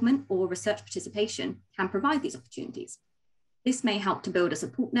involvement or research participation can provide these opportunities. This may help to build a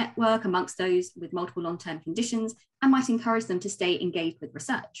support network amongst those with multiple long-term conditions and might encourage them to stay engaged with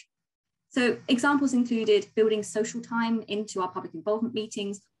research. So examples included building social time into our public involvement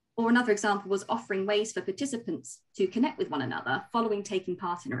meetings, or another example was offering ways for participants to connect with one another following taking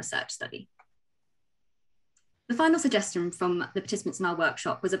part in a research study. The final suggestion from the participants in our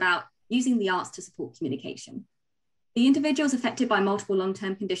workshop was about using the arts to support communication. The individuals affected by multiple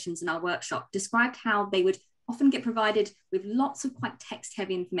long-term conditions in our workshop described how they would often get provided with lots of quite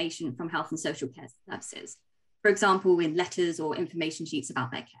text-heavy information from health and social care services, for example, in letters or information sheets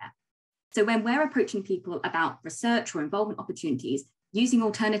about their care. So when we're approaching people about research or involvement opportunities, using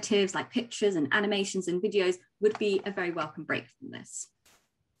alternatives like pictures and animations and videos would be a very welcome break from this.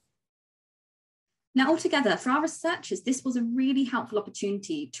 Now, altogether, for our researchers, this was a really helpful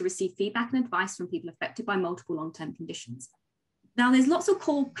opportunity to receive feedback and advice from people affected by multiple long-term conditions. Now, there's lots of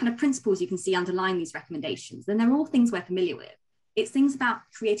core kind of principles you can see underlying these recommendations, and they're all things we're familiar with. It's things about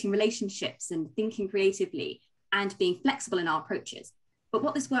creating relationships and thinking creatively and being flexible in our approaches. But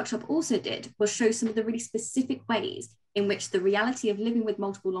what this workshop also did was show some of the really specific ways in which the reality of living with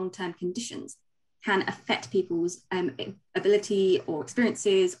multiple long-term conditions can affect people's ability or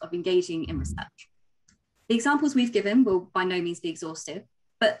experiences of engaging in research. The examples we've given will by no means be exhaustive,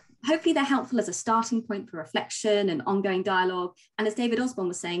 but hopefully they're helpful as a starting point for reflection and ongoing dialogue. And as David Osborne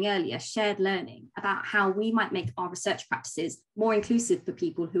was saying earlier, shared learning about how we might make our research practices more inclusive for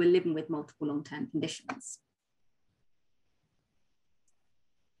people who are living with multiple long-term conditions.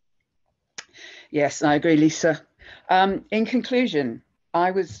 Yes, I agree, Lisa. In conclusion,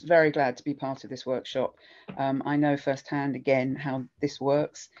 I was very glad to be part of this workshop. I know firsthand again how this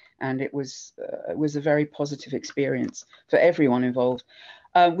works, and it was a very positive experience for everyone involved.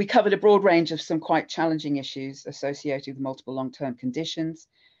 We covered a broad range of some quite challenging issues associated with multiple long-term conditions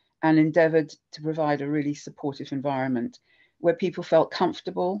and endeavoured to provide a really supportive environment where people felt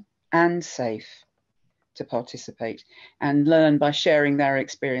comfortable and safe to participate and learn by sharing their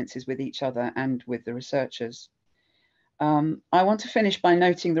experiences with each other and with the researchers. I want to finish by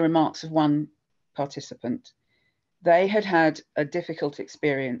noting the remarks of one participant. They had had a difficult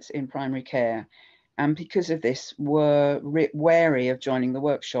experience in primary care and because of this were wary of joining the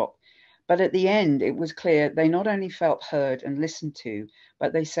workshop. But at the end, it was clear they not only felt heard and listened to,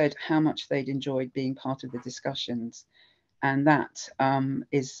 but they said how much they'd enjoyed being part of the discussions. And that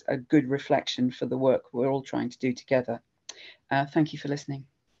is a good reflection for the work we're all trying to do together. Thank you for listening.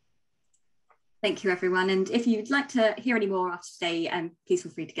 Thank you, everyone. And if you'd like to hear any more after today, please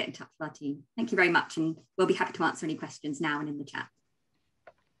feel free to get in touch with our team. Thank you very much, and we'll be happy to answer any questions now and in the chat.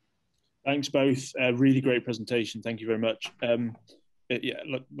 Thanks both. Really great presentation. Thank you very much. Yeah,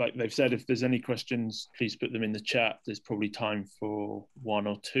 look, like they've said, if there's any questions, please put them in the chat. There's probably time for one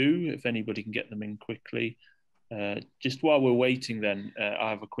or two, if anybody can get them in quickly. Just while we're waiting then, I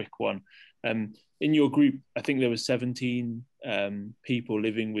have a quick one. In your group, I think there were 17 people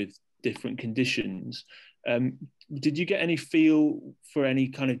living with different conditions. Did you get any feel for any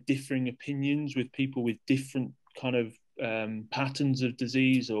kind of differing opinions with people with different kind of patterns of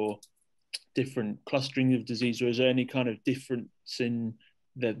disease or different clustering of disease, or is there any kind of difference in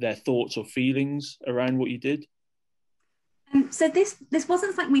their thoughts or feelings around what you did? So this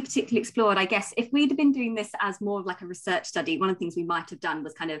wasn't something we particularly explored. I guess if we'd have been doing this as more of like a research study, one of the things we might have done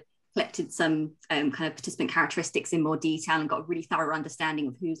was kind of collected some kind of participant characteristics in more detail and got a really thorough understanding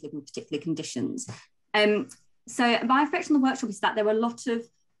of who's living with particular conditions. So my reflection on the workshop is that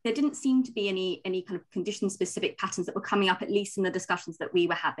there didn't seem to be any kind of condition-specific patterns that were coming up, at least in the discussions that we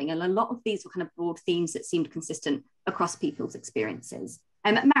were having. And a lot of these were kind of broad themes that seemed consistent across people's experiences.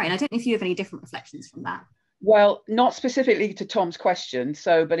 Marion, I don't know if you have any different reflections from that. Well, not specifically to Tom's question,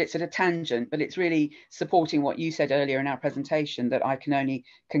 but it's at a tangent, but it's really supporting what you said earlier in our presentation, that I can only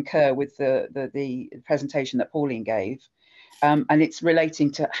concur with the presentation that Pauline gave. And it's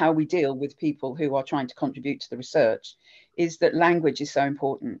relating to how we deal with people who are trying to contribute to the research, is that language is so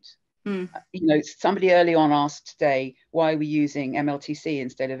important. You know, somebody early on asked today, why are we using MLTC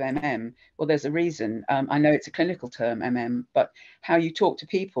instead of MM? Well, there's a reason. I know it's a clinical term, MM, but how you talk to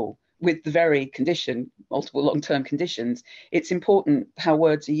people with the very condition, multiple long-term conditions, it's important how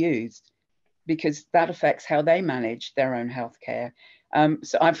words are used, because that affects how they manage their own healthcare.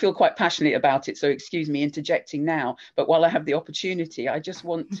 So I feel quite passionate about it, so excuse me interjecting now, but while I have the opportunity, I just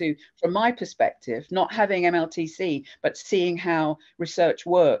want to, from my perspective, not having MLTC, but seeing how research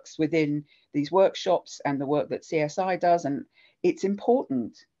works within these workshops and the work that CSI does, and it's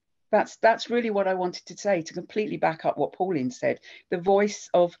important. That's really what I wanted to say, to completely back up what Pauline said. The voice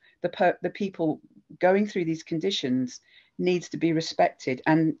of the people going through these conditions needs to be respected,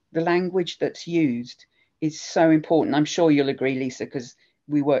 and the language that's used is so important. I'm sure you'll agree, Lisa, because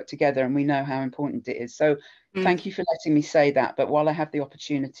we work together and we know how important it is. So thank you for letting me say that. But while I have the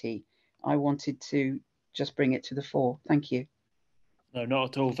opportunity, I wanted to just bring it to the fore. Thank you. No, not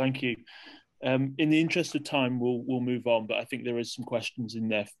at all. Thank you. In the interest of time, we'll move on, but I think there is some questions in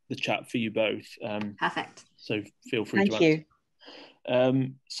there, the chat for you both. Perfect. So feel free to answer. Thank you.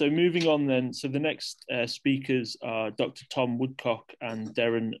 So moving on then, so the next speakers are Dr. Tom Woodcock and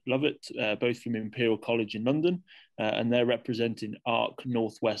Darren Lovett, both from Imperial College in London, and they're representing ARC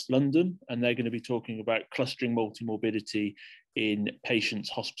Northwest London, and they're going to be talking about clustering multimorbidity in patients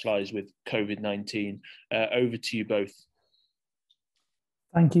hospitalised with COVID-19. Over to you both.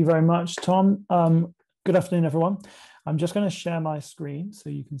 Thank you very much, Tom. Good afternoon, everyone. I'm just going to share my screen so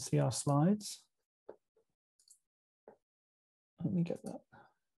you can see our slides. Let me get that.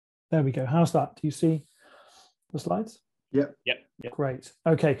 There we go. How's that? Do you see the slides? Yep. Great.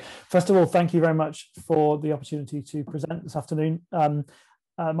 Okay. First of all, thank you very much for the opportunity to present this afternoon.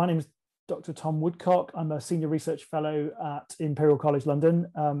 My name is Dr. Tom Woodcock. I'm a Senior Research Fellow at Imperial College London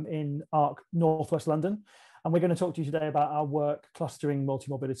in ARC Northwest London. And we're going to talk to you today about our work clustering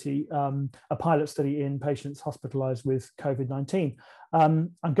multimorbidity, a pilot study in patients hospitalised with COVID-19.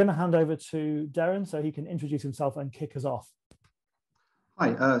 I'm going to hand over to Darren so he can introduce himself and kick us off.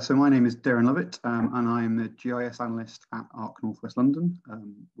 Hi, so my name is Darren Lovett, and I'm the GIS analyst at ARC Northwest London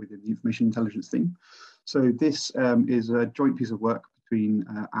within the Information Intelligence team. So this is a joint piece of work between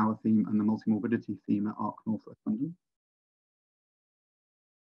our team and the multimorbidity team at ARC Northwest London.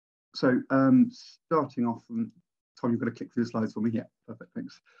 So starting off, Tom, you've got to click through the slides for me. Yeah, perfect,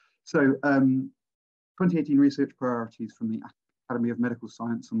 thanks. So 2018 research priorities from the Academy of Medical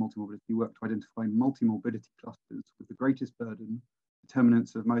Science and Multimorbidity work to identify multimorbidity clusters with the greatest burden,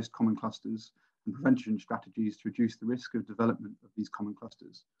 determinants of most common clusters, and prevention strategies to reduce the risk of development of these common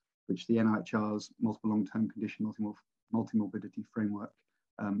clusters, which the NIHR's multiple long-term condition multimorbidity framework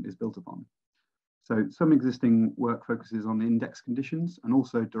is built upon. So some existing work focuses on index conditions and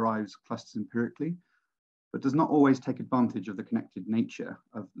also derives clusters empirically, but does not always take advantage of the connected nature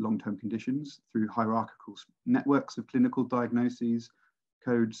of long-term conditions through hierarchical networks of clinical diagnoses,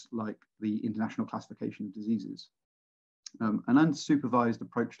 codes like the International Classification of Diseases. An unsupervised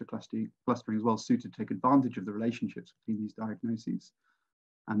approach to clustering is well suited to take advantage of the relationships between these diagnoses.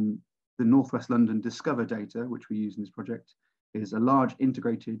 And the Northwest London Discover data, which we use in this project, is a large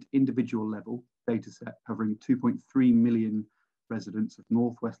integrated individual level data set covering 2.3 million residents of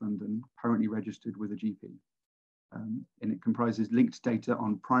Northwest London currently registered with a GP. And it comprises linked data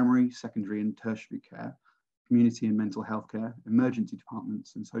on primary, secondary and tertiary care, community and mental health care, emergency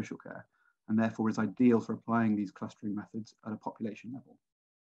departments and social care, and therefore is ideal for applying these clustering methods at a population level.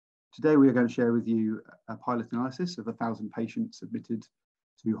 Today, we are going to share with you a pilot analysis of 1,000 patients admitted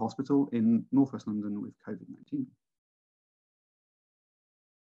to hospital in Northwest London with COVID-19.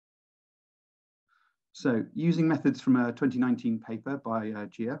 So, using methods from a 2019 paper by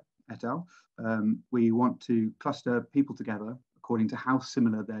Gia et al., we want to cluster people together according to how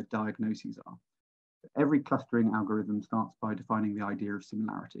similar their diagnoses are. Every clustering algorithm starts by defining the idea of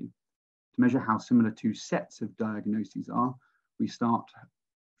similarity. To measure how similar two sets of diagnoses are, we start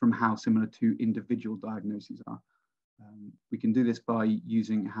from how similar two individual diagnoses are. We can do this by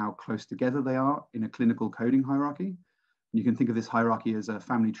using how close together they are in a clinical coding hierarchy. You can think of this hierarchy as a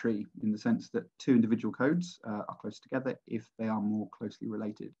family tree in the sense that two individual codes are close together if they are more closely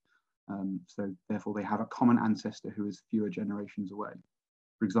related. So therefore they have a common ancestor who is fewer generations away.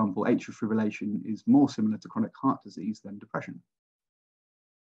 For example, atrial fibrillation is more similar to chronic heart disease than depression.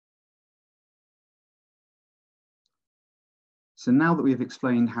 So now that we have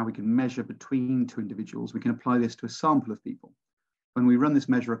explained how we can measure between two individuals, we can apply this to a sample of people. When we run this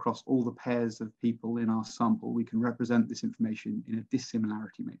measure across all the pairs of people in our sample, we can represent this information in a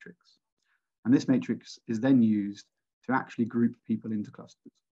dissimilarity matrix. And this matrix is then used to actually group people into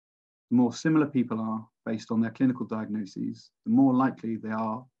clusters. The more similar people are based on their clinical diagnoses, the more likely they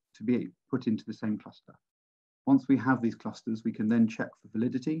are to be put into the same cluster. Once we have these clusters, we can then check for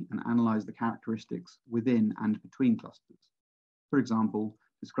validity and analyze the characteristics within and between clusters. For example,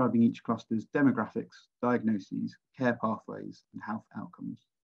 describing each cluster's demographics, diagnoses, care pathways, and health outcomes.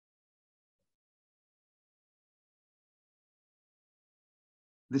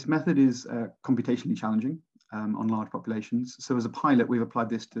 This method is computationally challenging on large populations. So as a pilot, we've applied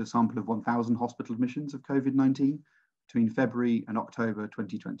this to a sample of 1,000 hospital admissions of COVID-19 between February and October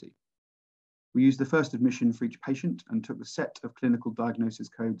 2020. We used the first admission for each patient and took the set of clinical diagnosis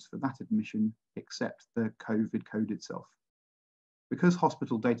codes for that admission, except the COVID code itself. Because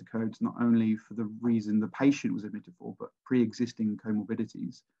hospital data codes, not only for the reason the patient was admitted for, but pre-existing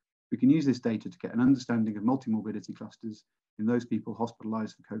comorbidities, we can use this data to get an understanding of multimorbidity clusters in those people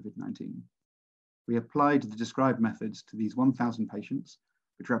hospitalized for COVID-19. We applied the described methods to these 1,000 patients,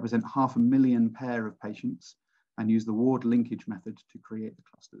 which represent 500,000 pair of patients, and use the ward linkage method to create the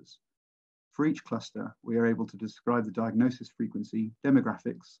clusters. For each cluster, we are able to describe the diagnosis frequency,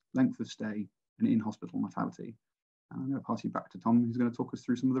 demographics, length of stay, and in-hospital mortality. I'm going to pass you back to Tom, who's going to talk us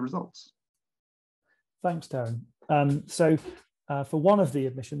through some of the results. Thanks, Darren. So for one of the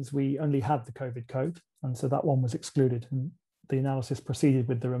admissions, we only had the COVID code, and so that one was excluded, and the analysis proceeded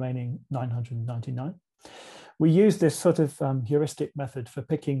with the remaining 999. We used this sort of heuristic method for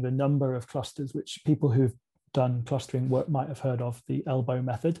picking the number of clusters, which people who've done clustering work might have heard of, the elbow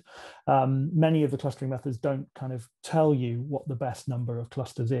method. Many of the clustering methods don't kind of tell you what the best number of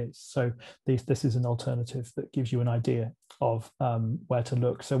clusters is. So this is an alternative that gives you an idea of where to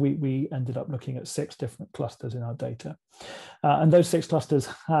look. So we ended up looking at 6 different clusters in our data. And those 6 clusters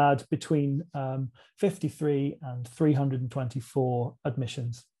had between 53 and 324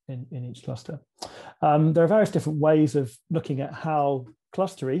 admissions in each cluster. There are various different ways of looking at how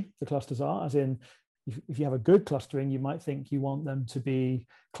clustery the clusters are, as in, if you have a good clustering, you might think you want them to be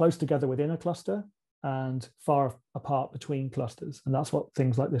close together within a cluster and far apart between clusters. And that's what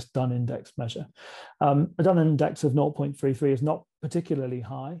things like this Dunn index measure. A Dunn index of 0.33 is not particularly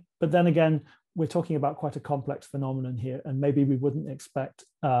high, but then again, we're talking about quite a complex phenomenon here, and maybe we wouldn't expect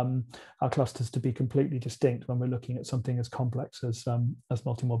our clusters to be completely distinct when we're looking at something as complex as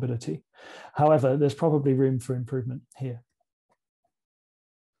multimorbidity. However, there's probably room for improvement here.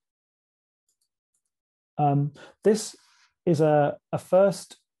 This is a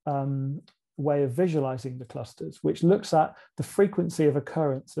first way of visualizing the clusters, which looks at the frequency of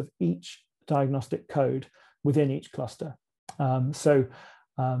occurrence of each diagnostic code within each cluster. The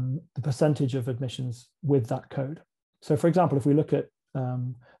percentage of admissions with that code. So for example, if we look at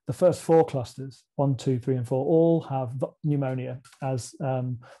the first 4 clusters, 1, 2, 3, and 4, all have pneumonia as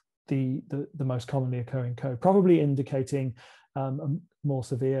the most commonly occurring code, probably indicating a more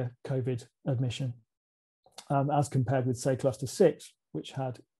severe COVID admission. As compared with, say, cluster 6, which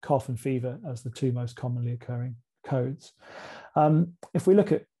had cough and fever as the 2 most commonly occurring codes. If we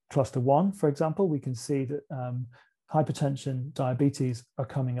look at cluster 1, for example, we can see that hypertension, diabetes are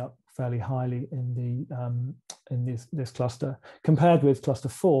coming up fairly highly in this cluster, compared with cluster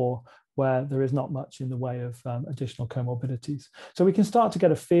 4, where there is not much in the way of additional comorbidities. So we can start to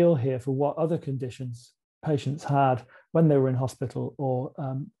get a feel here for what other conditions patients had when they were in hospital or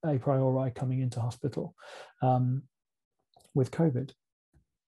a priori coming into hospital with COVID.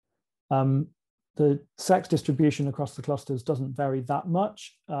 The sex distribution across the clusters doesn't vary that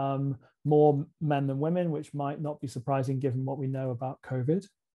much, more men than women, which might not be surprising given what we know about COVID.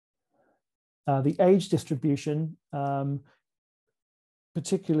 The age distribution,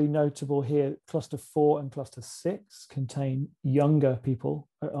 particularly notable here, cluster 4 and cluster 6 contain younger people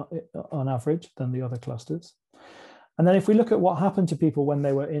on average than the other clusters. And then if we look at what happened to people when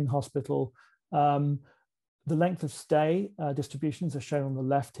they were in hospital, the length of stay distributions are shown on the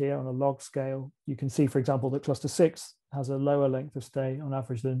left here on a log scale. You can see, for example, that cluster 6 has a lower length of stay on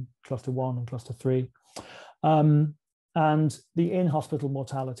average than cluster 1 and cluster 3. And the in-hospital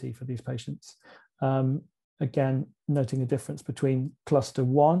mortality for these patients. Again, noting a difference between cluster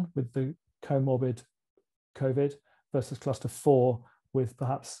 1 with the comorbid COVID versus cluster 4 with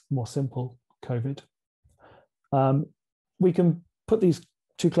perhaps more simple COVID. We can put these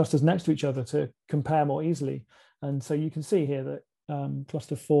two clusters next to each other to compare more easily. And so you can see here that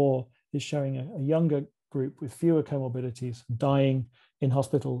cluster 4 is showing a younger group with fewer comorbidities, dying in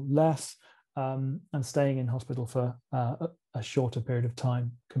hospital less, and staying in hospital for a shorter period of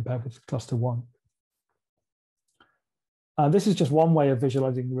time compared with cluster 1. This is just one way of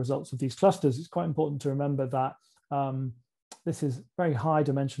visualizing the results of these clusters. It's quite important to remember that this is very high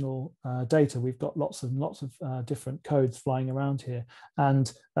dimensional data. We've got lots of different codes flying around here.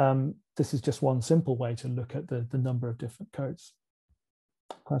 And this is just one simple way to look at the number of different codes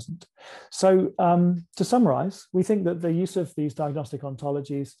present. So to summarize, we think that the use of these diagnostic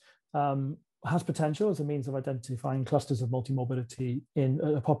ontologies has potential as a means of identifying clusters of multimorbidity in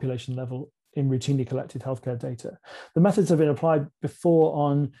a population level in routinely collected healthcare data. The methods have been applied before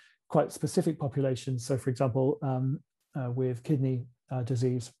on quite specific populations. So for example, with kidney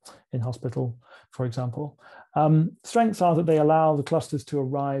disease in hospital, for example. Strengths are that they allow the clusters to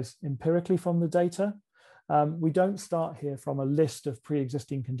arise empirically from the data. We don't start here from a list of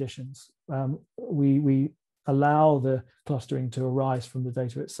pre-existing conditions. We allow the clustering to arise from the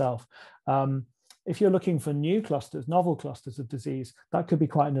data itself. If you're looking for new clusters, novel clusters of disease, that could be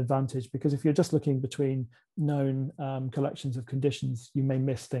quite an advantage, because if you're just looking between known collections of conditions, you may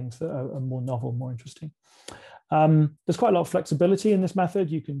miss things that are more novel, more interesting. There's quite a lot of flexibility in this method.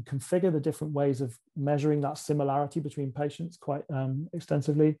 You can configure the different ways of measuring that similarity between patients quite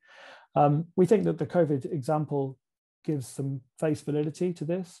extensively. We think that the COVID example gives some face validity to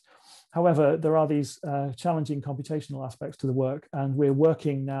this. However, there are these challenging computational aspects to the work, and we're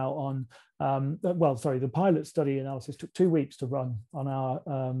working now on, the pilot study analysis took 2 weeks to run on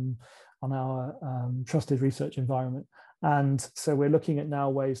our trusted research environment. And so we're looking at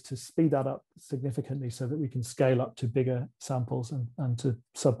now ways to speed that up significantly so that we can scale up to bigger samples and to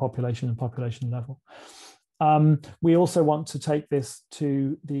subpopulation and population level. We also want to take this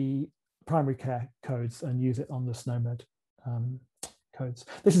to the primary care codes and use it on the SNOMED codes.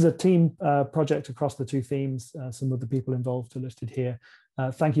 This is a team project across the two themes. Some of the people involved are listed here.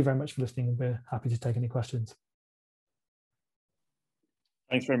 Thank you very much for listening, and we're happy to take any questions.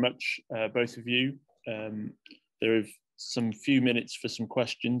 Thanks very much, both of you. There are some few minutes for some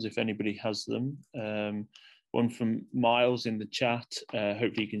questions if anybody has them. One from Miles in the chat,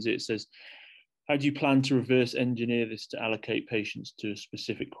 hopefully you can see it. It says, how do you plan to reverse engineer this to allocate patients to a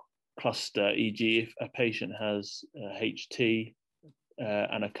specific cluster, e.g. if a patient has HT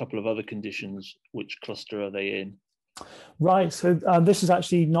and a couple of other conditions, which cluster are they in? Right, so this is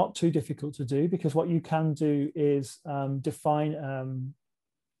actually not too difficult to do, because what you can do is define,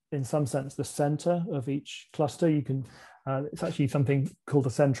 in some sense, the center of each cluster. You can, it's actually something called a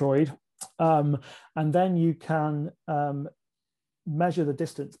centroid. And then you can measure the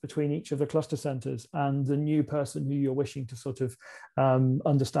distance between each of the cluster centers and the new person who you're wishing to sort of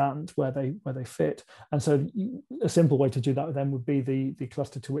understand where they fit. And so a simple way to do that then would be the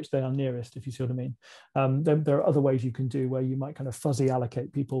cluster to which they are nearest, if you see what I mean. There are other ways you can do where you might kind of fuzzy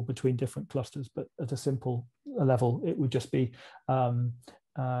allocate people between different clusters, but at a simple level, it would just be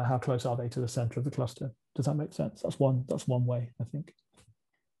how close are they to the center of the cluster. Does that make sense? That's one way, I think.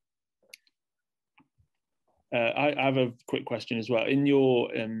 I have a quick question as well. In your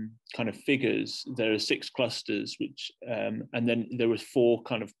kind of figures, there are 6 clusters, which, and then there was 4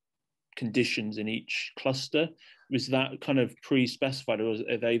 kind of conditions in each cluster. Was that kind of pre-specified, or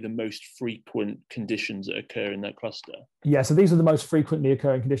are they the most frequent conditions that occur in that cluster? Yeah, so these are the most frequently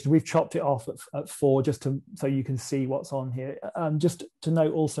occurring conditions. We've chopped it off at 4 just so you can see what's on here. Just to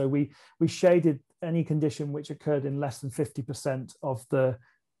note also, we shaded any condition which occurred in less than 50% of the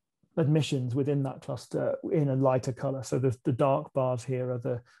admissions within that cluster in a lighter color. So the dark bars here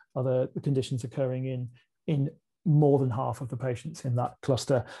are the conditions occurring in more than half of the patients in that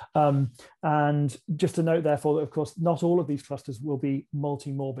cluster. And just to note, therefore, that of course, not all of these clusters will be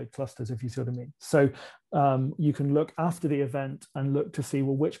multi-morbid clusters, if you see what I mean. So you can look after the event and look to see,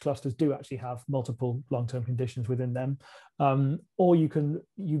 well, which clusters do actually have multiple long-term conditions within them. Or you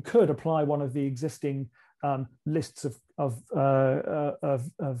could apply one of the existing lists of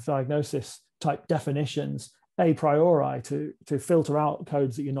diagnosis type definitions a priori to filter out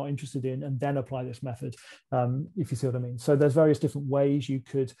codes that you're not interested in, and then apply this method, if you see what I mean. So there's various different ways you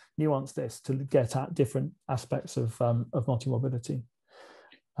could nuance this to get at different aspects of multimorbidity.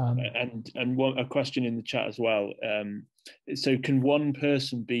 And a question in the chat as well. So can one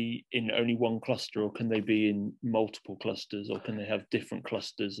person be in only one cluster, or can they be in multiple clusters, or can they have different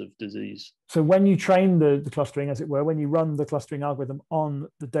clusters of disease? So when you train the clustering, as it were, when you run the clustering algorithm on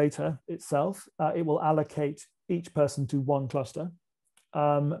the data itself, it will allocate each person to one cluster.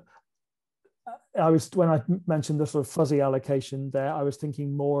 When I mentioned the sort of fuzzy allocation there, I was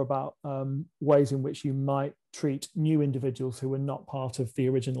thinking more about ways in which you might treat new individuals who were not part of the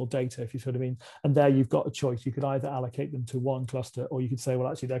original data, if you see what I mean. And there you've got a choice. You could either allocate them to one cluster, or you could say, well,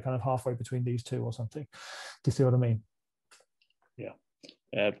 actually, they're kind of halfway between these two or something. Do you see what I mean?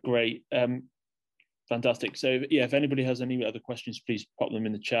 Yeah, great. Fantastic. So yeah, if anybody has any other questions, please pop them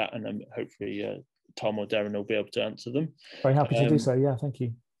in the chat, and hopefully Tom or Darren will be able to answer them. Very happy to do so. Yeah, thank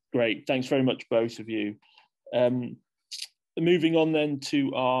you. Great. Thanks very much, both of you. Moving on then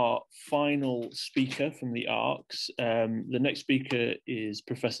to our final speaker from the ARCs. The next speaker is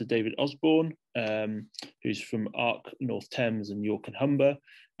Professor David Osborne, who's from ARC North Thames and York and Humber,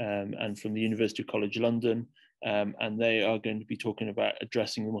 and from the University College London. And they are going to be talking about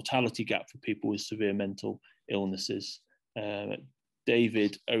addressing the mortality gap for people with severe mental illnesses.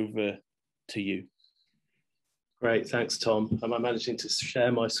 David, over to you. Great, thanks, Tom. Am I managing to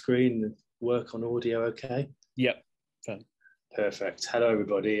share my screen and work on audio okay? Yep. Perfect. Hello,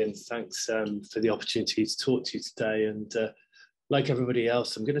 everybody, and thanks for the opportunity to talk to you today. And like everybody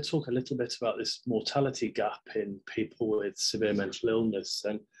else, I'm going to talk a little bit about this mortality gap in people with severe mental illness.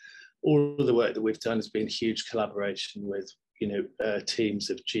 And all of the work that we've done has been huge collaboration with, teams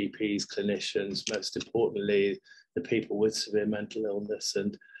of GPs, clinicians, most importantly, the people with severe mental illness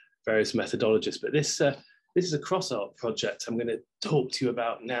and various methodologists. But this is a cross-art project I'm going to talk to you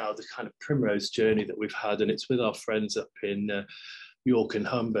about now, the kind of primrose journey that we've had, and it's with our friends up in York and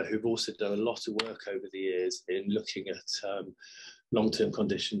Humber, who've also done a lot of work over the years in looking at long-term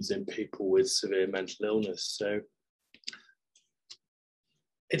conditions in people with severe mental illness. So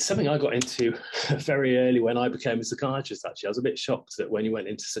it's something I got into very early when I became a psychiatrist, actually. I was a bit shocked that when you went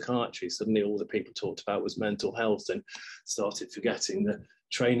into psychiatry, suddenly all the people talked about was mental health, and started forgetting the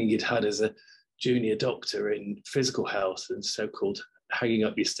training you'd had as a junior doctor in physical health and so-called hanging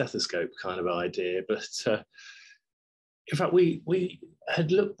up your stethoscope kind of idea. But in fact, we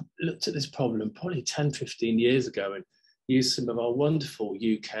had looked at this problem probably 10, 15 years ago and used some of our wonderful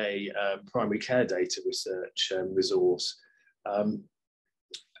UK primary care data research resource.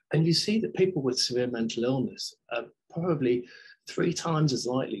 And you see that people with severe mental illness are probably 3 times as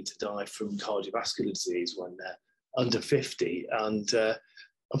likely to die from cardiovascular disease when they're under 50, and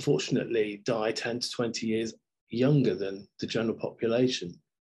unfortunately die 10 to 20 years younger than the general population.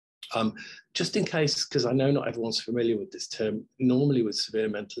 Just in case, because I know not everyone's familiar with this term, normally with severe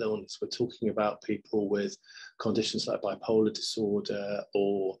mental illness, we're talking about people with conditions like bipolar disorder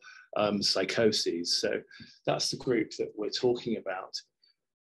or psychoses. So that's the group that we're talking about.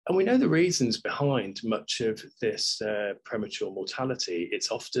 And we know the reasons behind much of this premature mortality.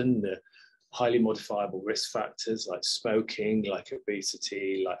 It's often the highly modifiable risk factors like smoking, like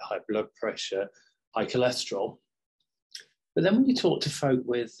obesity, like high blood pressure, high cholesterol. But then when you talk to folk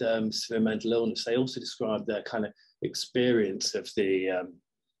with severe mental illness, they also describe their kind of experience of the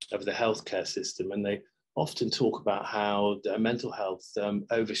healthcare system, and they often talk about how their mental health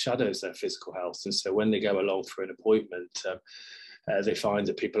overshadows their physical health. And so when they go along for an appointment, they find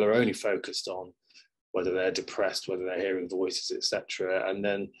that people are only focused on whether they're depressed, whether they're hearing voices, etc. And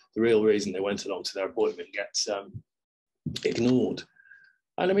then the real reason they went along to their appointment gets ignored.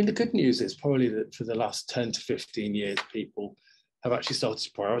 And I mean, the good news is probably that for the last 10 to 15 years, people have actually started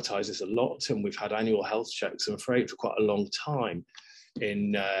to prioritize this a lot. And we've had annual health checks, I'm afraid, for quite a long time.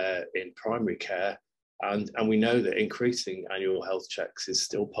 in primary care. And we know that increasing annual health checks is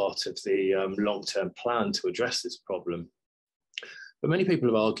still part of the long-term plan to address this problem. But many people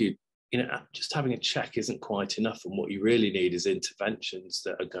have argued, just having a check isn't quite enough, and what you really need is interventions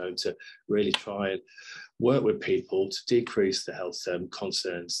that are going to really try and work with people to decrease the health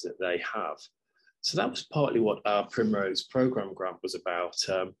concerns that they have. So that was partly what our Primrose programme grant was about.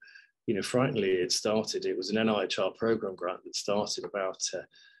 Frighteningly, it was an NIHR programme grant that started about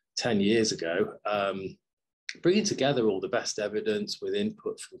 10 years ago, bringing together all the best evidence with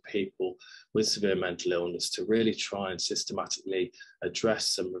input from people with severe mental illness to really try and systematically address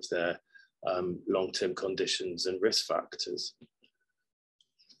some of their long-term conditions and risk factors.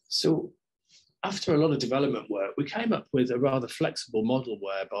 So after a lot of development work, we came up with a rather flexible model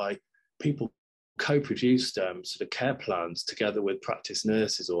whereby people co-produced sort of care plans together with practice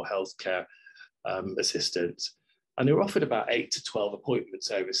nurses or healthcare assistants. And they were offered about 8 to 12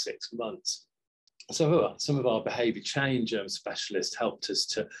 appointments over 6 months. So some of our behaviour change specialists helped us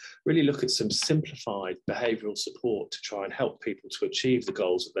to really look at some simplified behavioural support to try and help people to achieve the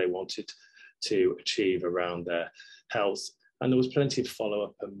goals that they wanted to achieve around their health. And there was plenty of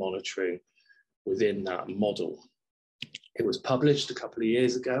follow-up and monitoring within that model. It was published a couple of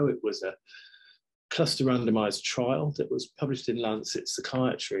years ago. It was a cluster randomised trial that was published in Lancet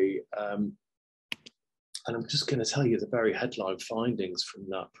Psychiatry. And I'm just going to tell you the very headline findings from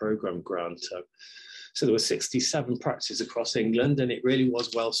that programme grant. So there were 67 practices across England, and it really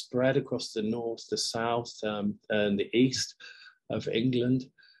was well spread across the north, the south, and the east of England.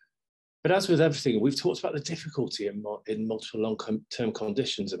 But as with everything, we've talked about the difficulty in multiple long-term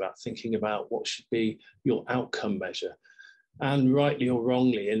conditions about thinking about what should be your outcome measure. And rightly or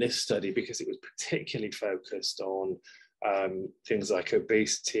wrongly in this study, because it was particularly focused on things like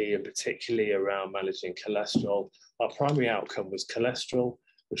obesity and particularly around managing cholesterol, our primary outcome was cholesterol,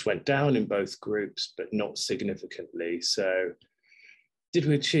 which went down in both groups, but not significantly. So did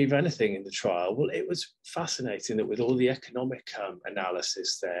we achieve anything in the trial? Well, it was fascinating that with all the economic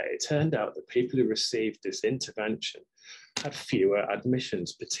analysis there, it turned out that people who received this intervention had fewer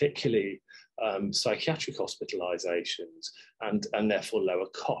admissions, particularly psychiatric hospitalizations, and therefore lower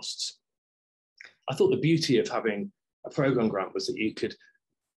costs. I thought the beauty of having a programme grant was that you could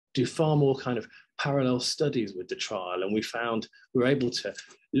do far more kind of parallel studies with the trial, and we were able to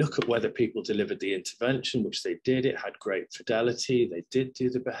look at whether people delivered the intervention, which they did. It had great fidelity. They did do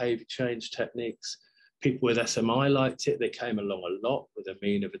the behaviour change techniques. People with SMI liked it. They came along a lot with a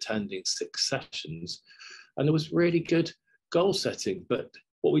mean of attending 6 sessions, and there was really good goal setting. But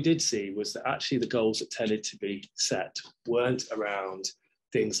what we did see was that actually the goals that tended to be set weren't around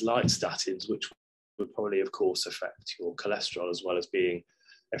things like statins, which would probably, of course, affect your cholesterol as well as being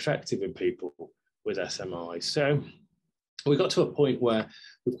effective in people with SMI. So we got to a point where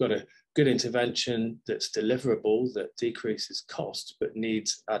we've got a good intervention that's deliverable, that decreases cost, but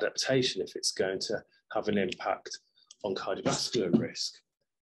needs adaptation if it's going to have an impact on cardiovascular risk.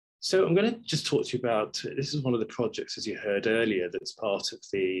 So I'm going to just talk to you about, this is one of the projects, as you heard earlier, that's part of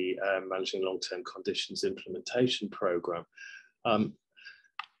the Managing Long-Term Conditions Implementation Programme. And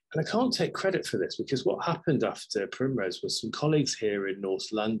I can't take credit for this, because what happened after Primrose was some colleagues here in North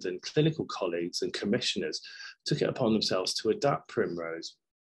London, clinical colleagues and commissioners, took it upon themselves to adapt Primrose.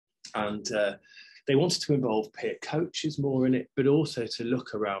 And they wanted to involve peer coaches more in it, but also to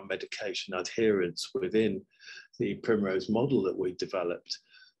look around medication adherence within the Primrose model that we developed.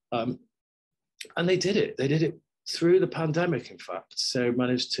 And they did it. They did it through the pandemic, in fact, so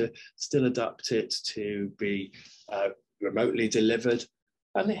managed to still adapt it to be remotely delivered.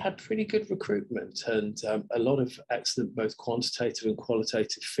 And they had pretty good recruitment and a lot of excellent both quantitative and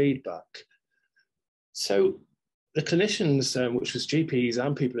qualitative feedback. So the clinicians, which was GPs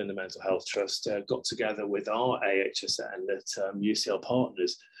and people in the Mental Health Trust, got together with our AHSN at UCL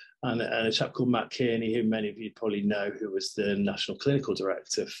Partners and a chap called Matt Kearney, who many of you probably know, who was the National Clinical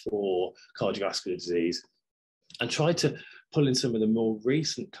Director for Cardiovascular Disease, and tried to pull in some of the more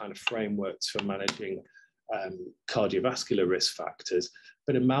recent kind of frameworks for managing cardiovascular risk factors,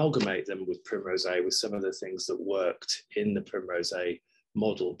 but amalgamate them with Primrose A, with some of the things that worked in the Primrose A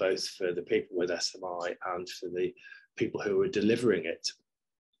model, both for the people with SMI and for the people who were delivering it.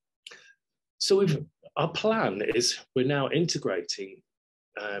 So our plan is we're now integrating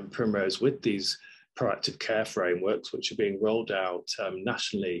Primrose with these proactive care frameworks, which are being rolled out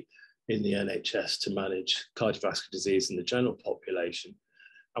nationally in the NHS to manage cardiovascular disease in the general population.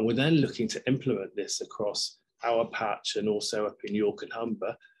 And we're then looking to implement this across our patch and also up in York and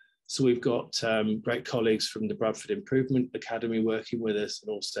Humber. So we've got great colleagues from the Bradford Improvement Academy working with us, and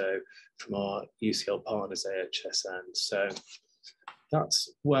also from our UCL partners, AHSN. So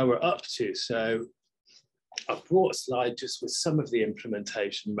that's where we're up to. So I've brought a slide just with some of the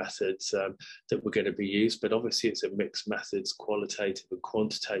implementation methods that we're going to be used, but obviously it's a mixed methods, qualitative and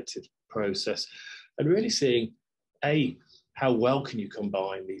quantitative process, and really seeing how well can you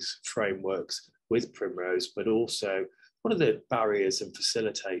combine these frameworks with Primrose, but also what are the barriers and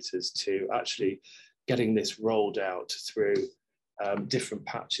facilitators to actually getting this rolled out through different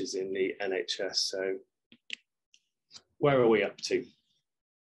patches in the NHS. So where are we up to?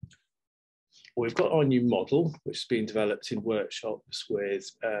 We've got our new model, which has been developed in workshops with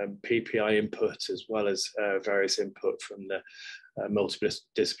PPI input as well as various input from the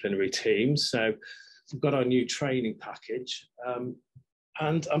multidisciplinary teams. So we've got our new training package.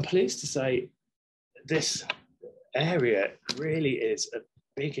 And I'm pleased to say this area really is a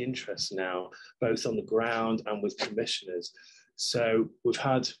big interest now, both on the ground and with commissioners. So we've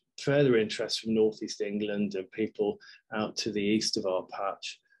had further interest from North East England and people out to the east of our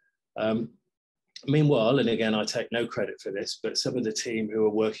patch. Meanwhile, and again, I take no credit for this, but some of the team who were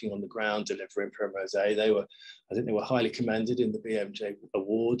working on the ground delivering Primrose A, I think they were highly commended in the BMJ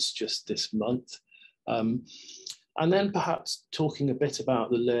Awards just this month. And then perhaps talking a bit about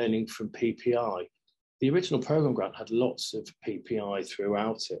the learning from PPI. The original programme grant had lots of PPI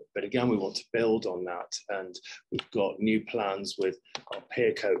throughout it, but again, we want to build on that. And we've got new plans with our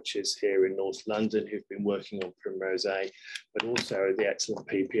peer coaches here in North London who've been working on Primrose A, but also the excellent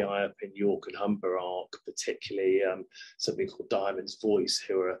PPI up in York and Humber ARC, particularly something called Diamond's Voice,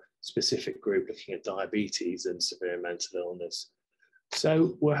 who are a specific group looking at diabetes and severe mental illness.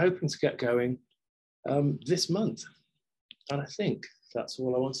 So we're hoping to get going this month. And I think that's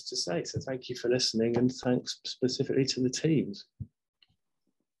all I wanted to say. So thank you for listening, and thanks specifically to the teams.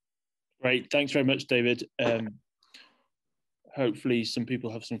 Great, thanks very much, David. Hopefully some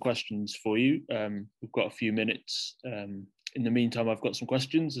people have some questions for you. We've got a few minutes. In the meantime, I've got some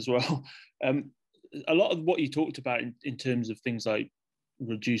questions as well. A lot of what you talked about in terms of things like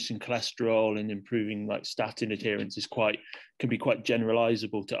reducing cholesterol and improving like statin adherence can be quite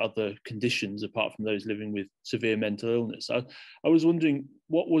generalizable to other conditions apart from those living with severe mental illness. I was wondering,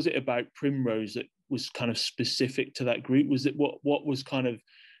 what was it about Primrose that was kind of specific to that group? Was it what was kind of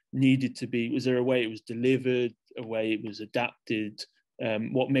needed to be? Was there a way it was delivered, a way it was adapted?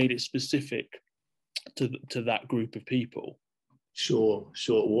 What made it specific to that group of people? Sure.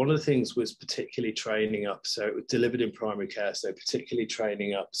 One of the things was particularly training up, so it was delivered in primary care, so particularly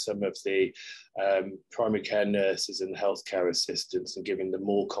training up some of the primary care nurses and healthcare assistants and giving them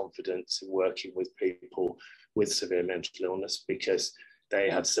more confidence in working with people with severe mental illness, because they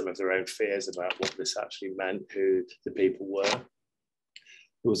had some of their own fears about what this actually meant, who the people were.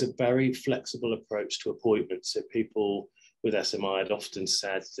 There was a very flexible approach to appointments, so people with SMI had often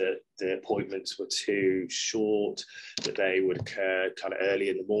said that the appointments were too short, that they would occur kind of early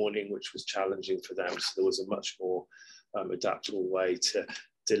in the morning, which was challenging for them. So there was a much more adaptable way to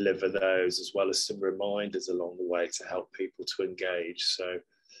deliver those, as well as some reminders along the way to help people to engage. So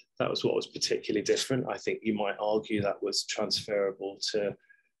that was what was particularly different. I think you might argue that was transferable to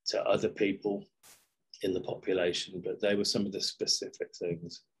other people in the population, but they were some of the specific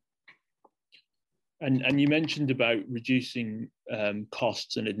things. And you mentioned about reducing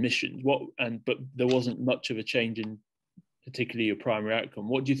costs and admissions. But there wasn't much of a change in particularly your primary outcome.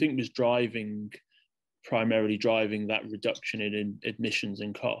 What do you think was primarily driving that reduction in admissions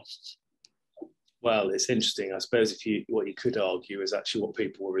and costs? Well, it's interesting. I suppose what you could argue is actually what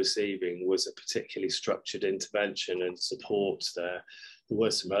people were receiving was a particularly structured intervention and support there. There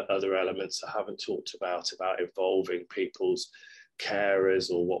were some other elements I haven't talked about involving people's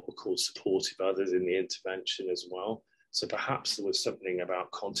carers or what were called supportive others in the intervention as well. So perhaps there was something about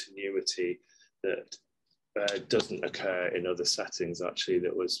continuity that doesn't occur in other settings actually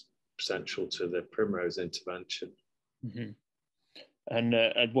that was central to the Primrose intervention. Mm-hmm.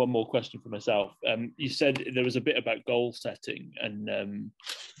 And one more question for myself. You said there was a bit about goal setting, and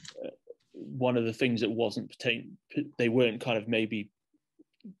one of the things that wasn't they weren't kind of maybe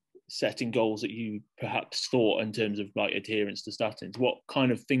setting goals that you perhaps thought in terms of like adherence to statins. What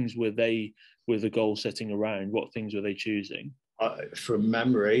kind of things were the goal setting around? What things were they choosing? From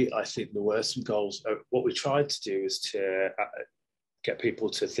memory, I think there were some goals. What we tried to do is to get people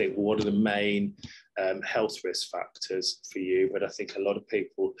to think, well, what are the main health risk factors for you? But I think a lot of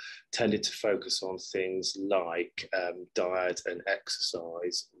people tended to focus on things like diet and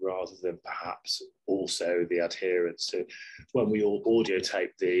exercise rather than perhaps also the adherence. So when we all audio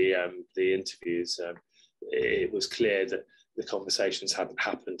taped the interviews, it was clear that the conversations hadn't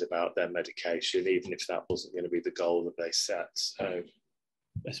happened about their medication, even if that wasn't going to be the goal that they set. So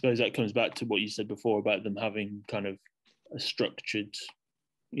I suppose that comes back to what you said before about them having kind of structured,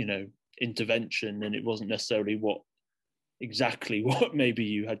 you know, intervention, and it wasn't necessarily exactly what maybe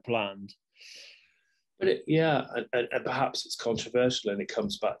you had planned. But yeah, and perhaps it's controversial, and it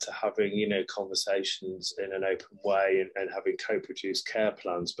comes back to having, you know, conversations in an open way and having co-produced care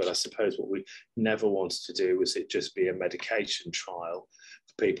plans. But I suppose what we never wanted to do was it just be a medication trial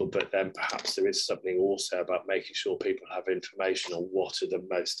for people, but then perhaps there is something also about making sure people have information on what are the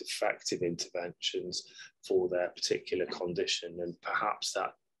most effective interventions for their particular condition, and perhaps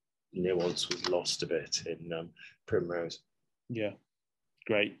that nuance was lost a bit in Primrose. Yeah,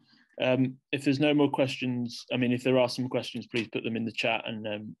 great. If there's no more questions, I mean, if there are some questions, please put them in the chat, and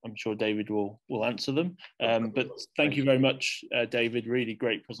I'm sure David will answer them. But thank you very much, David. Really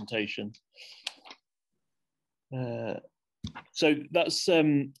great presentation. So that's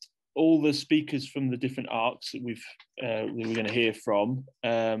all the speakers from the different ARCs that we're going to hear from.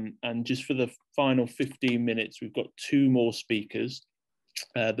 And just for the final 15 minutes, we've got 2 more speakers.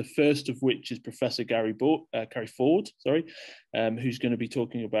 The first of which is Professor Gary Ford, who's going to be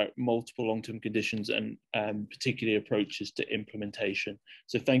talking about multiple long-term conditions and particularly approaches to implementation.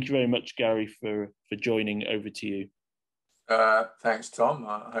 So thank you very much, Gary, for joining. Over to you. Thanks, Tom.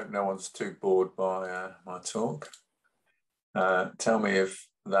 I hope no one's too bored by my talk. Tell me if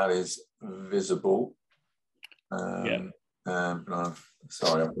that is visible. Yeah.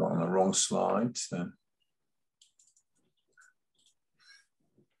 Sorry, I've got on the wrong slide. So.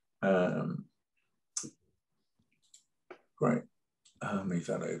 Great, I'll move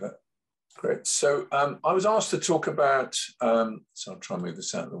that over. Great, so I was asked to talk about, so I'll try and move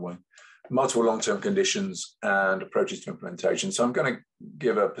this out of the way, multiple long-term conditions and approaches to implementation. So I'm going to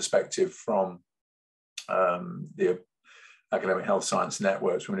give a perspective from the academic health science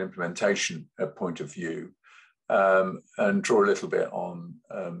networks from an implementation point of view, and draw a little bit on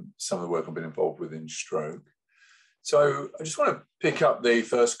some of the work I've been involved with in stroke. So I just want to pick up the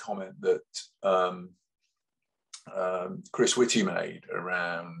first comment that Chris Whitty made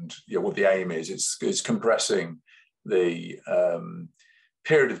around what the aim is. It's compressing the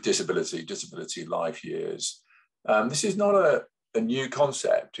period of disability life years. This is not a new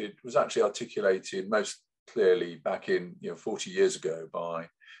concept. It was actually articulated most clearly back in 40 years ago by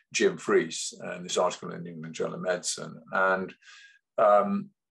Jim Fries, and this article in the England Journal of Medicine. And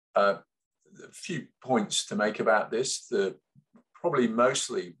a few points to make about this. Probably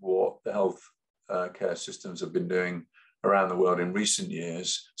mostly what the health care systems have been doing around the world in recent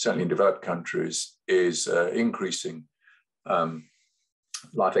years, certainly in developed countries, is increasing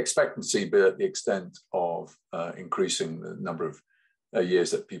life expectancy, but at the extent of increasing the number of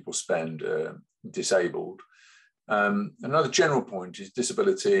years that people spend disabled. Another general point is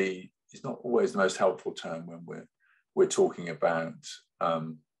disability is not always the most helpful term when we're talking about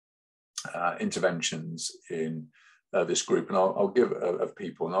interventions in this group, and I'll give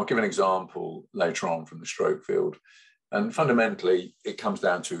an example later on from the stroke field. And fundamentally, it comes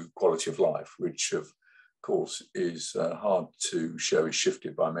down to quality of life, which of course is hard to show is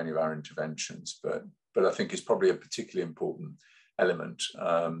shifted by many of our interventions, but I think is probably a particularly important element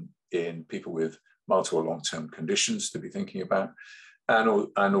in people with multiple long-term conditions to be thinking about. And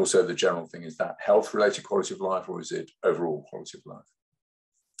also the general thing, is that health-related quality of life, or is it overall quality of life?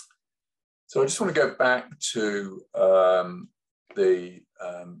 So I just want to go back to the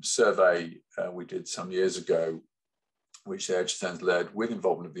survey we did some years ago, which the HSN's led with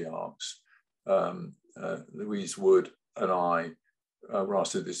involvement of the ARCs. Louise Wood and I were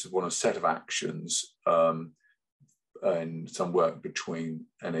asked to do this as one of a set of actions and some work between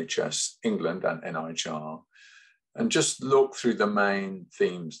NHS England and NIHR, and just look through the main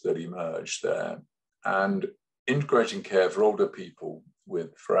themes that emerged there. And integrating care for older people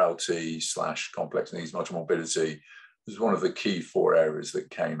with frailty / complex needs, multimorbidity, was one of the key 4 areas that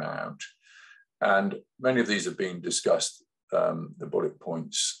came out. And many of these have been discussed, the bullet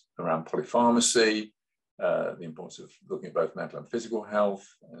points around polypharmacy, the importance of looking at both mental and physical health,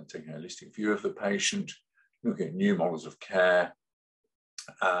 taking a holistic view of the patient, looking at new models of care,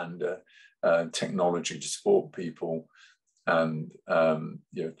 and technology to support people, and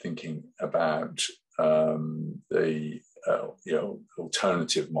thinking about the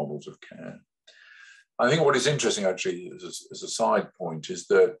alternative models of care. I think what is interesting, actually, as a side point, is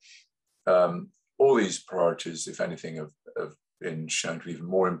that all these priorities, if anything, have been shown to be even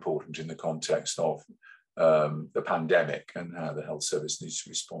more important in the context of the pandemic and how the health service needs to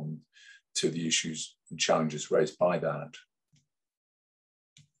respond to the issues and challenges raised by that.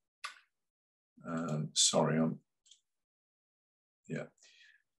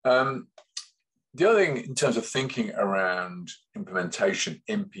 The other thing in terms of thinking around implementation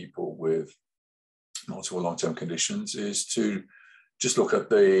in people with multiple long-term conditions is to just look at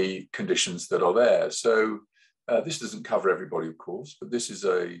the conditions that are there. So this doesn't cover everybody, of course, but this is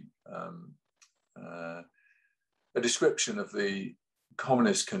a description of the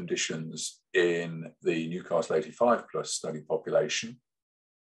commonest conditions in the Newcastle 85 plus study population,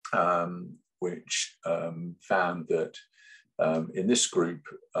 which found that in this group,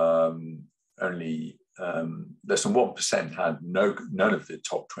 only less than 1% had none of the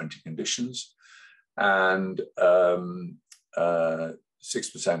top 20 conditions, and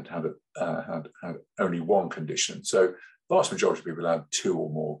 6% had only one condition. So the vast majority of people had 2 or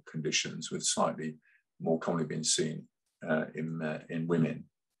more conditions, with slightly more commonly being seen in women.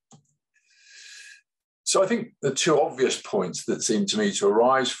 So I think the 2 obvious points that seem to me to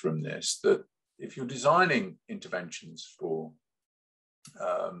arise from this, that if you're designing interventions for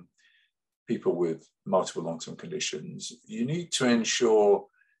people with multiple long-term conditions, you need to ensure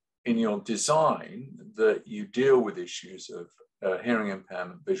in your design that you deal with issues of hearing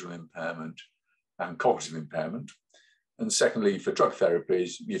impairment, visual impairment, and cognitive impairment. And secondly, for drug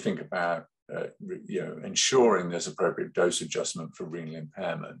therapies, you think about ensuring there's appropriate dose adjustment for renal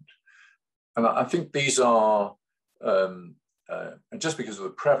impairment. And I think these are, and just because of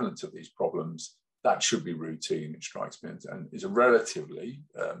the prevalence of these problems, that should be routine, it strikes me, and is a relatively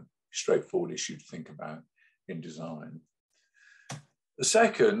straightforward issue to think about in design. The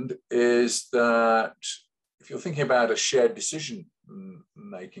second is that if you're thinking about a shared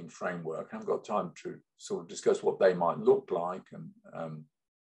decision-making framework, I haven't got time to sort of discuss what they might look like, and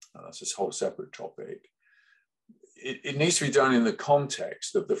that's a whole separate topic. It needs to be done in the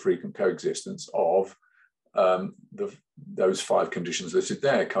context of the frequent coexistence of those 5 conditions listed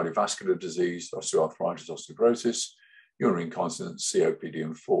there: cardiovascular disease, osteoarthritis, osteoporosis, urinary incontinence, COPD,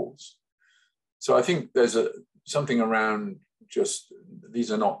 and falls. So I think there's something around just,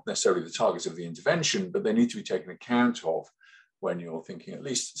 these are not necessarily the targets of the intervention, but they need to be taken account of when you're thinking, at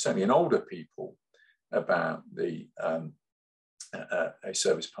least certainly in older people, about the a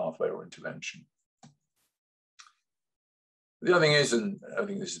service pathway or intervention. The other thing is, and I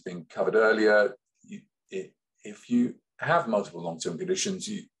think this has been covered earlier, if you have multiple long-term conditions,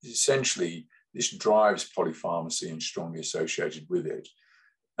 essentially this drives polypharmacy and strongly associated with it.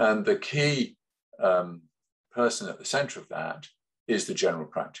 And the key person at the center of that is the general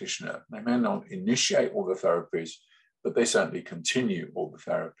practitioner. They may not initiate all the therapies, but they certainly continue all the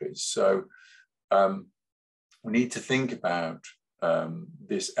therapies. So we need to think about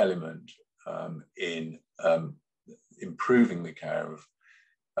this element in improving the care of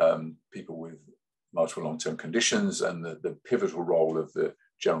people with multiple long-term conditions, and the pivotal role of the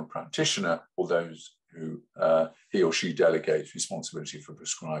general practitioner, or those who he or she delegates responsibility for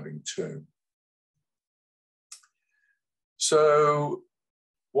prescribing to. So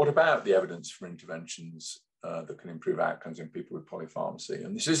what about the evidence for interventions that can improve outcomes in people with polypharmacy?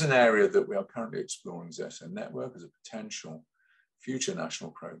 And this is an area that we are currently exploring ZESO Network as a potential future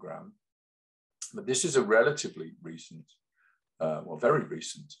national program. But this is a relatively recent, well, very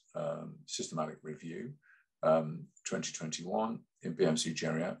recent systematic review, 2021 in BMC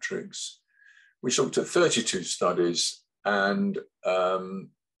Geriatrics, which looked at 32 studies, and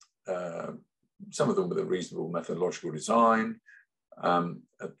some of them with a reasonable methodological design,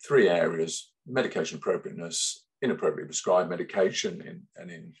 at 3 areas: medication appropriateness, inappropriately prescribed medication, and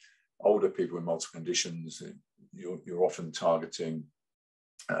in older people with multiple conditions, you're often targeting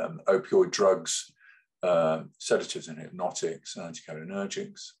opioid drugs, sedatives and hypnotics, and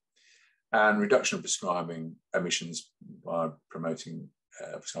anticholinergics, and reduction of prescribing omissions by promoting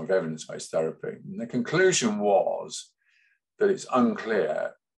prescribing evidence-based therapy. And the conclusion was that it's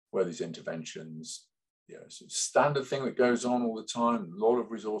unclear where these interventions, it's a standard thing that goes on all the time. A lot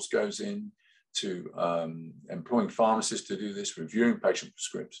of resource goes in to employing pharmacists to do this, reviewing patient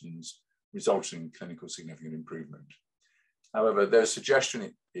prescriptions, resulting in clinical significant improvement. However, there's a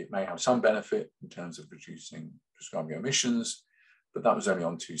suggestion it may have some benefit in terms of reducing prescribing omissions, but that was only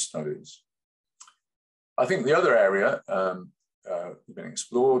on 2 studies. I think the other area being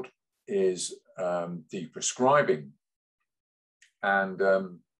explored is deprescribing. And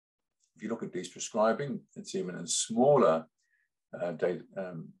if you look at deprescribing, it's even a smaller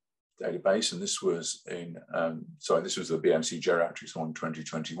database, and this was in, this was the BMC Geriatrics one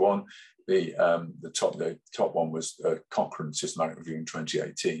 2021. The top one was a Cochrane systematic review in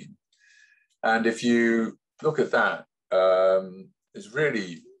 2018. And if you look at that, there's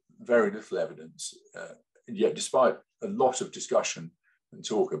really very little evidence, yet despite a lot of discussion and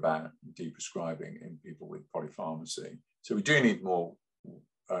talk about deprescribing in people with polypharmacy. So we do need more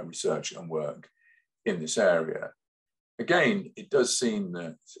research and work in this area. again, it does seem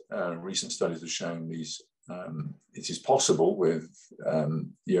that recent studies have shown these it is possible with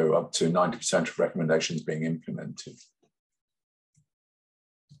up to 90% of recommendations being implemented.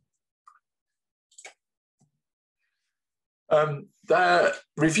 The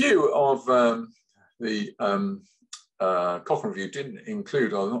review of the Cochrane review didn't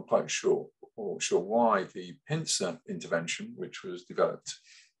include, I'm not quite sure why, the pincer intervention, which was developed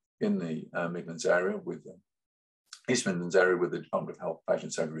in the Midlands area with the East Midlands area with the Department of Health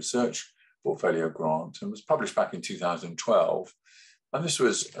Patient-Centered Research portfolio grant, and was published back in 2012. And this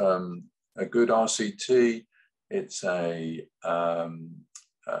was a good RCT. It's a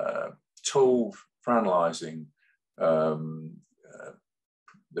tool for analysing the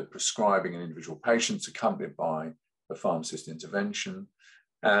prescribing in individual patients, accompanied by a pharmacist intervention,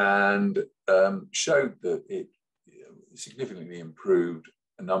 and showed that it significantly improved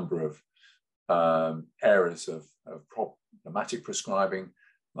a number of areas of problematic prescribing,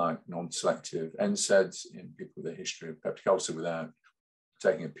 like non-selective NSAIDs in people with a history of peptic ulcer without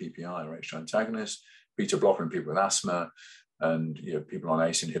taking a PPI or H2 antagonist, beta blocker in people with asthma, and people on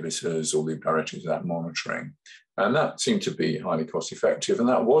ACE inhibitors or loop diuretics without monitoring. And that seemed to be highly cost effective. And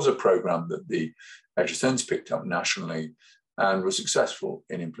that was a program that the HSNs picked up nationally and was successful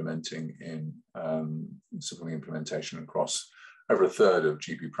in implementing supporting implementation across over a third of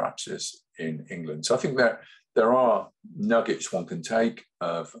GP practice in England. So I think that there are nuggets one can take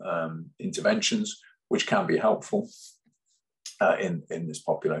of interventions which can be helpful in this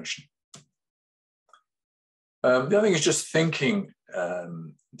population. The other thing is just thinking,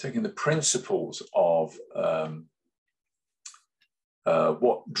 taking the principles of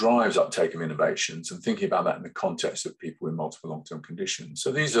what drives uptake of innovations and thinking about that in the context of people with multiple long-term conditions.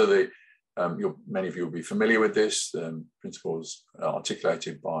 So these are the, many of you will be familiar with this, principles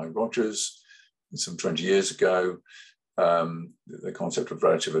articulated by Rogers some 20 years ago, the concept of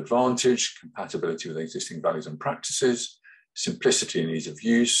relative advantage, compatibility with existing values and practices, simplicity and ease of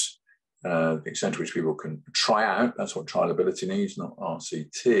use, the extent to which people can try out, that's what trialability needs, not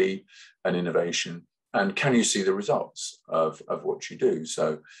RCT, and innovation. And can you see the results of what you do?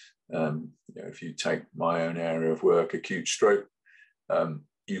 So if you take my own area of work, acute stroke,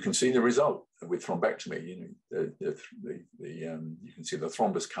 you can see the result with thrombectomy. You can see the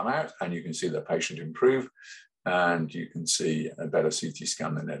thrombus come out, and you can see the patient improve, and you can see a better CT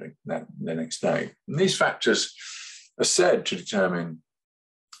scan the next day. And these factors are said to determine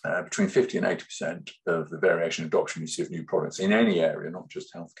between 50 and 80% of the variation adoption you see of new products in any area, not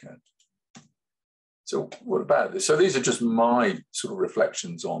just healthcare. So what about this? So these are just my sort of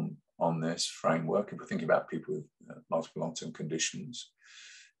reflections on this framework if we're thinking about people with multiple long-term conditions.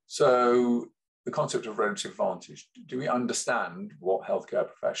 So the concept of relative advantage, do we understand what healthcare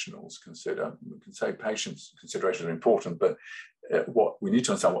professionals consider? We can say patients' considerations are important, but what we need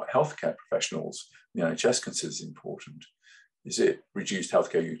to understand what healthcare professionals, the NHS considers important. Is it reduced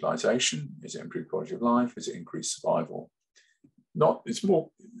healthcare utilisation? Is it improved quality of life? Is it increased survival? It's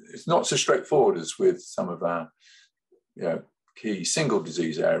not so straightforward as with some of our key single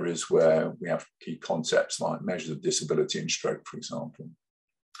disease areas where we have key concepts like measures of disability and stroke, for example.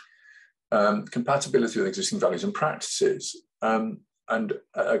 Compatibility with existing values and practices.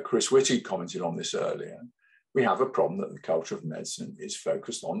 Chris Whitty commented on this earlier. We have a problem that the culture of medicine is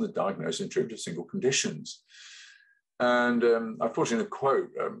focused on the diagnosis and treatment of single conditions. And I've put in a quote,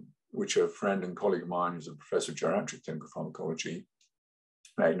 which a friend and colleague of mine who's a professor of geriatric clinical pharmacology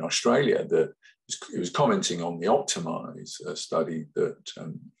made in Australia, that he was commenting on the Optimise study that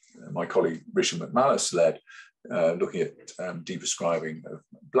my colleague Richard McManus led, looking at de-prescribing of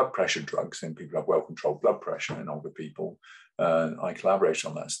blood pressure drugs in people who have well-controlled blood pressure in older people. I collaborated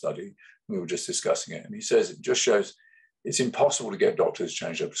on that study. We were just discussing it. And he says it just shows it's impossible to get doctors to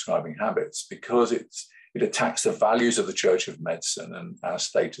change their prescribing habits because it attacks the values of the Church of Medicine and our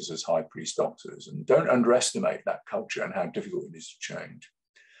status as high priest doctors. And don't underestimate that culture and how difficult it is to change.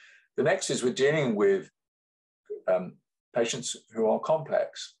 The next is we're dealing with patients who are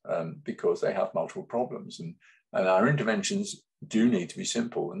complex because they have multiple problems. And our interventions do need to be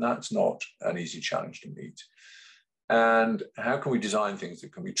simple. And that's not an easy challenge to meet. And how can we design things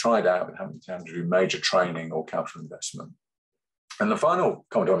that can be tried out without having to do major training or capital investment? And the final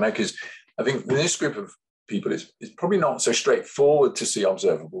comment I'll make is, I think this group of people is probably not so straightforward to see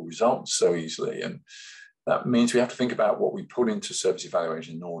observable results so easily. And that means we have to think about what we put into service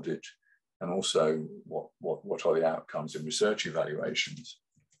evaluation and audit, and also what are the outcomes in research evaluations.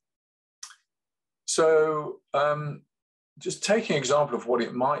 So just taking an example of what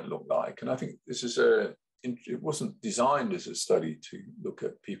it might look like, and I think this is it wasn't designed as a study to look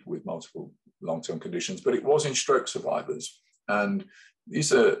at people with multiple long-term conditions, but it was in stroke survivors. And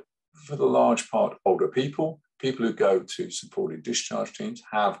these are, for the large part, older people who go to supported discharge teams,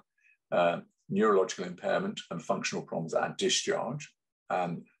 have neurological impairment and functional problems at discharge,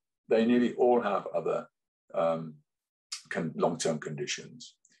 and they nearly all have other long-term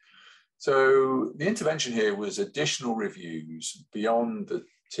conditions. So the intervention here was additional reviews beyond the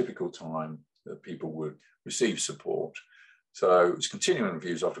typical time that people would receive support. So it's continuing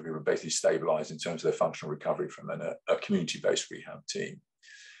reviews after people are basically stabilized in terms of their functional recovery from a community-based rehab team.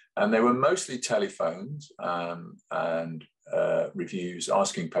 And they were mostly telephones and reviews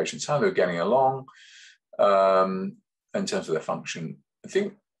asking patients how they were getting along in terms of their function. I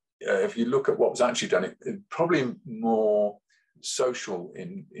think if you look at what was actually done, it probably more social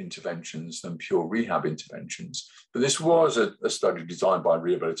interventions than pure rehab interventions. But this was a study designed by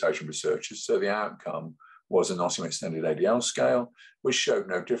rehabilitation researchers, so the outcome was a Nottingham Extended ADL scale, which showed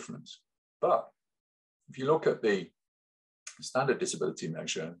no difference. But if you look at the standard disability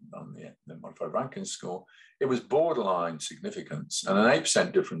measure on the modified Rankin score, it was borderline significance, and an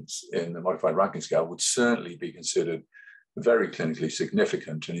 8% difference in the modified Rankin scale would certainly be considered very clinically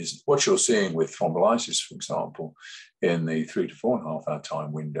significant, and is what you're seeing with thrombolysis, for example, in the 3 to 4.5 hour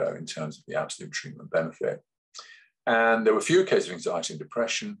time window in terms of the absolute treatment benefit. And there were few cases of anxiety and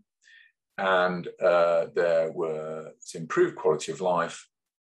depression, and there was improved quality of life,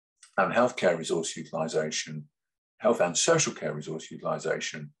 and healthcare resource utilization, health and social care resource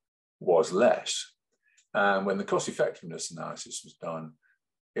utilization was less. And when the cost effectiveness analysis was done,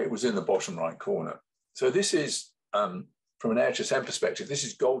 it was in the bottom right corner. So this is, from an HSM perspective, this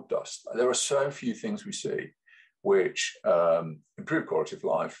is gold dust. There are so few things we see which improve quality of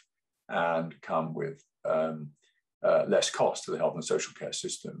life and come with less cost to the health and social care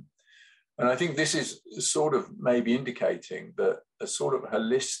system. And I think this is sort of maybe indicating that a sort of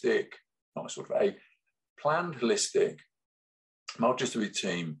holistic, not sort of a planned holistic, multidisciplinary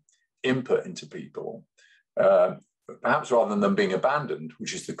team input into people, perhaps rather than them being abandoned,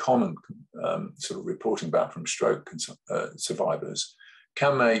 which is the common sort of reporting back from stroke survivors,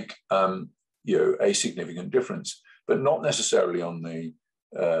 can make a significant difference, but not necessarily on the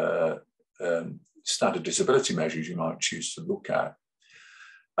standard disability measures you might choose to look at.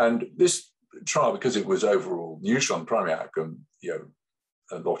 And this trial, because it was overall neutral on primary outcome,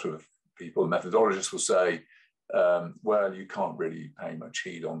 a lot of people, methodologists will say, well, you can't really pay much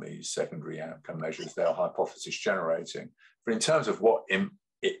heed on these secondary outcome measures. They are hypothesis generating. But in terms of what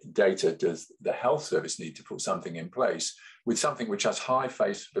data does the health service need to put something in place with something which has high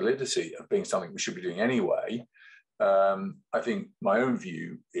face validity of being something we should be doing anyway, I think my own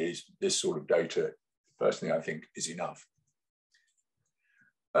view is this sort of data, personally, I think is enough.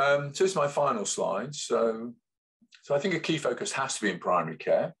 So this is my final slide. So I think a key focus has to be in primary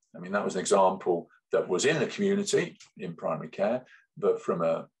care. I mean, that was an example that was in the community in primary care, but from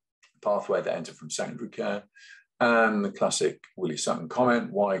a pathway that entered from secondary care. And the classic Willie Sutton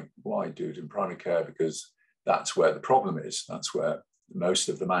comment, why do it in primary care? Because that's where the problem is. That's where most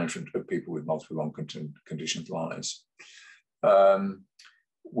of the management of people with multiple long conditions lies.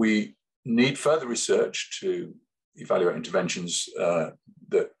 We need further research to evaluate interventions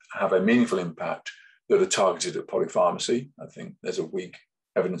that have a meaningful impact that are targeted at polypharmacy. I think there's a weak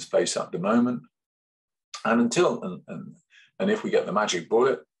evidence base at the moment. And until, and if we get the magic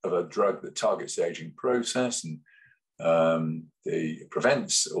bullet of a drug that targets the aging process and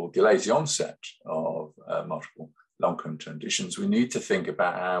prevents or delays the onset of multiple long-term conditions, we need to think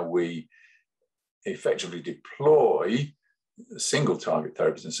about how we effectively deploy single target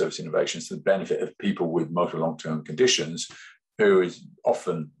therapies and service innovations to the benefit of people with multiple long-term conditions, who is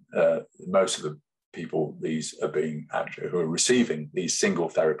often most of the people who are receiving these single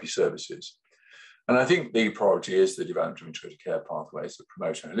therapy services. And I think the priority is the development of integrated care pathways that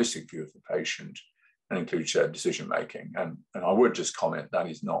promote a holistic view of the patient and include shared decision-making. And I would just comment that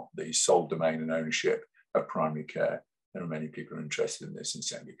is not the sole domain and ownership of primary care. There are many people who are interested in this in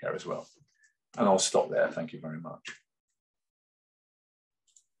secondary care as well. And I'll stop there. Thank you very much.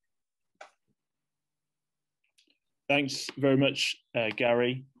 Thanks very much,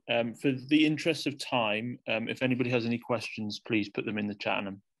 Gary. For the interest of time, if anybody has any questions, please put them in the chat and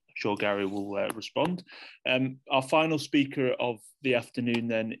I'm sure Gary will respond. Our final speaker of the afternoon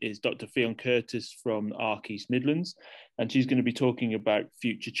then is Dr. Fionn Curtis from ARC East Midlands, and she's going to be talking about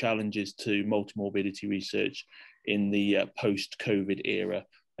future challenges to multimorbidity research in the post-COVID era.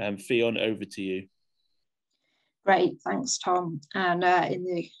 Fionn, over to you. Great, thanks, Tom. And in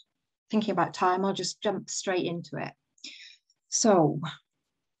the thinking about time, I'll just jump straight into it. So,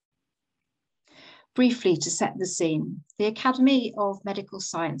 Briefly, to set the scene, the Academy of Medical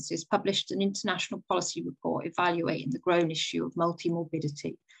Sciences published an international policy report evaluating the growing issue of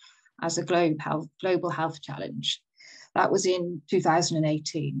multimorbidity as a global health challenge. That was in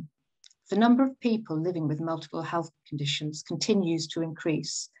 2018. The number of people living with multiple health conditions continues to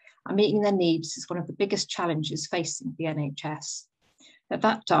increase, and meeting their needs is one of the biggest challenges facing the NHS. At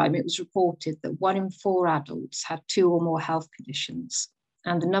that time, it was reported that 1 in 4 adults had 2 or more health conditions,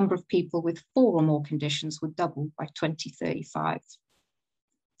 and the number of people with 4 or more conditions would double by 2035.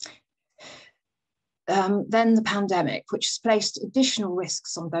 Then the pandemic, which has placed additional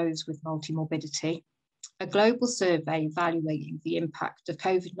risks on those with multimorbidity. A global survey evaluating the impact of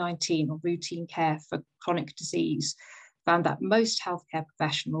COVID-19 on routine care for chronic disease found that most healthcare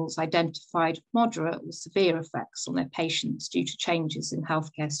professionals identified moderate or severe effects on their patients due to changes in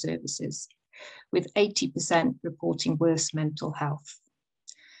healthcare services, with 80% reporting worse mental health.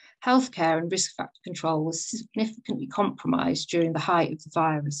 Healthcare and risk factor control was significantly compromised during the height of the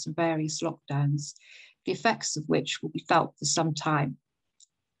virus and various lockdowns, the effects of which will be felt for some time.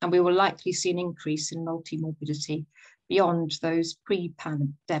 And we will likely see an increase in multimorbidity beyond those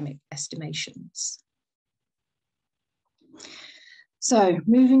pre-pandemic estimations. So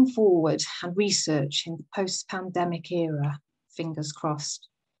moving forward and research in the post-pandemic era, fingers crossed.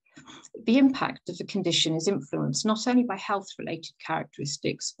 The impact of the condition is influenced not only by health-related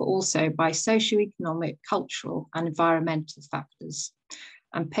characteristics, but also by socioeconomic, cultural and environmental factors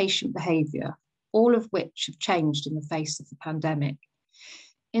and patient behaviour, all of which have changed in the face of the pandemic.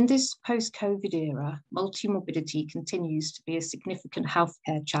 In this post-COVID era, multimorbidity continues to be a significant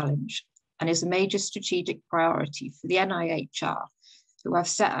healthcare challenge and is a major strategic priority for the NIHR, who have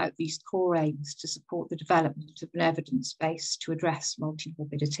set out these core aims to support the development of an evidence base to address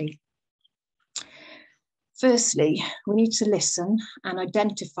multimorbidity. Firstly, we need to listen and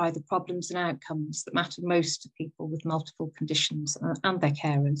identify the problems and outcomes that matter most to people with multiple conditions and their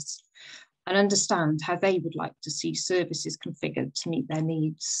carers, and understand how they would like to see services configured to meet their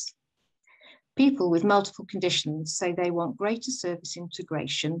needs. People with multiple conditions say they want greater service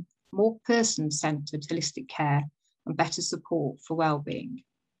integration, more person-centred holistic care, and better support for well-being.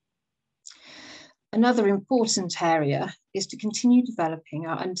 Another important area is to continue developing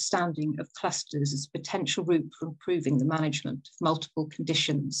our understanding of clusters as a potential route for improving the management of multiple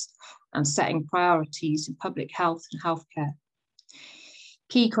conditions and setting priorities in public health and healthcare.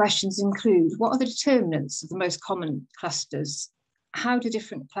 Key questions include: what are the determinants of the most common clusters? How do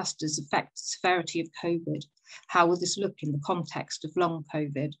different clusters affect the severity of COVID? How will this look in the context of long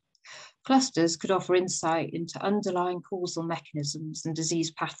COVID? Clusters could offer insight into underlying causal mechanisms and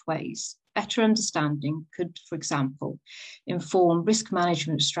disease pathways. Better understanding could, for example, inform risk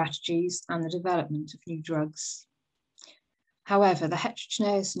management strategies and the development of new drugs. However, the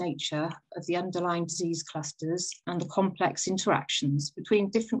heterogeneous nature of the underlying disease clusters and the complex interactions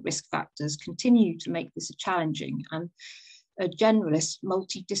between different risk factors continue to make this a challenging, and a generalist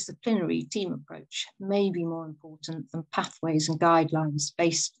multidisciplinary team approach may be more important than pathways and guidelines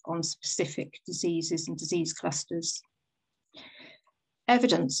based on specific diseases and disease clusters.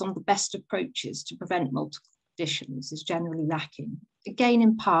 Evidence on the best approaches to prevent multiple conditions is generally lacking, again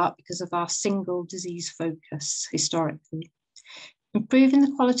in part because of our single disease focus historically. Improving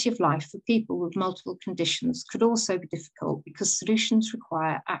the quality of life for people with multiple conditions could also be difficult because solutions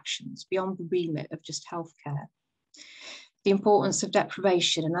require actions beyond the remit of just healthcare. The importance of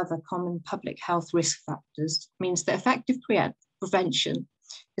deprivation and other common public health risk factors means that effective prevention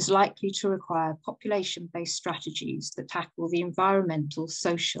is likely to require population-based strategies that tackle the environmental,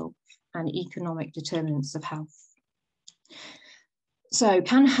 social, and economic determinants of health. So,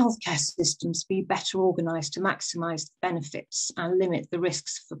 can healthcare systems be better organised to maximise the benefits and limit the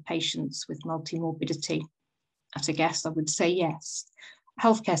risks for patients with multimorbidity? At a guess, I would say yes.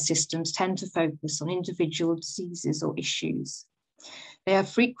 Healthcare systems tend to focus on individual diseases or issues. They have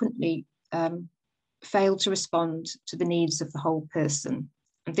frequently failed to respond to the needs of the whole person.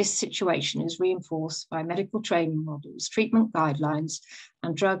 And this situation is reinforced by medical training models, treatment guidelines,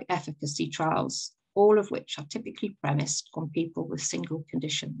 and drug efficacy trials, all of which are typically premised on people with single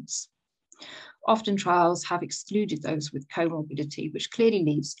conditions. Often trials have excluded those with comorbidity, which clearly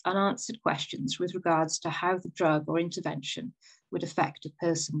leaves unanswered questions with regards to how the drug or intervention would affect a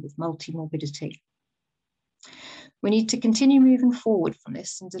person with multimorbidity. We need to continue moving forward from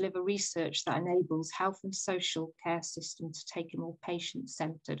this and deliver research that enables health and social care systems to take a more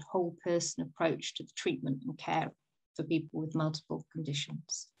patient-centred, whole-person approach to the treatment and care for people with multiple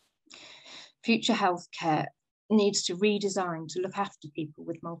conditions. Future healthcare needs to redesign to look after people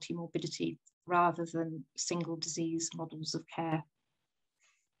with multimorbidity rather than single disease models of care.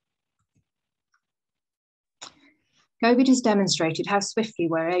 COVID has demonstrated how swiftly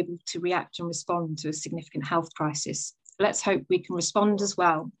we're able to react and respond to a significant health crisis. Let's hope we can respond as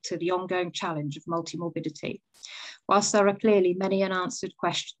well to the ongoing challenge of multimorbidity. Whilst there are clearly many unanswered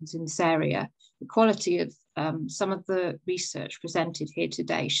questions in this area, the quality of some of the research presented here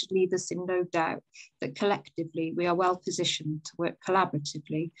today should leave us in no doubt that collectively we are well positioned to work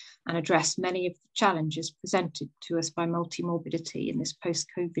collaboratively and address many of the challenges presented to us by multimorbidity in this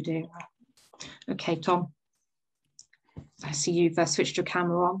post-COVID era. Okay, Tom, I see you've switched your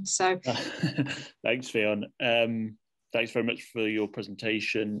camera on. So, thanks, Fionn. Thanks very much for your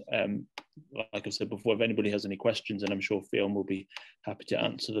presentation. Like I said before, if anybody has any questions, and I'm sure Fionn will be happy to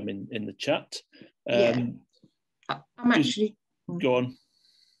answer them in the chat. I'm actually... Go on.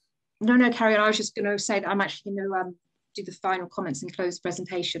 No, carry on. I was just going to say that I'm actually going to do the final comments and close the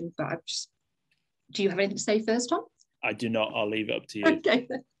presentation, but I've just... Do you have anything to say first, Tom? I do not. I'll leave it up to you. Okay.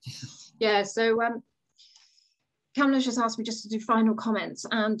 Yeah, so Kamlesh just asked me just to do final comments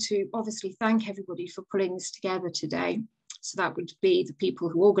and to obviously thank everybody for pulling this together today. So that would be the people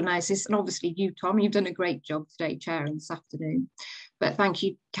who organise this, and obviously you, Tom, you've done a great job today, chairing this afternoon. But thank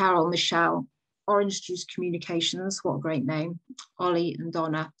you, Carol, Michelle, Orange Juice Communications, what a great name, Ollie and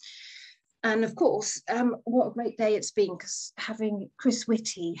Donna. And of course, what a great day it's been, because having Chris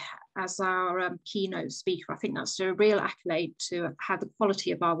Whitty as our keynote speaker, I think that's a real accolade to how the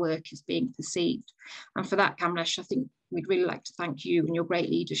quality of our work is being perceived. And for that, Kamlesh, I think we'd really like to thank you and your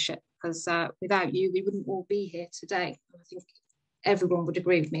great leadership, because without you, we wouldn't all be here today. I think everyone would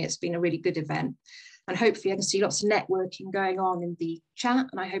agree with me. It's been a really good event. And hopefully I can see lots of networking going on in the chat.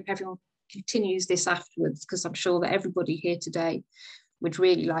 And I hope everyone continues this afterwards, because I'm sure that everybody here today would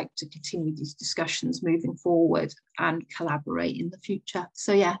really like to continue these discussions moving forward and collaborate in the future.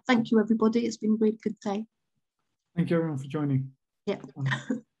 So yeah, thank you everybody. It's been a really good day. Thank you everyone for joining. Yeah.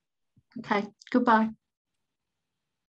 Okay, goodbye.